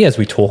around me as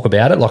we talk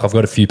about it. Like, I've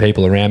got a few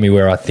people around me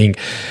where I think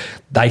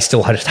they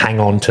still just hang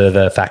on to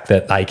the fact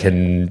that they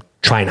can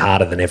train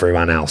harder than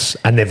everyone else.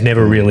 And they've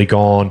never really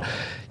gone,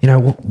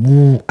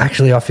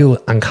 actually, I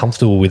feel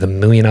uncomfortable with a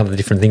million other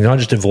different things. I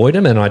just avoid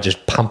them and I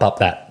just pump up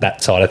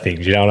that side of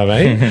things. You know what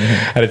I mean?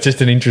 And it's just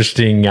an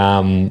interesting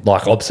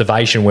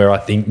observation where I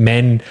think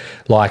men,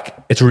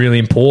 it's really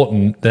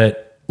important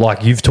that,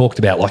 you've talked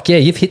about,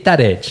 you've hit that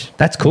edge.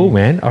 That's cool,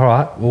 man. All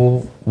right,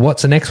 well,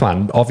 what's the next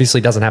one? Obviously,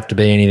 it doesn't have to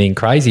be anything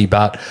crazy,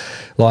 but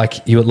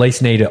you at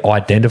least need to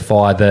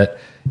identify that,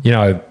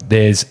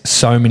 there's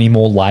so many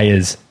more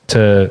layers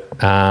to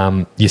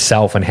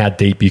yourself and how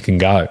deep you can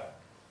go.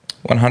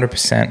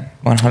 100%.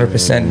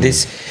 100%.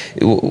 This,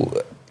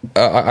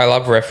 I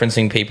love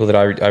referencing people that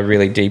I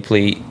really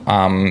deeply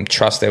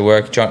trust their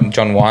work. John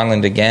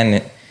Wineland,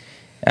 again,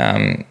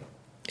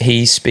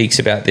 he speaks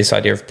about this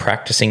idea of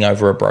practicing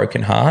over a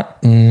broken heart.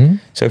 Mm-hmm.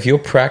 So if your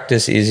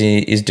practice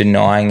is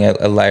denying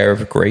a layer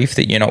of grief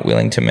that you're not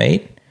willing to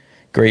meet,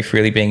 grief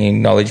really being an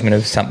acknowledgement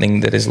of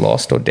something that is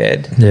lost or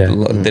dead,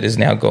 that is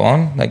now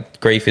gone.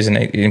 Grief is an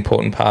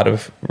important part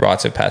of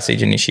rites of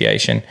passage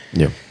initiation.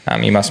 Yeah.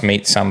 You must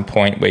meet some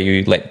point where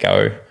you let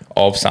go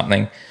of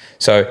something.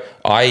 So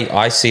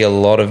I see a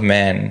lot of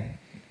men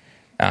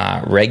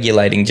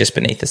regulating just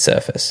beneath the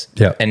surface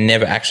and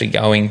never actually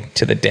going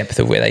to the depth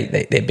of where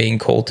they're being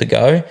called to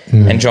go.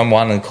 And John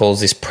Wineland calls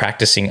this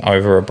practicing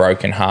over a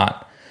broken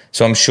heart.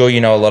 So I'm sure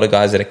you know a lot of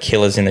guys that are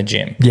killers in the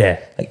gym.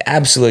 Yeah.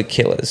 Absolute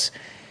killers.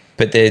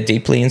 But they're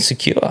deeply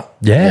insecure.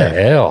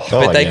 Yeah.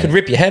 But they could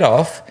rip your head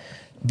off.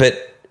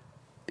 But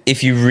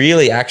if you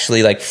really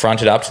actually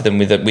front it up to them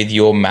with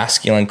your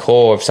masculine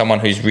core of someone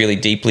who's really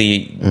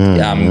deeply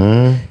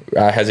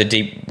has a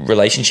deep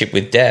relationship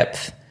with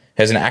depth,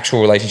 has an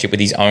actual relationship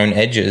with his own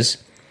edges,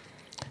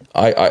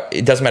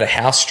 it doesn't matter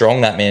how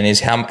strong that man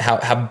is,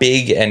 how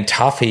big and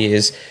tough he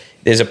is,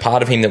 there's a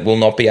part of him that will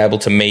not be able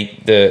to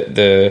meet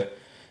the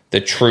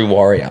true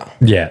warrior.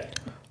 Yeah.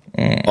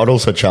 I'd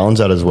also challenge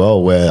that as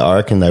well, where I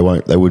reckon they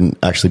wouldn't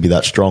actually be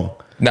that strong.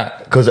 No,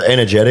 because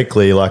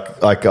energetically,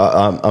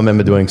 I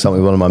remember doing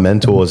something with one of my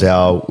mentors,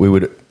 how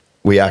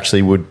we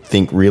actually would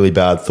think really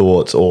bad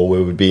thoughts, or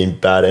we would be in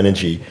bad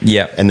energy.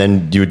 Yeah, and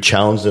then you would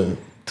challenge them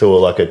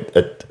to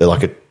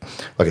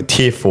a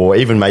tiff, or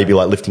even maybe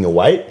lifting a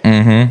weight.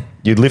 Mm-hmm.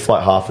 You'd lift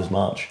half as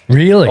much.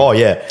 Really? Oh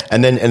yeah.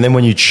 And then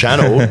when you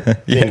channel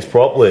things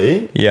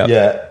properly, you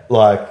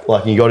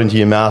got into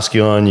your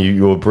masculine,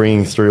 you were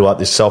bringing through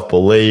this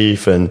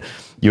self-belief, and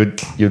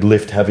you'd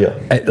lift heavier.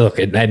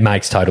 It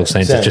makes total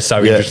sense. It's just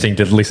so interesting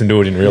to listen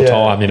to it in real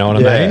time. You know what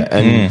I mean?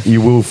 And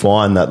you will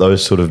find that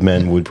those sort of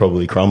men would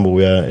probably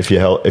crumble. Yeah, if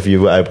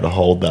you were able to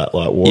hold that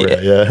warrior.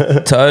 Yeah,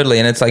 totally.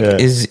 And it's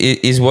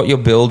is what you're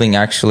building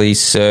actually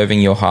serving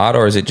your heart,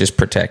 or is it just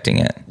protecting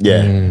it?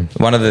 Yeah.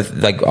 One of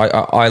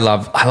the I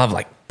love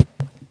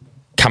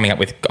coming up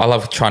with. I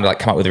love trying to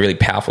come up with really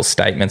powerful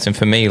statements. And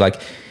for me,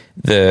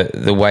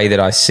 the way that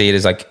I see it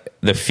is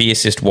the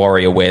fiercest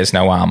warrior wears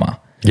no armor.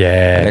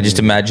 Yeah. I just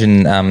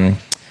imagine, and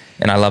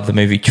I love the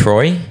movie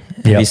Troy.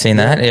 Have you seen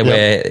that?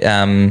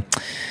 Where,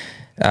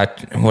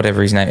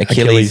 whatever his name,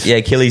 Achilles. Yeah,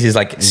 Achilles is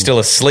still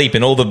asleep,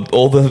 and all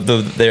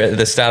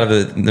the start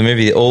of the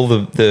movie, all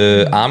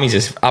the armies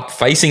is up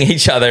facing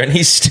each other, and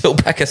he's still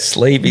back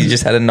asleep. He's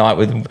just had a night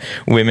with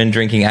women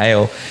drinking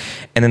ale.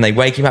 And then they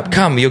wake him up.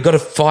 Come, you've got to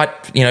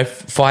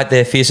fight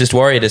their fiercest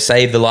warrior to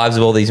save the lives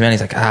of all these men.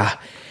 He's like,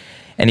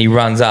 and he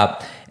runs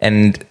up,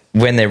 and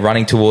when they're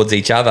running towards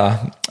each other,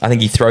 I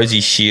think he throws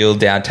his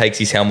shield down, takes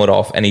his helmet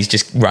off, and he's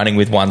just running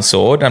with one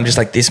sword. And I'm just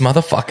this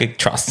motherfucker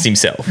trusts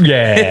himself.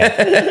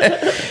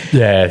 Yeah.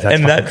 Yeah.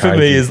 And that for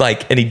me is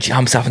and he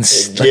jumps up and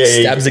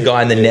stabs the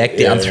guy in the neck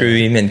down through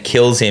him and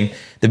kills him,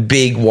 the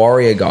big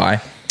warrior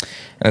guy.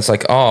 And it's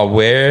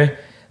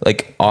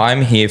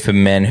I'm here for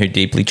men who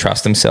deeply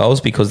trust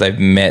themselves because they've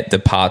met the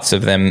parts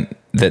of them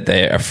that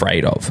they're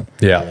afraid of.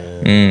 Yeah.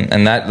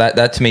 And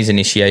that to me is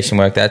initiation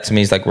work. That to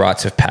me is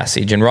rites of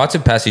passage. And rites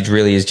of passage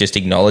really is just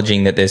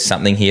acknowledging that there's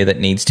something here that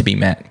needs to be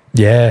met.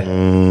 Yeah.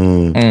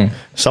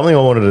 Something I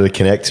wanted to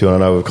connect to, and I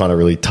know we've kind of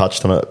really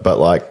touched on it,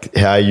 but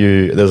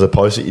there's a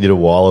post that you did a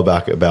while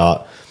back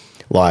about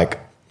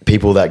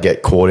people that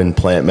get caught in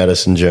plant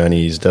medicine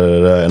journeys,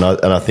 and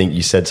I think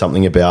you said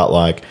something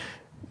about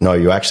no,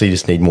 you actually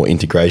just need more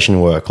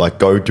integration work.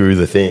 Go do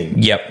the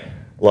thing. Yep.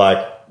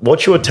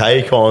 What's your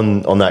take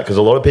on that? Because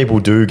a lot of people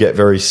do get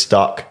very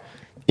stuck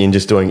in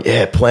just doing,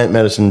 plant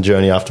medicine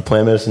journey after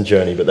plant medicine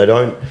journey, but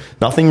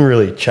nothing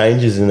really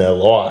changes in their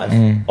life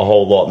a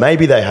whole lot.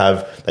 Maybe they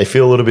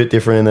feel a little bit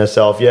different in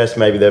themselves. Yes,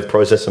 maybe they've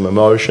processed some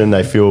emotion.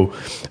 They feel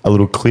a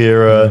little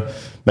clearer.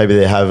 Maybe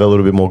they have a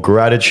little bit more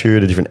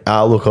gratitude, a different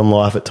outlook on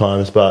life at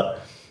times,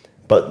 but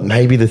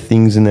maybe the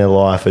things in their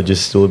life are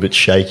just still a bit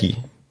shaky.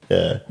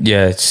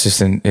 Yeah, it's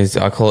just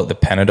I call it the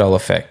Panadol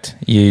effect.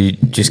 You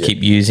just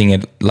keep using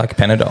it like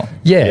Panadol.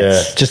 Yeah,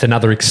 it's just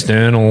another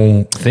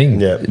external thing.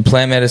 Yeah.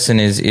 Plant medicine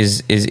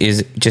is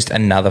just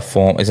another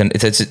form.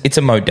 It's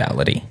a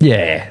modality.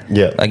 Yeah.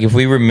 Yeah. Like if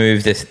we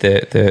remove this,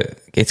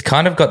 it's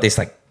kind of got this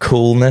like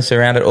coolness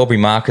around it. Aubrey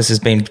Marcus has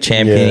been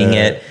championing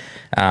it.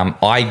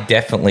 I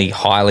definitely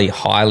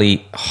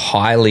highly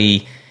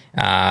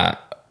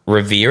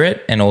revere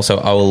it, and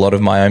also owe a lot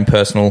of my own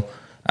personal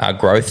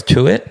growth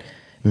to it.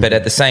 But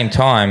at the same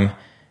time,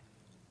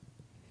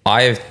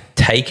 I have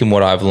taken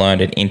what I've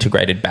learned and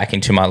integrated back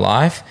into my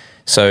life.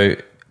 So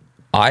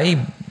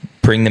I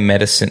bring the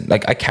medicine,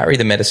 like I carry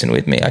the medicine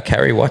with me. I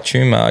carry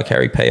Wachuma, I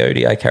carry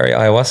peyote, I carry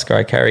ayahuasca,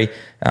 I carry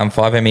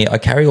 5-ME. I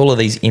carry all of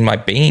these in my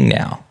being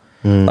now.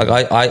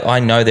 Like I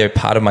know they're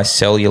part of my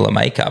cellular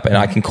makeup, and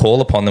I can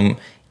call upon them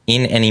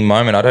in any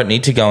moment. I don't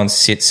need to go and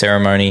sit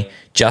ceremony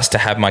just to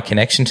have my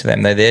connection to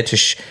them. They're there to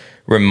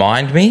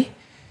remind me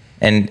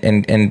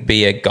and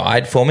be a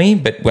guide for me.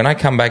 But when I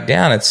come back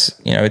down, it's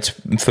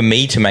for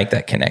me to make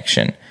that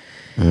connection.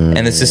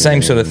 And it's the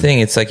same sort of thing.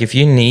 It's like if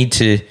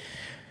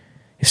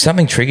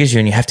something triggers you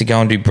and you have to go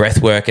and do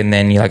breath work, and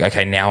then you're like,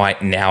 okay, now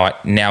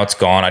it's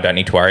gone. I don't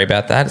need to worry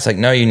about that. It's like,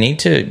 no, you need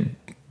to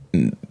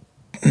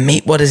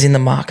meet what is in the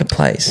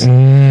marketplace.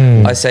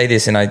 I say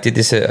this, and I did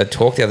this at a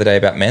talk the other day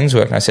about men's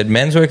work, and I said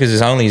men's work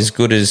is only as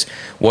good as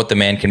what the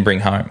man can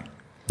bring home.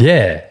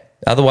 Yeah.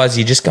 Otherwise,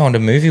 you just go into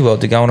movie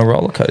world to go on a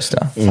roller coaster.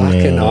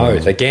 Fucking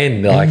oath.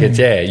 Again, like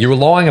you're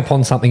relying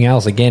upon something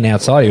else again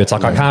outside of you. It's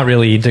like I can't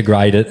really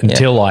integrate it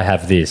until I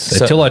have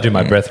this, until I do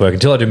my breath work,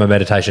 until I do my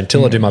meditation,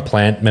 until I do my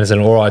plant medicine,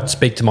 or I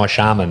speak to my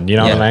shaman. You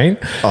know what I mean?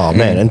 Oh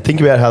man, and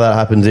think about how that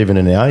happens even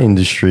in our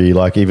industry,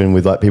 like even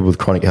with like people with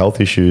chronic health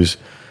issues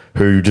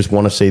who just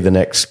want to see the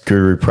next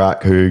guru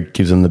prac who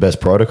gives them the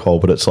best protocol.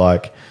 But it's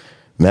like,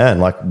 man,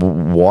 like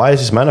why is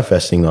this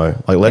manifesting though?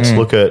 Like let's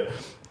look at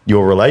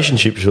your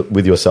relationship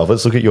with yourself.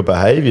 Let's look at your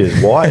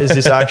behaviors. Why is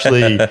this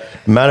actually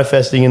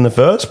manifesting in the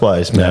first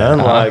place, man?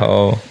 Like,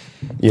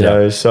 you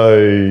know,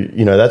 so,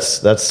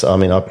 that's, I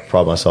mean, I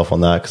pride myself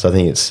on that because I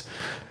think it's,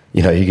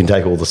 you can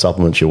take all the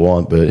supplements you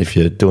want, but if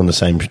you're doing the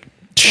same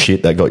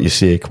shit that got you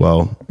sick,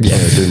 well, it's not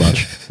going to do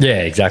much.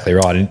 Yeah, exactly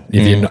right. And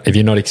if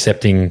you're not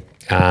accepting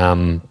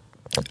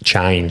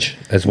change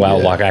as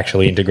well, like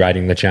actually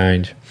integrating the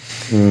change.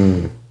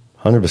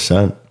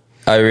 100%.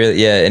 I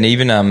really, and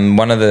even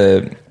one of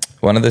the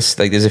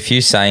like, there's a few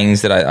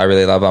sayings that I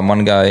really love.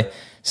 One guy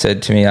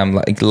said to me,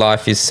 like,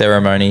 life is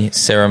ceremony,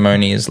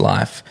 ceremony is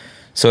life.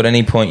 So at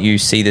any point you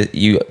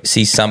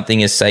see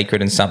something as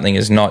sacred and something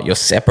as not, you're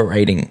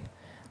separating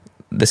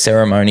the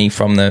ceremony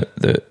from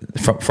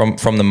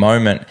the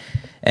moment.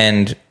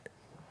 And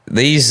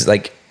these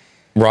like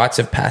rites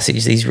of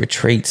passage, these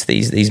retreats,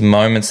 these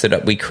moments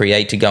that we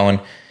create to go and,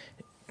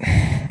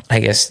 I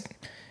guess,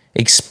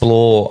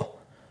 explore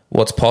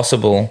what's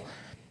possible,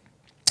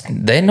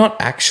 they're not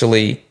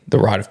actually the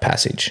rite of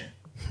passage.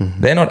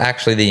 They're not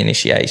actually the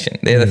initiation.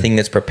 They're the thing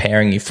that's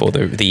preparing you for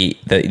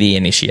the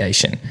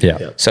initiation.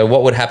 Yeah. So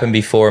what would happen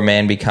before a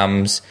boy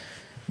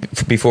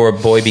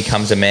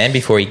becomes a man,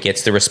 before he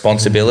gets the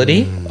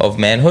responsibility of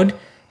manhood?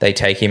 They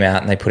take him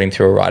out and they put him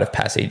through a rite of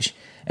passage.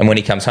 And when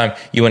he comes home,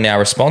 you are now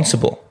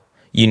responsible.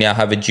 You now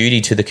have a duty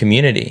to the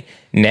community.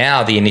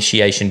 Now the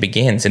initiation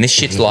begins, and this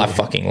shit's life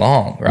fucking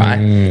long, right?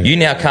 You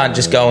now can't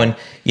just go and,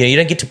 you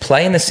don't get to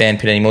play in the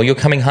sandpit anymore. You're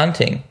coming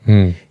hunting.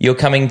 You're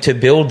coming to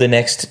build the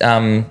next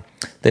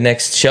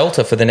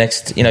shelter for the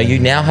next, you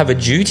now have a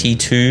duty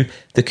to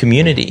the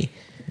community.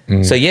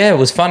 So yeah, it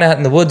was fun out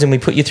in the woods, and we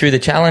put you through the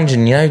challenge,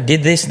 and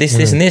did this, and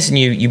this, and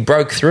you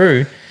broke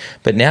through.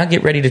 But now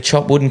get ready to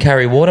chop wood and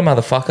carry water,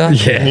 motherfucker.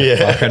 Yeah.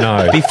 Fucking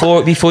know.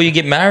 Before you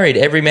get married,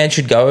 every man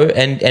should go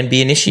and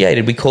be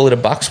initiated. We call it a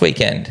bucks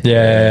weekend.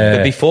 Yeah.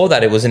 But before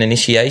that, it was an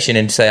initiation,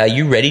 and say, are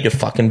you ready to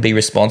fucking be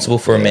responsible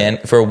for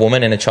a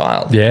woman and a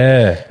child?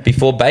 Yeah.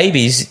 Before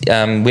babies,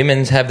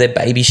 women have their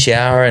baby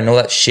shower and all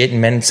that shit, and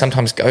men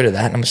sometimes go to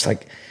that, and I'm just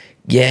like,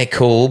 yeah,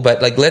 cool, but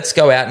like, let's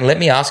go out and let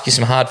me ask you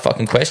some hard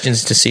fucking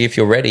questions to see if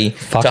you're ready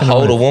to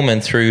hold a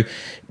woman through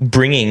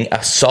bringing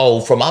a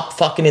soul from up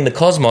fucking in the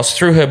cosmos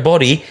through her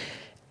body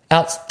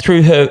out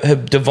through her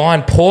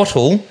divine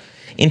portal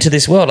into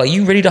this world. Are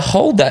you ready to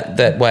hold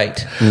that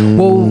weight?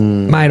 Well,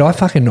 mate, I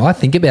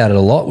think about it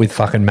a lot with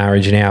fucking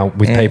marriage now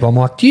with people. I'm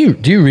like, do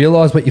you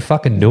realise what you're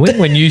fucking doing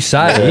when you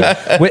say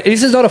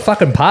this is not a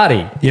fucking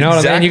party? You know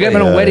what I mean? You're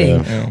going to a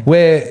wedding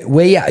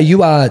where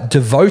you are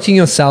devoting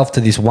yourself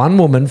to this one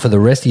woman for the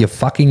rest of your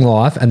fucking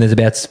life, and there's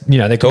about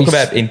there could talk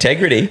about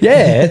integrity.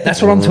 Yeah,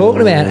 that's what I'm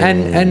talking about,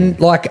 and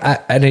like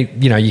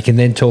you can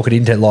then talk it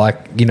into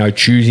like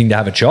choosing to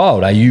have a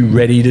child. Are you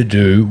ready to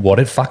do what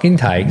it fucking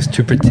takes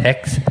to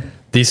protect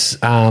this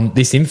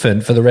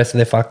infant for the rest of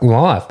their fucking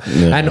life?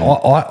 And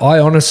I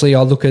honestly,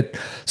 I look at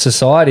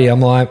society,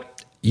 I'm like,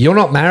 you're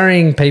not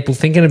marrying people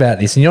thinking about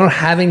this, and you're not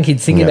having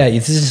kids thinking about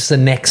you. This is just the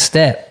next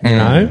step, you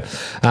know?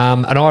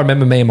 And I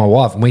remember me and my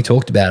wife, and we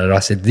talked about it. I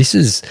said, this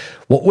is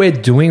what we're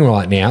doing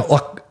right now.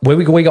 Like,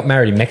 we got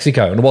married in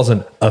Mexico and it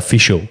wasn't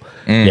official.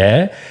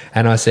 Yeah.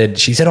 And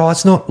she said, oh,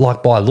 it's not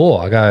like by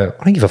law. I go,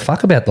 I don't give a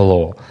fuck about the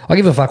law. I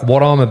give a fuck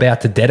what I'm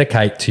about to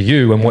dedicate to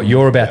you and what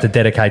you're about to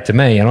dedicate to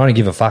me. And I don't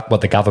give a fuck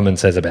what the government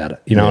says about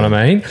it. You know what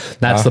I mean?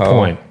 That's the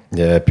point.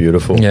 Yeah,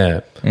 beautiful.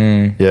 Yeah.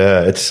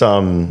 Yeah, it's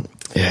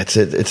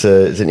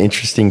an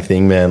interesting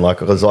thing, man. Like,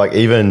 because like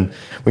even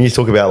when you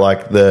talk about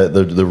like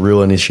the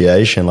real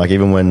initiation, like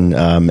even when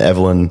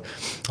Evelyn,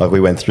 like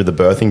we went through the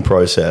birthing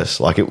process,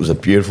 like it was a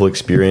beautiful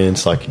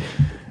experience. Like,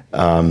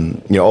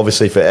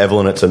 obviously for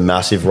Evelyn, it's a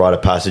massive rite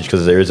of passage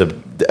because there is a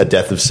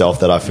death of self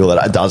that I feel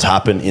that it does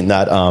happen in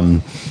that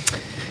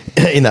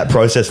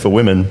process for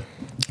women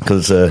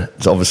because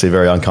it's obviously a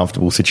very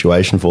uncomfortable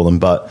situation for them.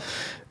 But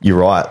you're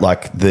right,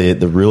 like the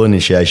real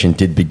initiation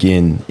did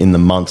begin in the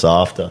months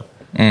after.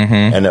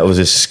 And it was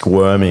this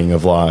squirming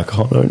of like,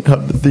 I don't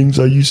have the things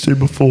I used to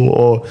before,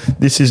 or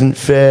this isn't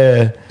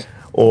fair,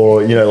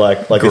 or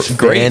like this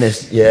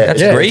fairness. Yeah,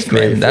 that's grief,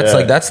 man. That's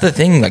like that's the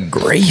thing, like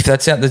grief.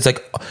 That's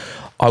like,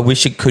 I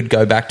wish it could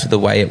go back to the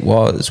way it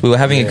was. We were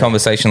having a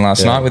conversation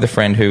last night with a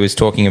friend who was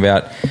talking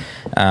about.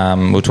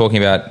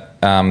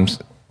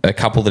 A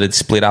couple that had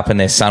split up, and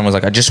their son was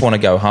like, "I just want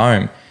to go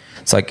home."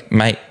 It's like,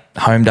 mate,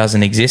 home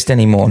doesn't exist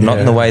anymore. Not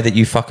in the way that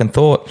you fucking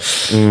thought.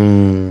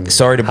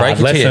 Sorry to break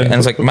it to you. And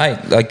it's like, mate,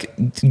 like,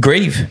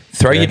 grieve.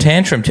 Throw your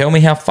tantrum. Tell me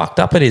how fucked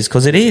up it is,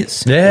 because it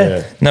is.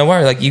 Yeah. No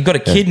worry. Like, you've got a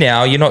kid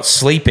now. You're not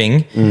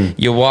sleeping.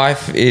 Your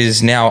wife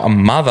is now a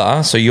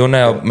mother, so you're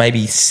now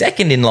maybe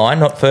second in line,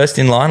 not first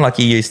in line like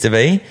you used to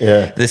be.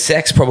 Yeah. The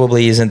sex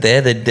probably isn't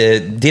there. The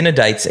dinner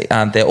dates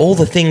aren't there. All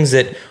the things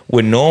that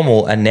were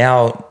normal are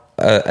now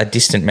a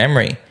distant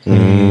memory.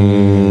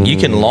 You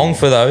can long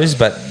for those,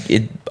 but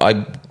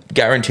I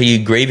guarantee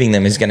you grieving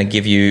them is going to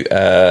give you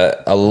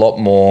a lot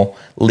more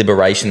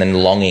liberation than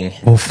longing.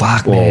 Well,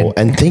 fuck, man.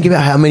 And think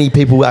about how many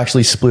people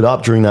actually split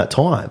up during that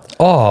time.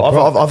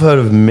 Oh, I've heard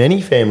of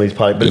many families,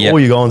 but all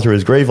you're going through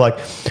is grief. Like,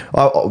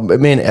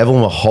 me and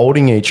Evelyn were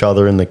holding each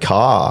other in the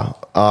car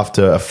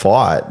after a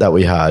fight that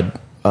we had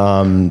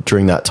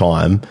during that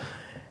time,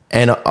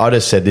 and I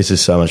just said, "This is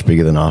so much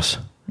bigger than us."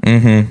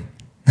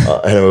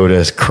 And we were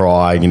just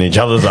crying in each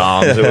other's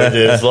arms. And we were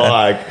just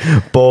like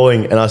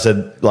bawling. And I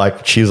said,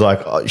 like, she's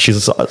like, I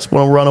just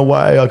want to run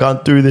away. I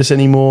can't do this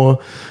anymore.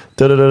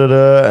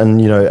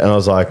 And, and I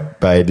was like,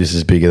 babe, this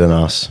is bigger than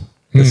us.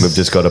 We've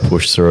just got to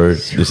push through.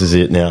 This is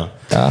it now.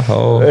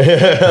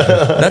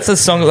 That's a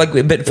song,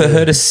 like, but for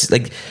her to,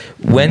 like,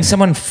 when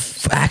someone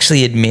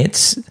actually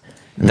admits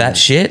that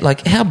shit,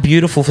 like, how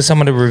beautiful for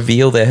someone to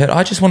reveal their hurt.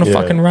 I just want to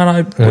fucking run.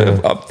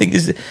 I think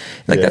is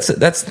like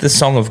that's the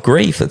song of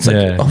grief. It's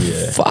like,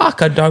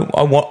 fuck,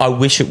 I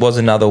wish it was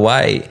another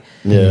way.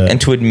 And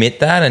to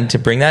admit that and to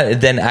bring that,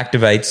 it then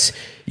activates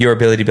your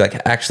ability to be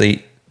like,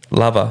 actually,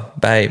 lover,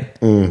 babe,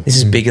 this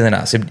is bigger than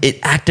us.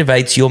 It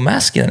activates your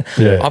masculine.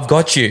 I've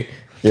got you.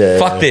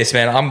 Fuck this,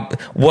 man.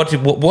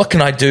 What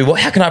can I do?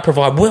 How can I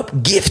provide?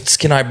 What gifts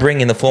can I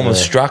bring in the form of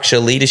structure,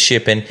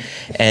 leadership,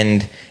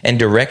 and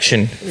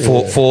direction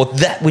for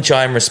that which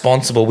I am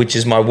responsible, which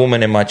is my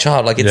woman and my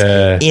child? Like, it's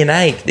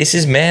innate. This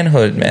is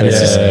manhood, man.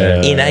 This is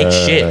innate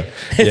shit.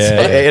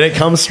 And it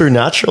comes through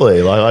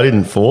naturally. Like, I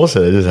didn't force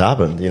it; it just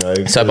happened.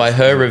 So by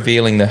her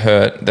revealing the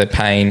hurt, the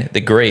pain,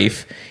 the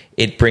grief,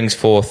 it brings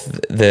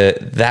forth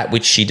that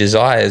which she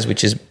desires,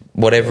 which is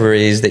whatever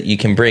it is that you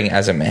can bring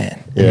as a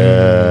man.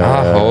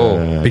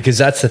 Because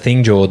that's the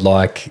thing, Jord.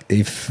 Like,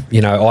 if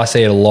I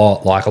see it a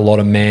lot. Like, a lot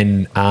of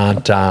men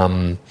aren't.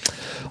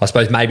 I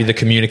suppose maybe the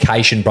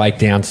communication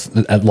breakdowns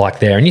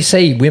like there, and you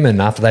see women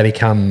after they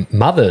become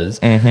mothers,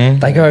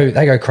 they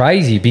go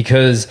crazy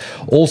because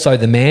also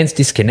the man's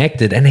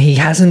disconnected and he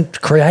hasn't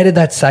created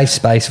that safe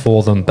space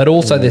for them. But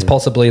also there's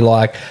possibly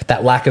like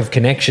that lack of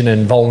connection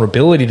and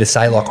vulnerability to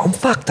say like, I'm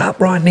fucked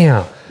up right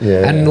now,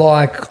 and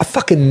like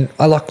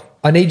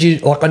I need you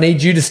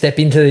to step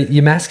into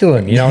your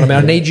masculine. You know what I mean?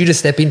 I need you to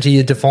step into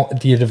your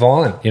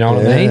divine. You know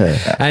what I mean?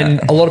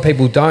 And a lot of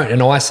people don't.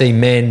 And I see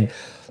men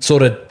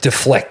sort of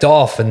deflect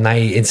off, and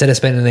they, instead of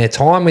spending their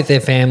time with their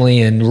family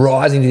and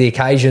rising to the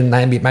occasion,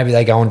 maybe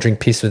they go and drink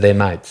piss with their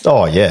mates.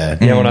 Oh yeah,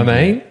 you know what I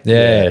mean?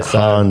 Yeah,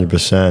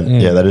 100%.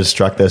 Yeah, they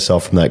distract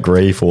themselves from that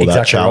grief or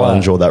that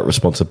challenge or that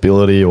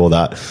responsibility or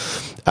that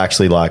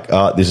actually like,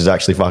 this is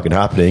actually fucking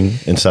happening,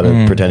 instead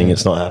of pretending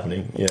it's not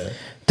happening. Yeah.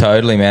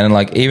 Totally, man. And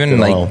like, even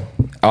like,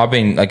 I've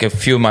been like, a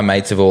few of my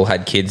mates have all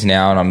had kids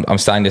now, and I'm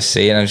starting to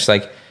see it, and I'm just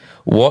like,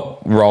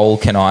 what role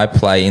can I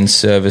play in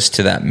service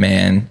to that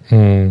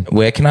man?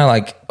 Where can I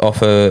like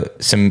offer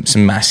some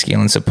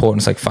masculine support? And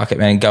it's like, fuck it,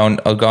 man.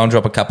 I'll go and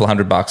drop a couple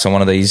 $100 on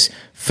one of these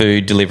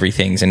food delivery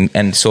things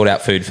and sort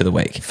out food for the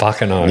week.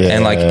 Fucking oath.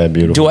 And like,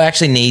 beautiful. Do I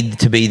actually need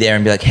to be there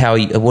and be like,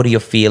 what are your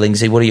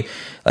feelings? What are you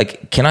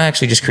like? Can I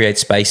actually just create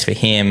space for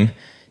him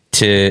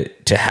to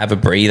have a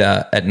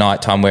breather at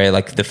nighttime where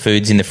like the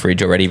food's in the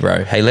fridge already,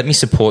 bro? Hey, let me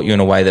support you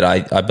in a way that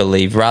I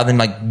believe, rather than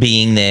like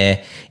being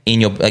there in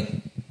your like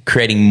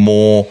creating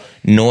more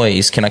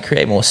noise. Can I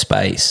create more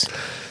space?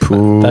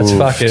 That's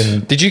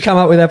fucking. Did you come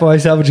up with that by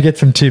yourself, or did you get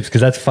some tips?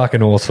 Because that's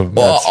fucking awesome.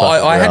 Well,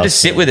 I had to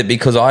sit with it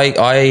because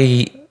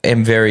I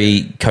am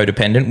very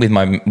codependent with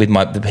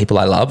the people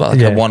I love.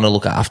 Like, I want to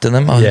look after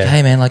them. I'm like,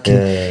 hey man, like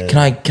can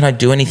I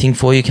do anything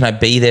for you? Can I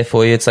be there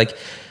for you? It's like,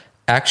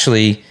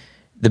 actually,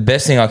 the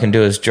best thing I can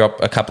do is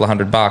drop a couple of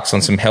 $100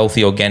 on some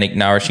healthy, organic,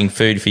 nourishing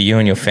food for you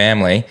and your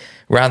family,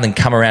 rather than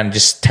come around and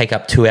just take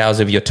up 2 hours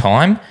of your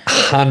time.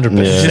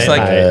 100%. Just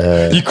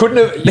like, you couldn't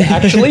have, you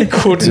actually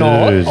could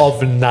not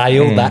have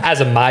nailed that as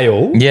a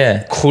male.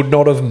 Yeah. Could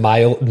not have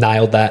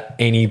nailed that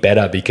any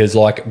better, because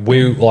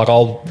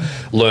I'll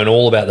learn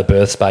all about the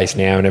birth space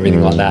now and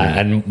everything like that.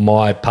 And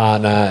my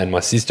partner and my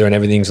sister and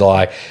everything's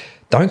like,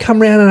 don't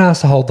come around and ask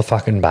to hold the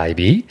fucking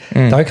baby.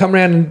 Don't come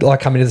around and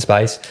like come into the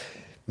space.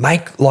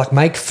 Make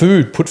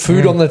food, put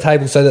food on the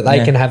table so that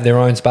they can have their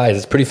own space.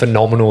 It's pretty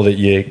phenomenal that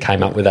you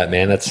came up with that,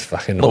 man. That's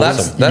fucking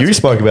awesome. You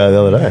spoke about it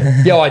the other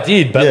day. Yeah, I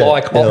did, but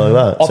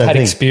I've had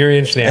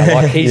experience now.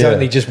 Like, he's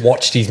only just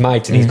watched his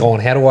mates and he's gone,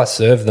 how do I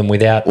serve them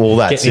without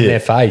getting in their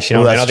face? You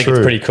know, I think it's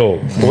pretty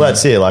cool. Well,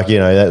 that's it. Like, you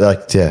know,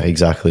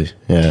 exactly.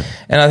 Yeah.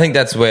 And I think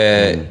that's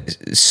where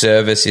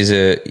service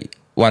is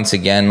once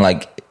again,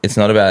 like, it's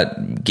not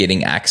about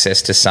getting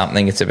access to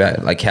something. It's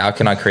about, like, how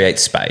can I create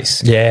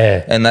space?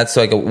 Yeah. And that's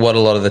like what a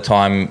lot of the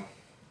time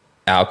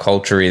our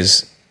culture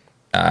is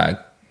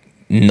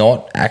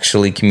not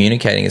actually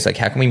communicating. It's like,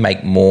 how can we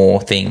make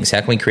more things?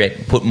 How can we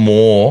put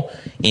more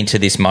into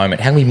this moment?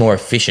 How can we be more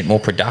efficient,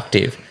 more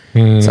productive?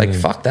 It's like,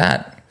 fuck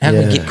that. How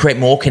can we create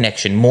more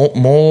connection,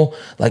 more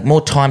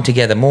time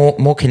together,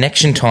 more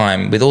connection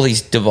time with all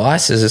these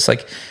devices? It's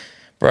like,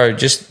 bro,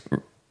 just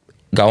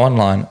go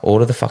online,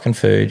 order the fucking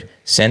food,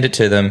 send it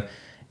to them,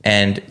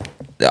 and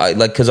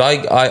because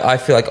I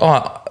feel like,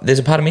 there's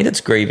a part of me that's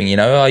grieving. You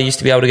know, I used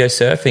to be able to go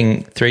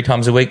surfing 3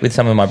 times a week with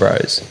some of my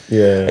bros.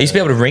 Yeah, I used to be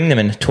able to ring them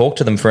and talk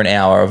to them for an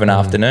hour of an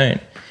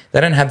afternoon.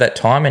 They don't have that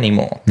time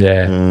anymore.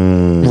 Yeah,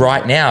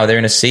 right now they're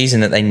in a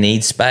season that they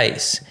need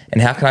space, and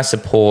how can I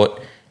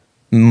support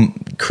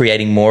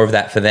creating more of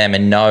that for them,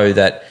 and know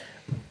that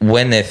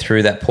when they're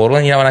through that portal,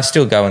 and, you know, and I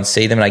still go and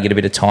see them and I get a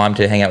bit of time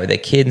to hang out with their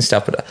kid and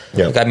stuff, but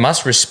like, I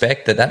must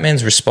respect that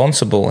man's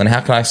responsible, and how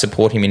can I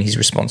support him in his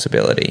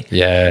responsibility?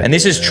 Yeah. And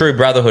this is true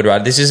brotherhood,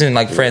 right? This isn't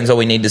like friends,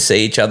 we need to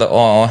see each other.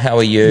 Oh, how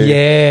are you?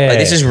 Yeah. Like,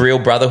 this is real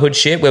brotherhood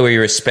shit where we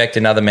respect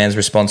another man's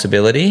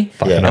responsibility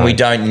and we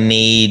don't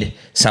need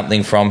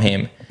something from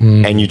him.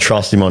 And you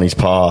trust him on his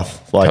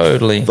path. Like,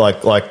 totally.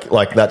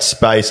 Like that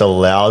space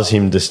allows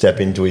him to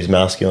step into his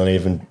masculine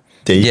even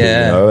deeper, you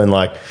know, and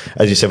like,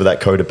 as you said, with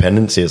that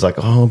codependency, it's like,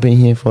 I'll be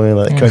here for you,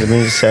 like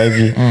codependency save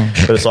you.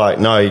 But it's like,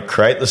 no, you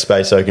create the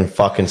space so he can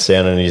fucking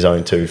stand on his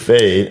own 2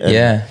 feet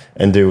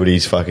and do what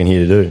he's fucking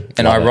here to do.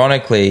 And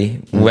ironically,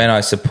 when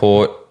I see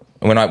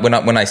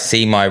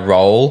my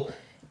role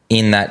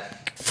in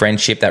that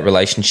friendship, that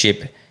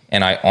relationship,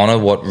 and I honor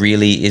what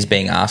really is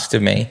being asked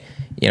of me,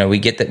 you know, we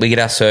get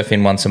our surf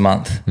in once a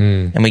month,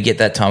 and we get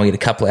that time, we get a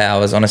couple of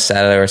hours on a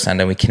Saturday or a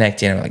Sunday, and we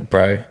connect in, and we're like,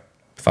 bro,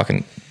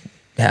 fucking,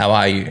 how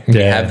are you? We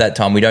have that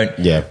time. We don't.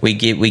 Yeah. We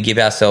give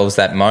ourselves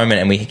that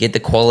moment, and we get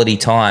the quality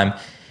time.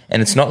 And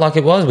it's not like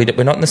it was.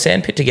 We're not in the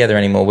sandpit together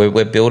anymore.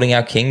 We're building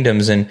our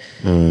kingdoms, and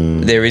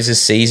there is a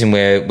season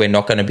where we're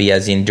not going to be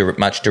as in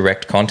much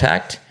direct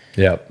contact.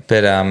 Yeah.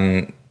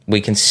 But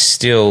we can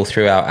still,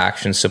 through our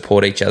actions,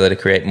 support each other to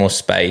create more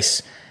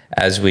space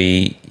as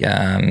we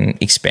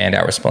expand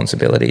our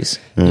responsibilities.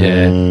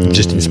 Yeah.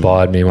 Just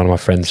inspired me. One of my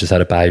friends just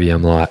had a baby.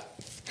 I'm like,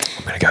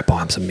 I'm going to go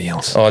buy him some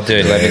meals. Oh,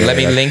 dude, let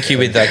me link you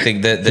with like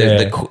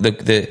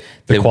the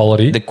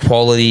quality. The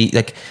quality.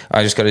 Like,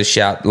 I just got to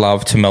shout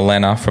love to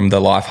Milena from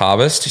the Life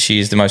Harvest. She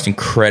is the most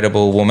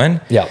incredible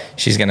woman. Yeah,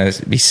 she's going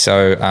to be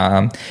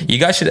so. You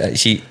guys should.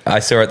 I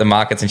saw her at the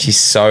markets, and she's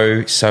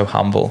so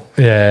humble.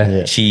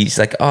 Yeah. She's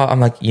like,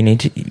 I'm like, you need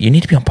to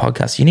be on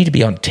podcasts. You need to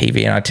be on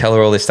TV, and I tell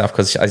her all this stuff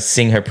because I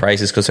sing her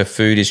praises because her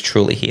food is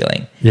truly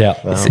healing. Yeah,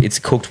 it's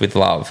cooked with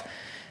love,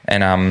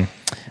 and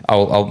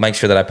I'll make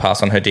sure that I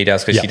pass on her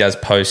details because she does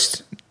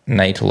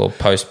post-natal or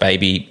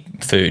post-baby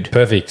food.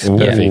 Perfect.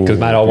 Because,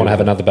 mate, I want to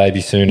have another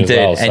baby soon as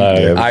well.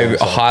 So I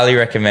highly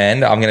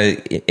recommend. I'm going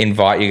to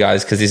invite you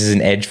guys because this is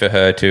an edge for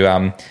her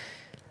to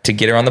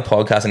get her on the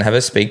podcast and have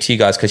her speak to you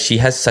guys because she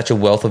has such a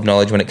wealth of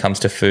knowledge when it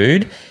comes to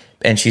food.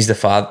 And she's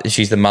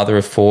the mother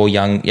of 4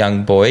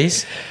 young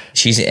boys. I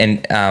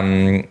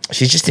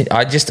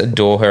just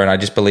adore her, and I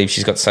just believe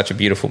she's got such a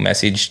beautiful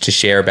message to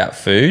share about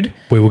food.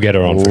 We will get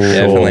her on for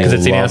sure because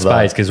it's in our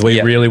space, because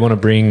we really want to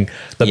bring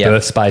the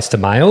birth space to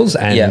males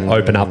and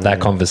open up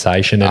that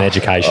conversation and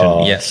education.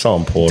 So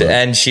important.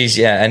 And she's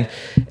and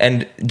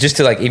just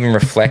to like even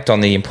reflect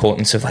on the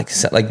importance of like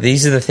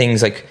these are the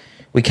things, like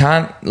we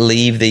can't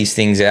leave these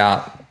things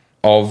out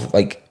of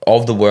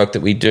the work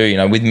that we do. You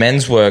know, with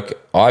men's work,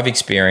 I've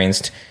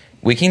experienced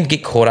we can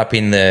get caught up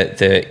in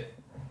the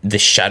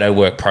shadow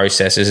work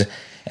processes,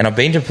 and I've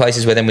been to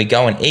places where then we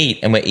go and eat,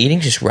 and we're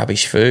eating just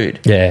rubbish food.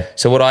 Yeah.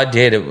 So what I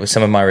did at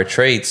some of my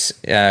retreats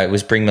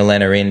was bring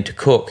Milena in to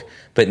cook,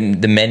 but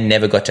the men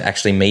never got to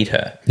actually meet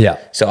her. Yeah.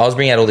 So I was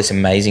bringing out all this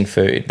amazing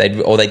food.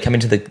 They'd come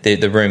into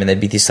the room, and there'd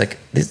be this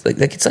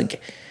it's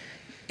like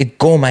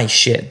gourmet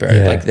shit, bro.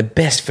 Yeah. Like the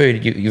best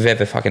food you've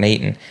ever fucking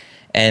eaten.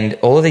 And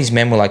all of these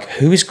men were like,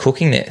 who is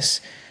cooking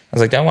this? I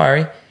was like, don't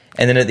worry.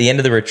 And then at the end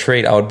of the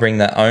retreat, I would bring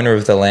the owner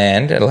of the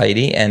land, a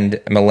lady,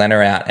 and Milena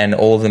out, and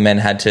all of the men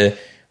had to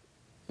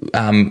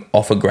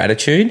offer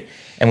gratitude.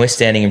 And we're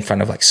standing in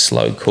front of like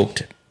slow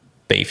cooked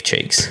beef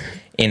cheeks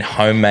in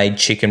homemade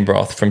chicken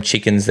broth from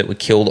chickens that were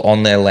killed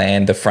on their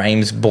land, the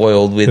frames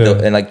boiled with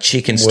and like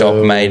chicken stock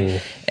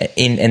made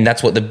in, and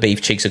that's what the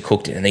beef cheeks are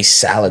cooked in, and these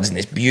salads and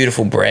this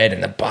beautiful bread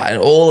and the butter,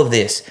 all of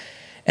this.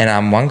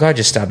 And one guy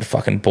just started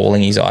fucking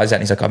bawling his eyes out,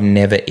 and he's like, I've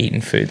never eaten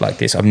food like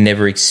this. I've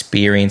never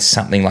experienced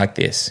something like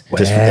this. Wow.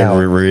 Just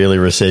really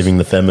receiving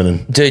the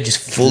feminine. Dude, just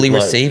fully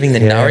receiving the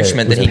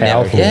nourishment that he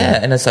never... Yeah,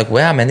 and it's like,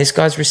 wow, man, this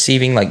guy's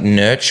receiving like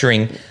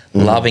nurturing,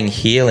 loving,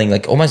 healing,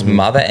 like almost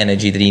mother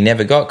energy that he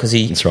never got because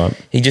That's right.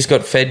 He just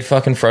got fed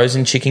fucking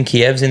frozen chicken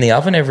Kievs in the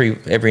oven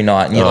every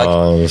night. And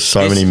you're there's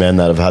so many men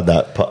that have had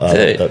that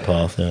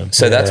path. Yeah.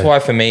 So that's why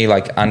for me,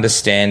 like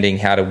understanding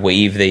how to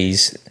weave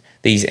these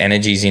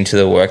energies into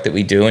the work that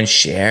we do and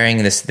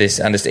sharing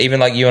this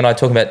even like you and I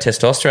talking about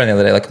testosterone the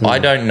other day, like I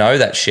don't know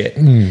that shit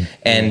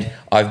and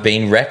I've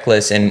been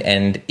reckless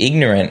and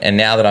ignorant, and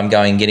now that I'm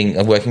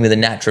working with a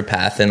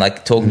naturopath and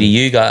like talking to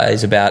you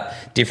guys about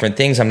different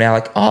things, I'm now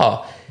like,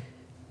 oh,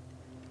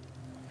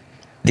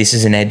 this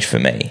is an edge for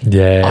me.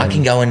 Yeah. I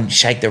can go and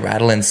shake the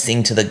rattle and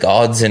sing to the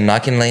gods, and I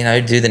can,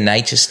 do the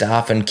nature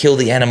stuff and kill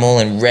the animal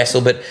and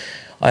wrestle, but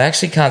I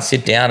actually can't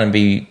sit down and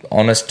be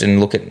honest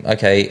and look at,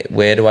 okay,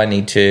 where do I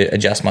need to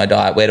adjust my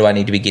diet? Where do I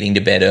need to be getting to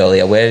bed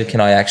earlier? Where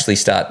can I actually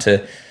start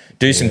to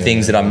do some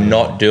things that I'm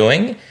not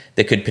doing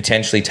that could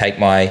potentially take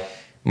my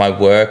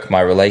work,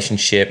 my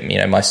relationship,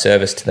 my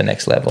service to the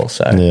next level?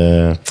 So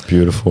yeah,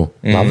 beautiful.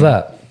 Love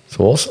that. It's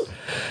awesome.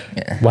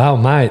 Yeah. Wow,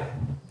 mate.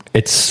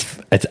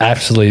 It's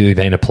absolutely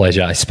been a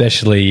pleasure,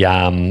 especially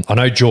I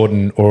know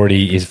Jordan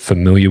already is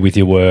familiar with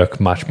your work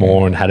much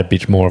more and had a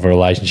bit more of a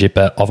relationship,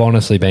 but I've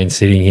honestly been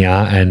sitting here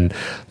and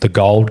the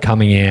gold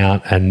coming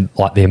out and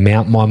like the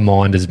amount my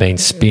mind has been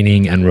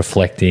spinning and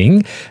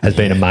reflecting has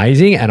been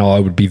amazing, and I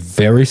would be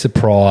very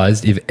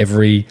surprised if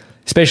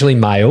especially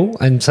male,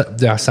 and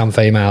there are some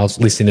females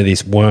listening to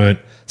this, weren't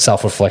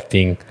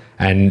self-reflecting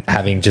and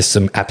having just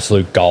some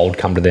absolute gold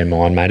come to their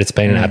mind, mate. It's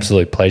been an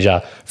absolute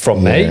pleasure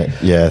from me.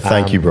 Yeah,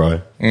 thank you,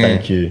 bro.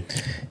 Thank you.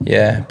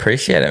 Yeah,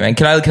 appreciate it, man.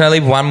 Can I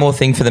leave one more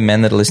thing for the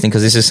men that are listening,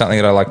 because this is something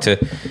that I like to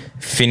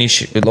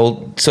finish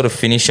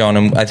on,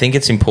 and I think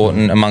it's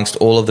important amongst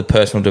all of the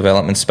personal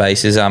development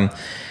spaces.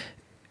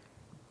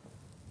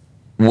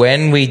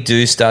 When we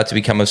do start to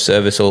become of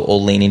service or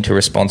lean into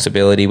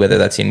responsibility, whether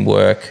that's in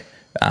work,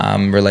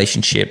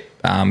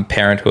 relationship,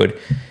 parenthood,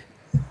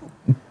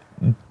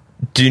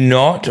 do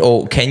not,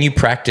 or can you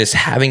practice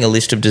having a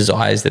list of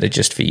desires that are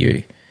just for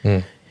you?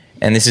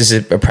 And this is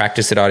a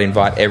practice that I'd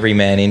invite every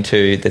man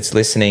into that's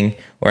listening,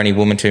 or any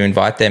woman to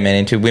invite their man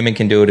into. Women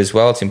can do it as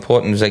well. It's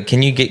important. It's like,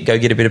 can you go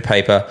get a bit of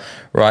paper,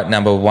 write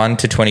number 1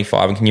 to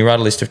 25, and can you write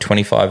a list of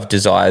 25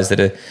 desires that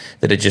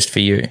are just for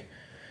you?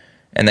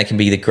 And they can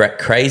be the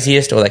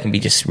craziest, or they can be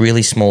just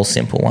really small,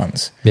 simple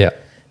ones. Yeah.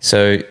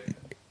 So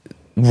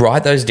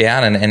write those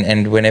down,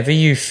 and whenever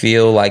you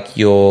feel like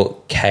you're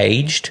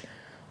caged,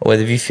 or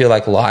whether you feel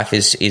like life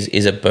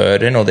is a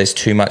burden or there's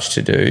too much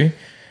to do,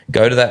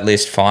 go to that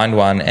list, find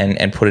one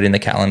and put it in the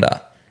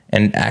calendar,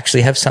 and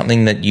actually have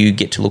something that you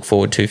get to look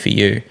forward to for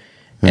you.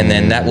 And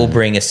then that will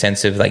bring a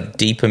sense of like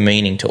deeper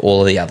meaning to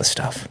all of the other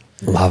stuff.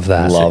 Love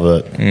that. Love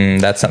it.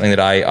 That's something that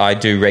I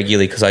do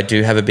regularly, because I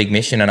do have a big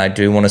mission and I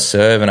do want to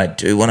serve and I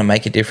do want to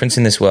make a difference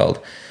in this world.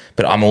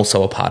 But I'm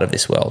also a part of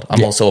this world.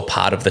 I'm also a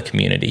part of the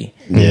community.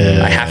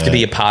 Yeah. I have to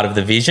be a part of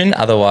the vision.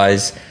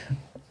 Otherwise,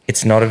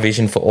 it's not a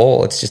vision for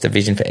all. It's just a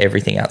vision for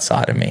everything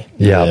outside of me.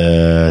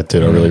 Yeah,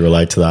 dude, I really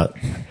relate to that.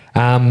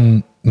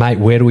 Mate,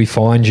 where do we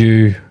find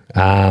you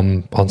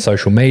on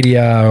social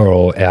media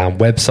or our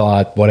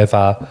website,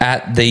 whatever?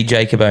 At the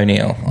Jacob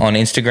O'Neill on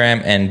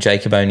Instagram and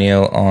Jacob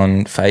O'Neill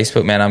on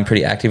Facebook. Man, I'm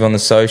pretty active on the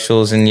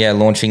socials, and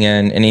launching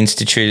an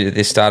institute at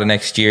the start of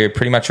next year,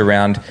 pretty much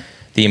around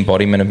the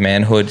embodiment of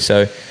manhood.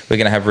 So we're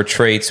going to have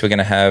retreats, we're going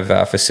to have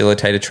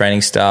facilitator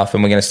training stuff,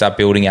 and we're going to start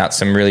building out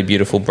some really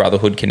beautiful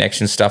brotherhood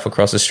connection stuff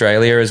across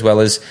Australia, as well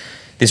as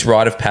this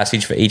rite of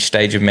passage for each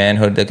stage of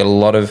manhood. They've got a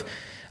lot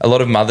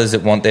of mothers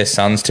that want their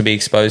sons to be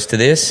exposed to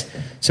this.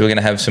 So we're going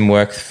to have some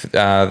work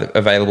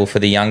available for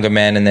the younger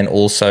men, and then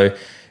also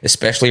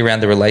especially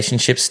around the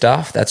relationship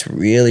stuff. That's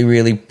really,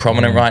 really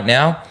prominent right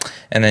now.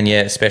 And then,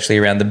 especially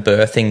around the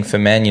birthing for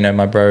men,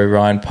 my bro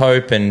Ryan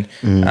Pope and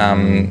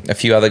a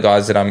few other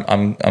guys that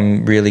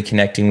I'm really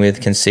connecting with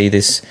can see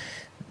this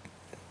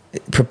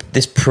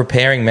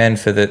preparing men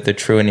for the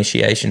true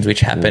initiations which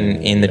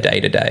happen in the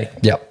day-to-day.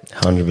 Yep.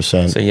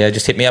 100%. So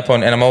just hit me up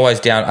and I'm always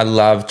down. I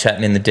love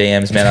chatting in the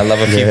DMs, man. I love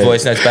a few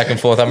voice notes back and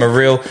forth. I'm a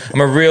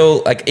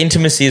real like,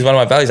 intimacy is one of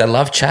my values. I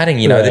love chatting,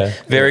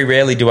 Very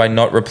rarely do I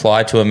not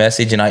reply to a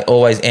message, and I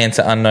always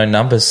answer unknown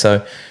numbers.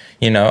 So,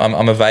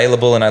 I'm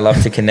available and I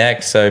love to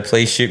connect. So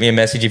please shoot me a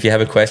message if you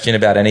have a question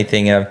about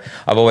anything. I've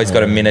always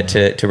got a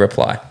minute to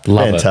reply.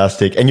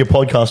 Fantastic. And your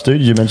podcast too,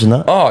 did you mention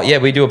that? Oh, yeah,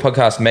 we do a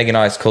podcast, Meg and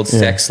I. It's called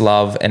Sex,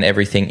 Love, and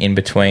Everything in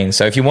Between.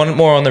 So if you want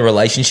more on the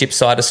relationship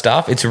side of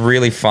stuff, it's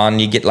really fun.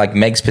 You get like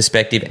Meg's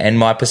perspective and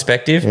my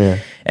perspective. Yeah.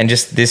 And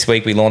just this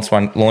week we launched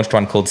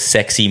one called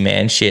Sexy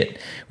Man Shit,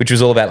 which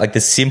was all about like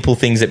the simple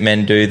things that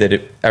men do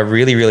that are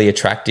really, really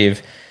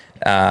attractive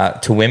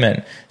to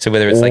women. So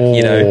whether it's like,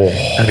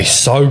 that'd be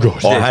so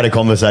good. I had a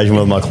conversation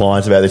with my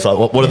clients about this. Like,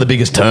 what are the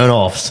biggest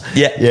turn-offs?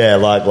 Yeah,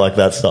 like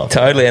that stuff.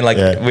 Totally.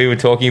 And we were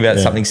talking about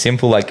something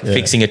simple like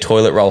fixing a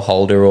toilet roll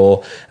holder,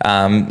 or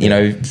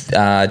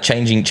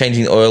changing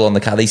the oil on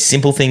the car. These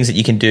simple things that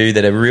you can do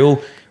that are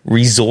real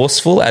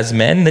resourceful as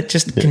men that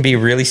just can be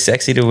really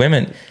sexy to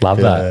women. Love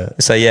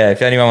that. So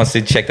if anyone wants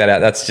to check that out,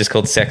 that's just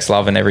called Sex,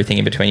 Love, and Everything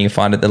in Between. You can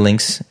find the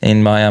links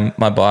in my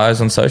my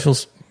bios on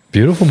socials.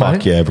 Beautiful, mate.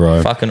 Fuck yeah,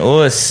 bro. Fucking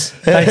us.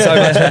 Thanks so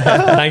much.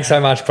 Thanks so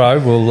much, bro.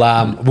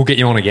 We'll get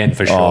you on again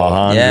for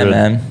sure. Yeah,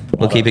 man.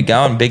 We'll keep it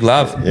going. Big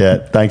love. Yeah,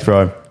 thanks,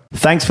 bro.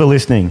 Thanks for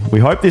listening. We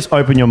hope this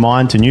opened your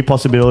mind to new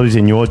possibilities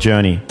in your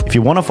journey. If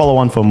you want to follow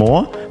on for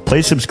more,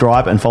 please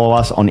subscribe and follow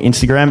us on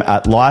Instagram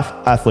at Life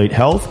Athlete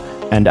Health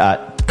and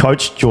at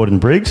Coach Jordan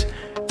Briggs.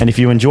 And if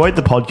you enjoyed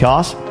the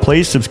podcast,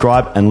 please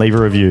subscribe and leave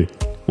a review.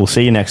 We'll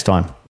see you next time.